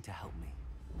going to help me.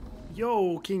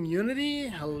 Yo, King Unity.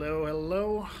 Hello,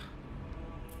 hello.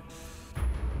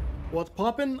 What's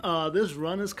poppin'? This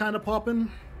run is kind of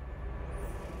poppin'.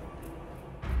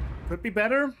 Could be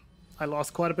better. I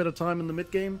lost quite a bit of time in the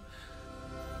mid-game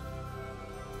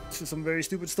to some very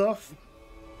stupid stuff.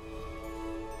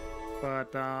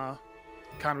 But,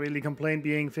 can't really complain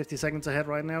being 50 seconds ahead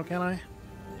right now, can I?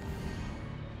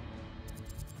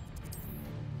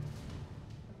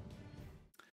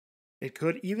 It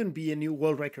could even be a new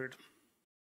world record.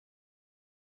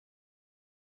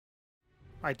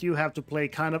 I do have to play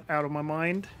kind of out of my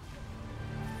mind,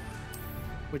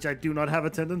 which I do not have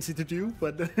a tendency to do,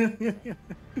 but you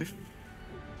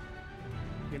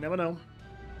never know.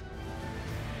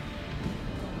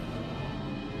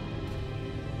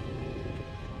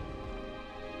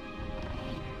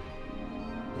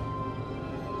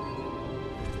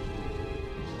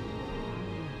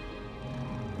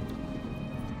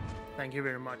 Thank you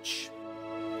very much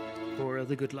for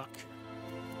the good luck.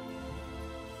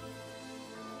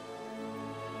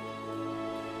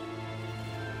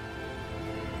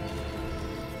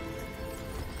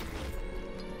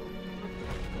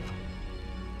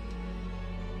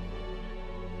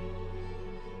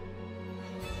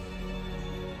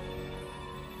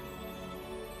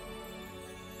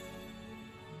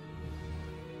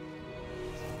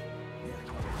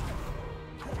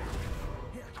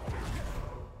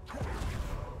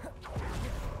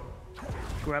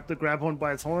 Grab the grab one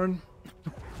by its horn.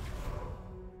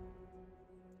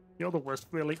 You're the worst,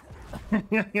 really.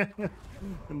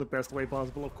 In the best way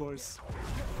possible, of course.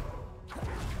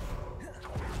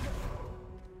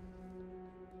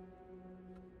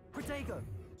 Protego!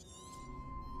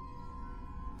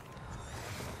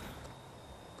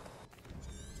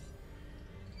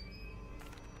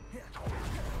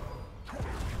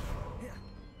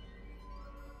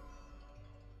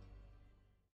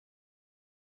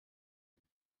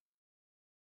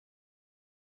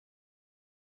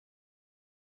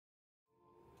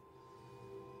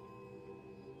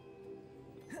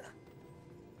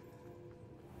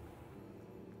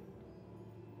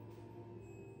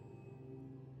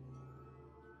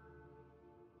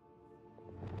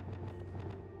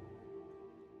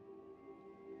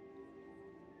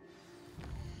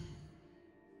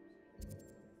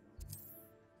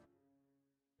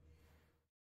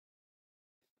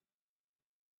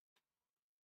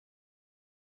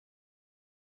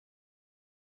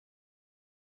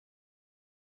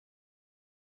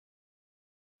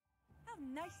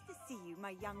 nice to see you,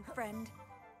 my young friend.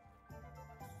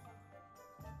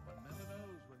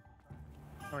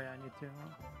 Oh yeah, I need to.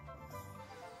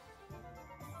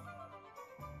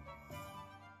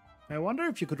 I wonder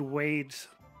if you could wait,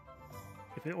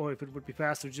 if it would be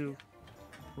faster to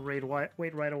wait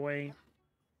right away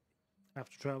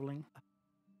after traveling.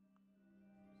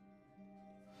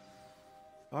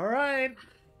 All right,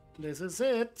 this is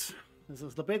it. This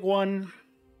is the big one.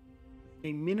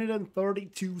 1 minute and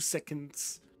 32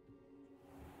 seconds.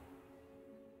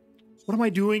 What am I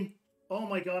doing? Oh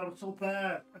my god, I'm so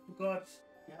bad. I forgot.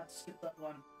 You had to skip that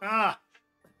one. Ah!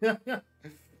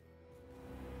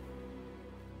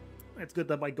 It's good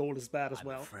that my goal is bad as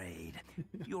well. I'm afraid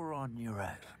you're on your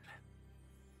own.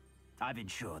 I've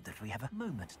ensured that we have a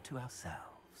moment to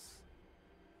ourselves.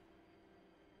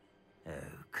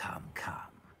 Oh, come, come.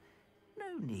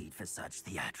 No need for such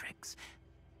theatrics.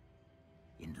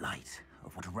 In light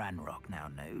of what Ranrok now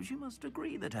knows, you must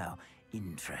agree that our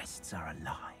interests are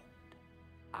aligned.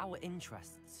 Our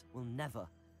interests will never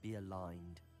be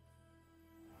aligned.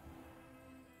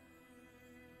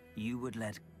 You would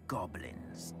let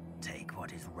goblins take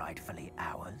what is rightfully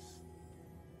ours?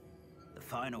 The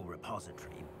final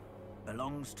repository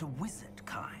belongs to wizard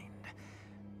kind.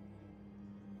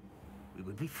 We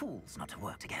would be fools not to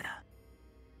work together.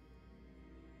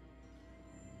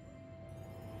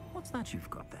 What's that you've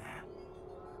got there?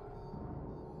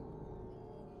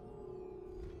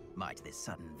 Might this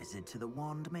sudden visit to the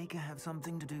Wand Maker have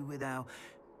something to do with our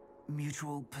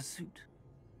mutual pursuit?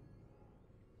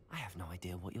 I have no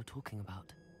idea what you're talking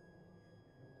about.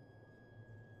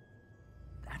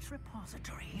 That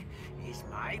repository is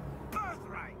my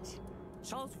birthright!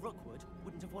 Charles Rookwood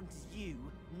wouldn't have wanted you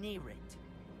near it.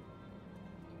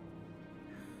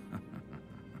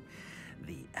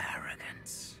 The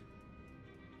arrogance.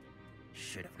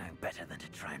 Should have known better than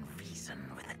to try and reason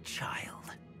with a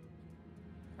child.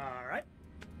 Alright.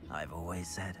 I've always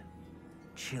said,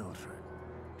 children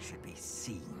should be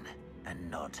seen and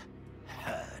not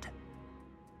heard.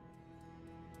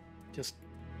 Just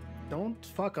don't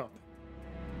fuck up.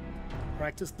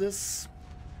 Practice this.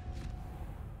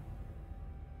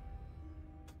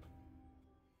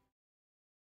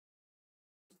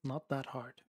 Not that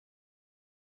hard,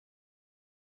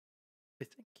 I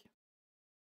think.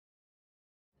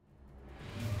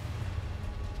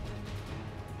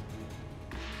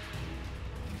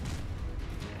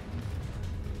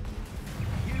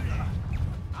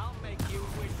 I'll make you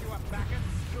wish you were back at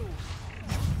school.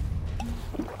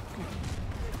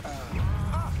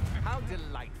 How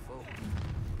delightful.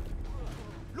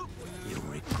 Look, you'll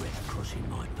regret crossing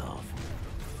my path.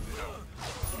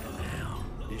 Now,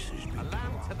 this is A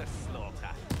lamb to the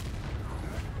slaughter.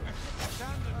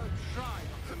 Stand and try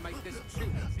not to make this too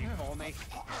easy for me.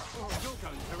 You're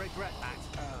going to regret that.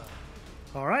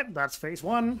 Alright, that's phase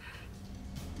 1.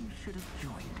 You should have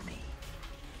joined me.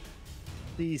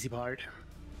 The easy part.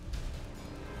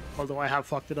 Although I have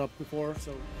fucked it up before,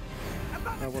 so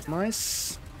that was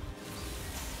nice.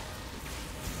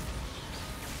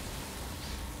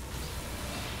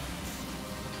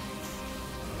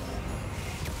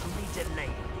 Only delay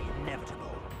the inevitable.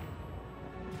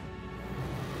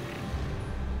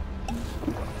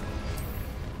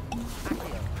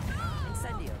 Accio.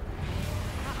 Incendio.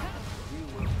 You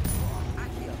will.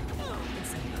 Accio.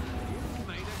 Incendio. You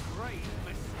made a great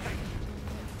mistake.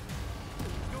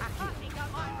 I think I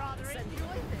might rather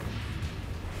enjoy this.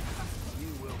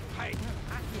 You will pay.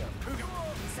 Accio.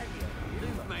 Incendio.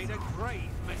 You've made a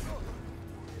great mistake.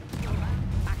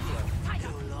 Accio.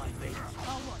 your life ends.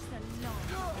 Oh, what's the line?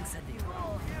 Incendio.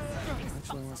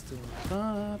 Actually, let's do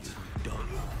that.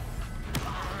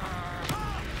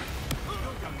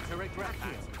 You're going to regret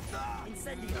that.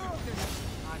 Incendio.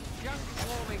 I'm just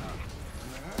warming up.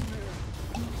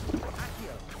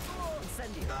 Accio.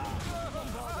 Incendio.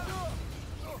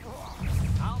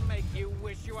 I'll make you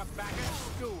wish you were back at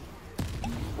school.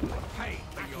 Pay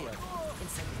for your...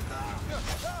 Incendio.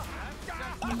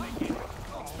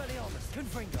 Expelliarmus.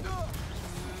 Confringo.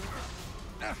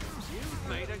 You've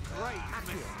made a great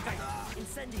mistake.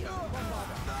 Incendio.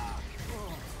 Bombarda.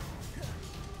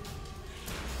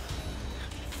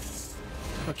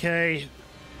 Okay.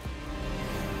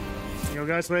 You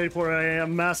guys ready for a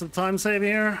massive time save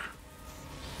here?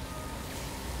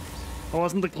 It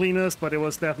wasn't the cleanest, but it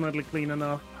was definitely clean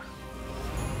enough.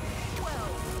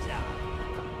 Well done,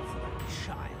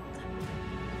 child.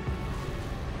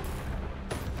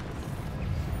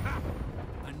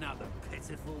 Another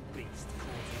pitiful beast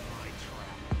caught in my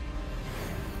trap.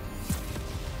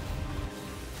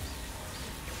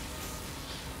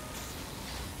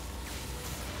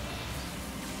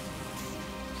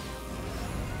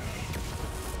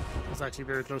 was actually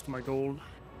very close to my gold.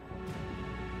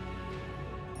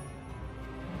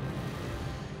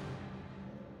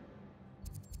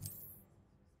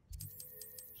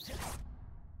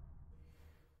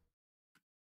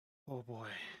 Oh boy.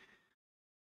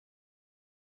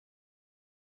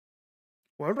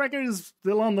 World record is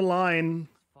still on the line.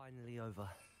 Finally over.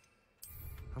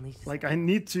 I'll need to Like, I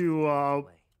need to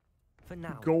For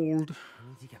now, gold, I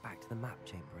need to get back to the map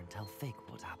chamber and tell Fig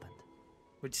what happened.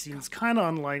 which seems kind of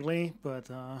unlikely, but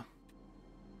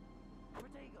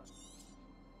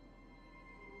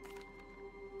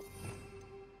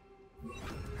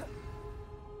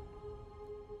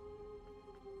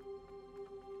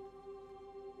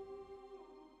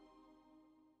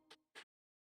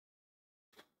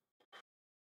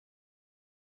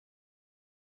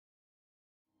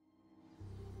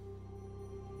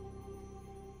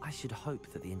I should hope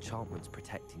that the enchantments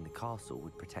protecting the castle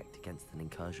would protect against an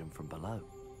incursion from below.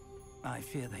 I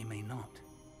fear they may not.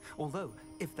 Although,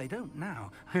 if they don't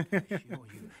now, I can assure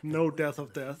you... no death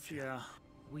of death, yeah.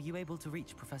 Were you able to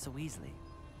reach Professor Weasley?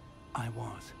 I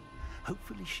was.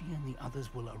 Hopefully she and the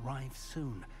others will arrive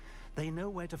soon. They know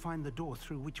where to find the door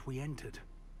through which we entered.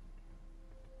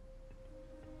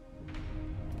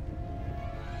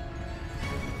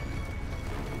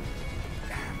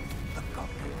 Damn, the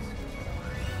goblins.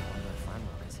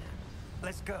 Ranrok is here.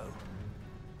 Let's go.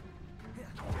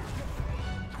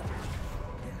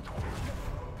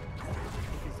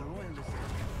 It is a royalist.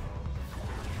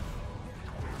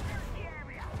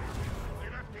 We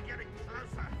must be getting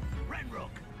closer.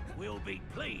 Ranrok will be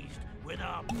pleased with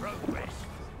our progress.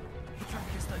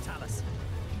 Tracus Totalis.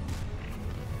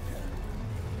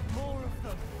 More of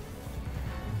them.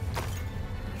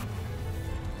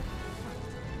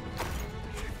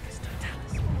 Tracus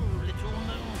Totalis. Oh, little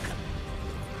Luke.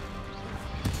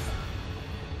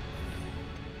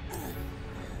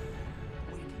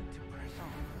 We need to press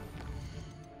on.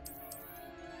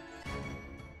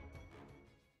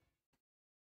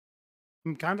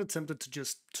 I'm kind of tempted to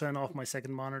just turn off my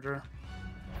second monitor.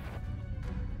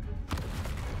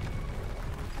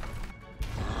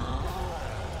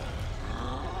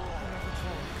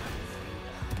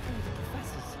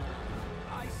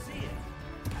 I see it,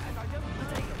 and I don't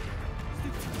know.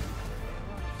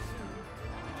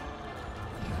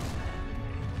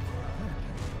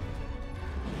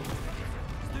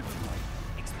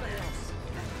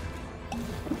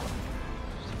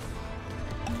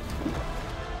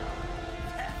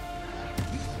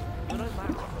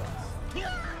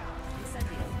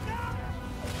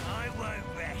 I won't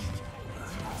rest.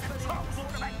 The top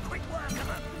quarterback, quick work of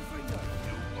them.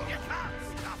 You can't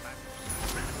stop us.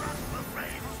 Ranrok will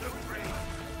reign supreme.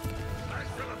 I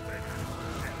shall have been.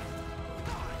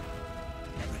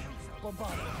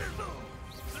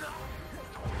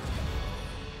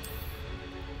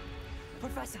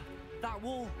 Professor, that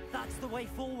wall, that's the way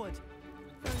forward.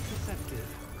 Very deceptive,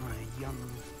 my young...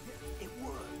 It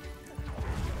worked.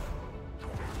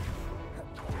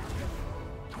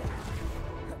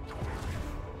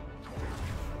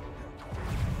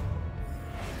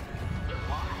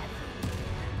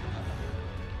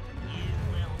 You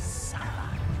will suffer.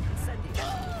 Send it.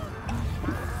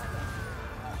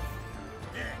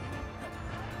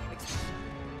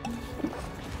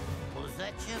 Was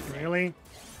that your Really?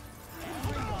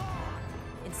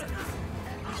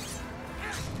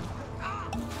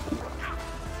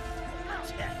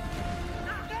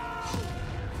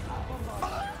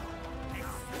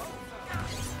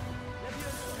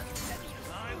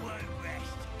 I won't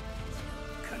rest.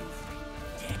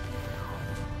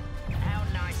 How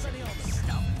nice of you to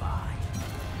stop by.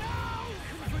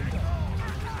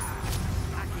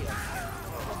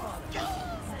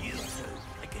 You two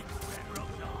against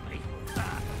Ranrok's army.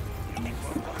 You think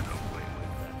we're going away with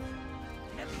that?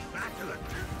 Heavy battle.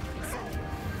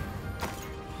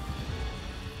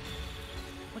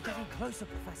 We're getting closer,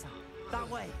 Professor. That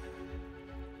way.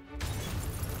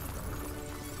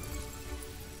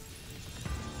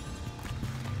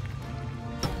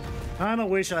 Kinda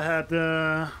wish I had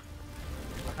a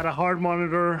hard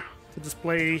monitor to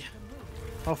display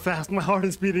how fast my heart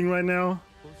is beating right now.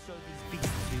 We'll show these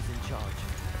beasts who's in charge.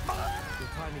 Your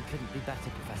timing couldn't be better,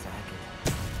 Professor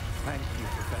Hackett. Thank you,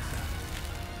 Professor.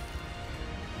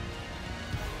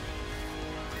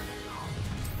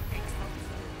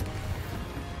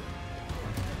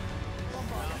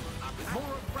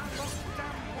 More of Ranrok's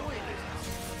damn royalists.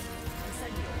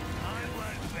 I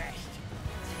won't rest.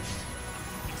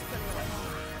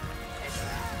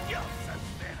 You're so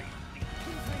very weak.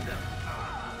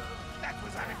 That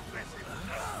was unimpressive.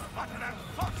 What an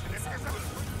unfortunate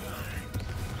result.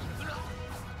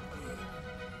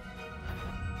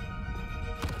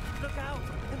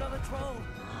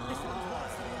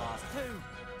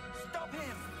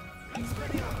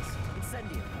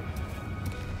 Incendio.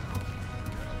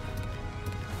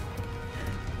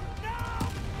 Now,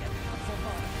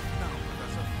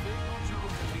 Professor, aren't you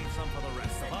going to leave some for the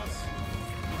rest of us?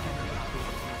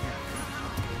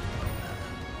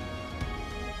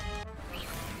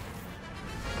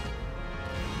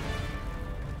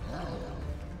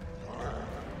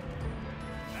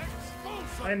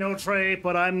 I know, Trey,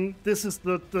 but this is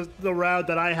the route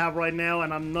that I have right now,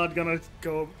 and I'm not gonna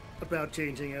go about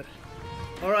changing it.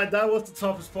 Alright, that was the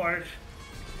toughest part.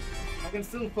 I can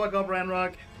still fuck up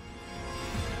Ranrok.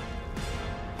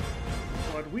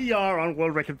 But we are on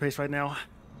world record pace right now.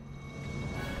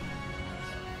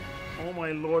 Oh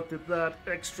my lord, did that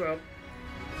extra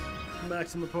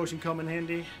maximum potion come in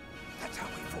handy. That's our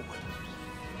way forward.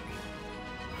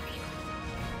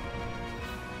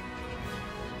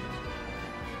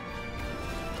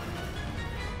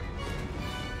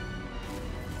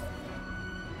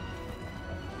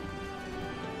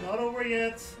 Not over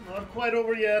yet. Not quite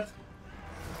over yet.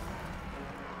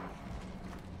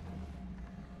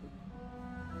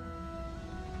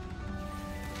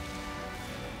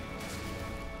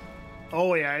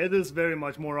 Oh yeah, it is very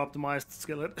much more optimized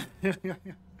skillet.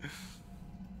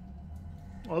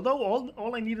 Although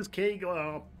all I need is cake.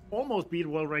 Almost beat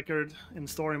world record in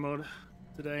story mode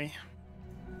today,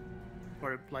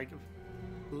 or like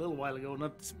a little while ago,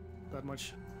 not that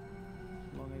much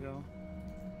long ago.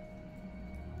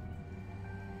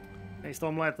 Hey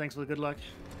Stormlight, thanks for the good luck.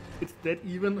 It's dead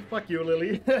even. Fuck you,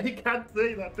 Lily. You can't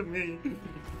say that to me.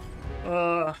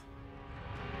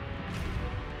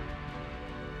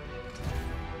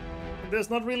 There's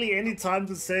not really any time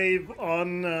to save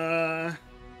on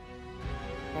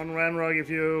Ranrok.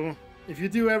 If you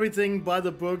do everything by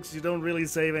the books, you don't really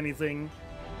save anything.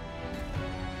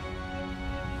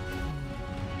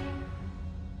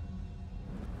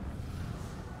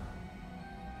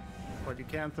 But you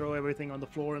can throw everything on the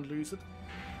floor and lose it.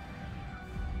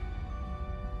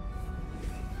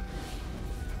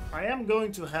 I am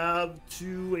going to have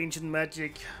 2 ancient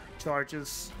magic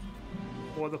charges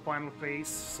for the final phase,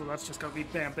 so that's just gonna be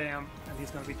bam bam, and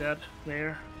he's gonna be dead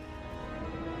there,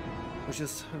 which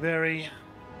is very,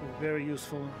 very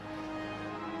useful.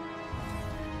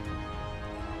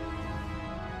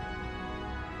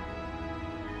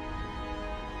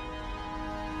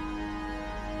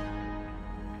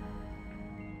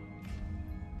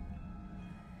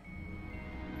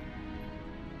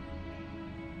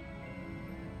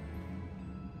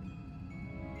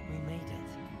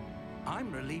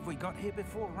 I'm relieved we got here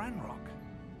before Ranrok.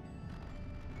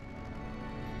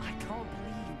 I can't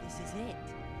believe this is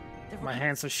it. My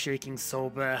hands are shaking so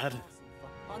bad. For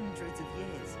hundreds of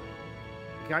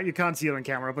years. You can't see it on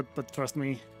camera, but trust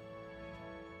me.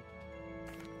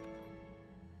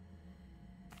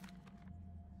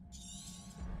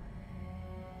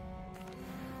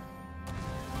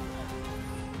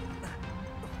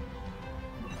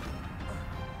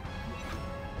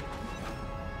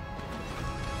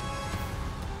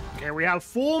 Okay, we have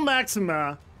full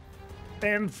Maxima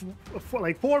and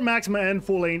like 4 Maxima and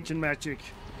full Ancient Magic.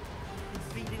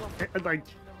 Like,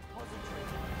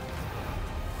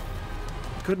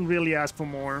 couldn't really ask for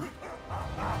more.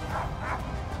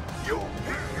 Your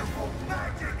beautiful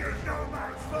magic is no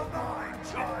match for mine,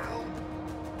 child.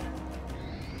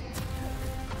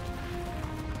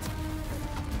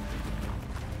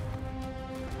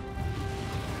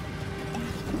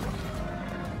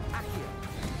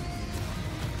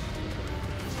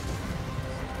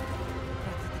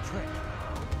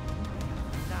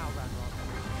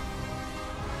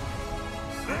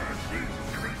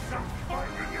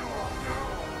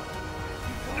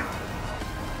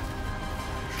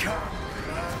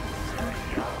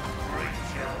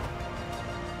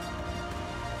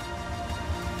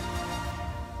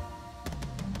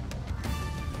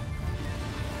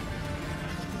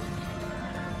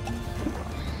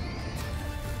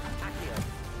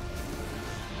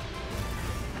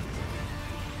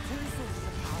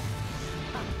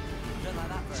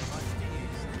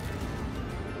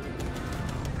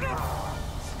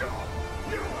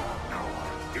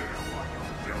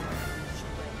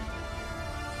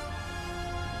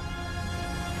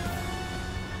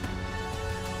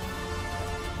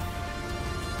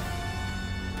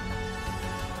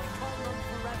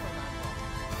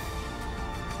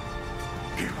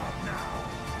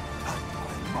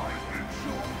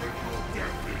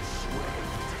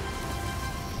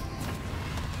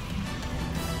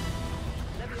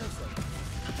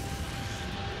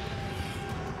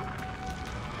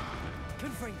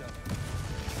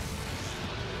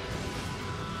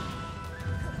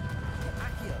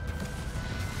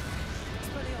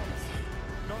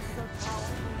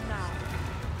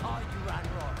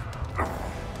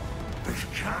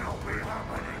 be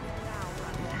happening.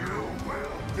 You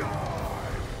will die.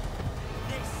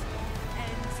 This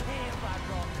ends here,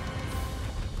 Ranrok.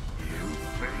 You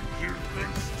think you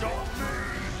can stop me?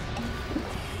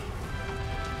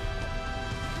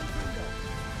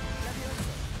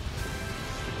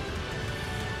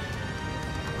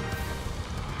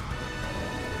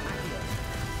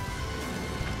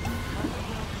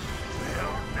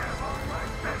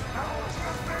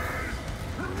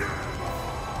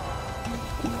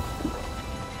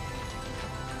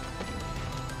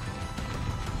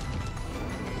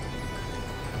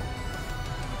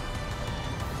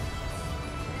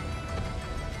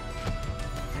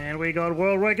 And we got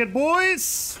world record,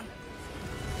 boys!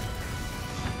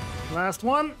 Last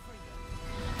one.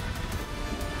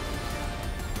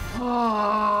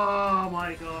 Oh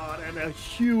my god, and a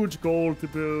huge goal to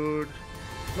boot.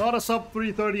 Not a sub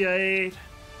 338,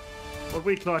 but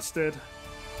we clutched it.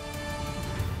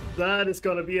 That is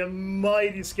gonna be a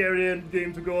mighty scary end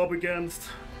game to go up against.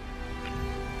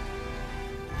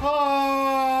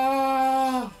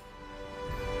 Oh!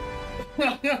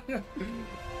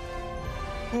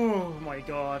 Oh my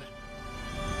god.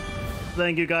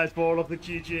 Thank you guys for all of the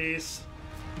GGs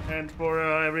and for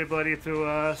everybody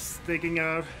to sticking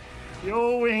out.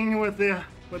 Yo-wing with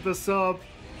the sub.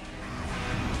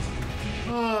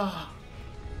 Ah.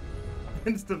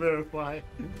 Insta verify.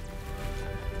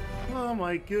 Oh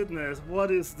my goodness,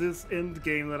 what is this end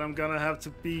game that I'm gonna have to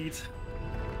beat?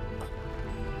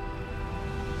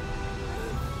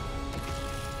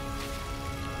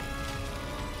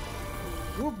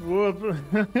 Whoop whoop.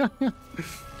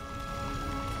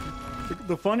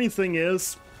 The funny thing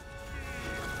is,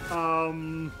 at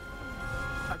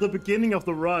the beginning of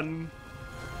the run,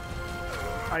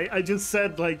 I just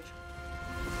said like,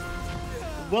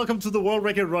 welcome to the world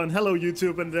record run, hello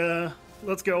YouTube, and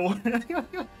let's go.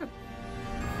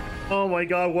 Oh my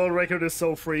god, world record is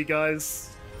so free, guys.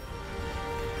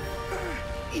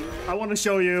 I want to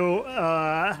show you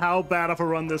how bad of a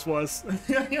run this was.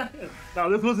 Now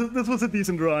this was a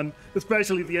decent run,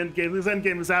 especially the end game. This end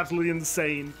game is absolutely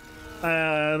insane,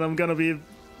 and I'm gonna be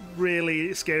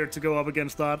really scared to go up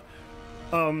against that.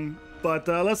 But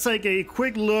let's take a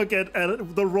quick look at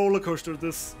the roller coaster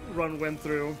this run went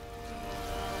through.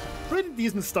 Pretty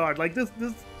decent start. Like this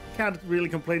can't really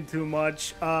complain too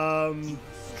much.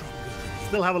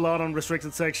 Still have a lot on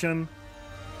restricted section.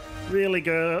 Really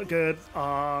good.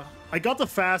 I got the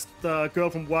fast girl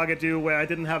from Wagadu where I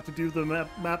didn't have to do the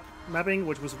mapping,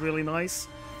 which was really nice.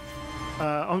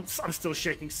 I'm still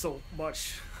shaking so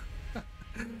much.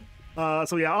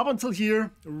 So yeah, up until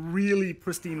here, really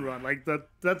pristine run. Like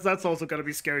that's also gonna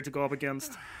be scary to go up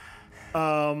against.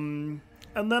 And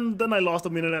then I lost a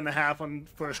minute and a half on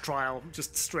first trial,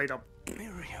 just straight up.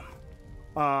 Miriam.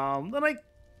 Then I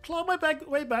clawed my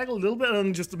way back a little bit,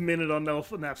 and just a minute on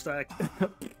Knapsack.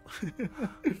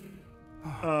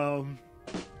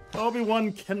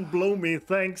 Obi-Wan can blow me.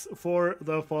 Thanks for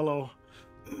the follow.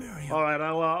 Miriam. All right,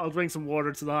 I'll drink some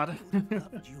water to that.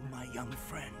 Loved you, my young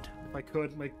friend. If I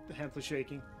could, my hands are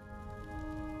shaking.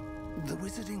 The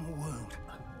wizarding world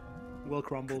will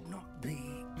crumble. Could not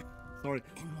be. Sorry.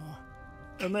 Anymore.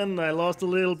 And then I lost a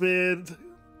little bit,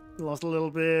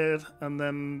 and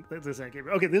then this game.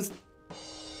 Okay, this.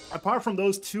 Apart from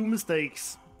those two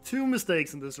mistakes in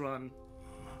this run,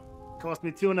 cost me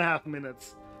 2.5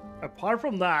 minutes. Apart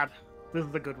from that, this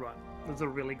is a good run. This is a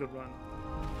really good run.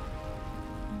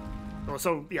 Oh,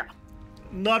 so yeah,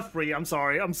 not free. I'm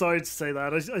sorry to say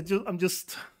that.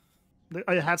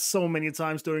 I had so many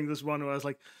times during this run where I was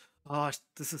like, oh,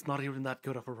 this is not even that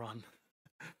good of a run.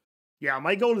 Yeah,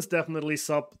 my goal is definitely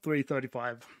sub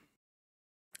 335.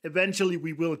 Eventually,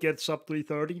 we will get sub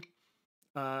 330.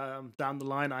 Down the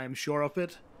line, I am sure of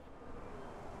it.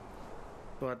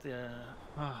 But yeah.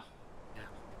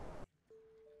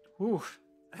 Whew.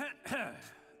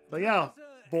 But yeah,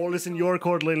 ball is in your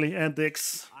court, Lily and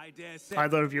Dix.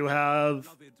 Either of you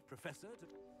have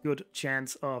good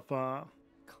chance of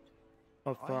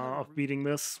beating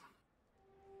this,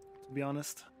 to be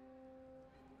honest.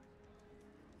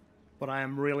 But I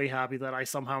am really happy that I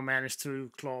somehow managed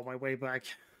to claw my way back.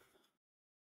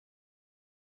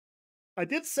 I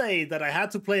did say that I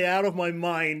had to play out of my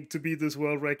mind to beat this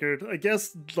world record. I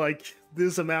guess, like,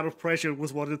 this amount of pressure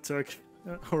was what it took.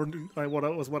 Or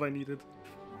what I needed.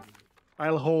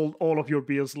 I'll hold all of your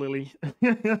beers, Lily.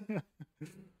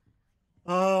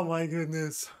 Oh my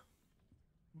goodness.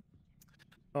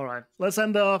 Alright, let's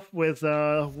end off with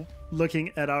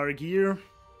looking at our gear.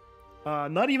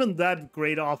 Not even that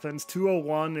great offense.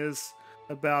 201 is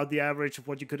about the average of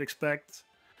what you could expect.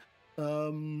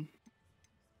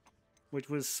 Which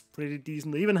was pretty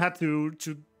decent. They even had to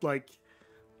like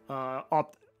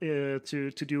opt to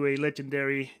do a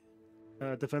legendary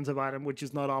defensive item, which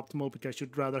is not optimal because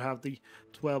you'd rather have the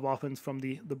 12 offense from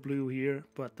the blue here.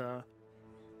 But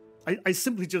I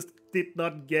simply just did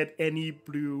not get any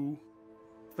blue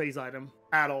phase item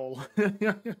at all.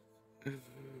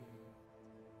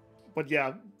 But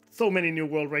yeah, so many new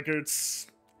world records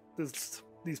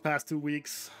these past 2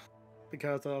 weeks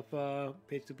because of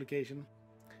page duplication.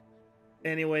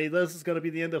 Anyway, this is gonna be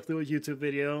the end of the YouTube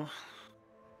video.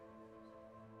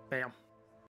 Bam.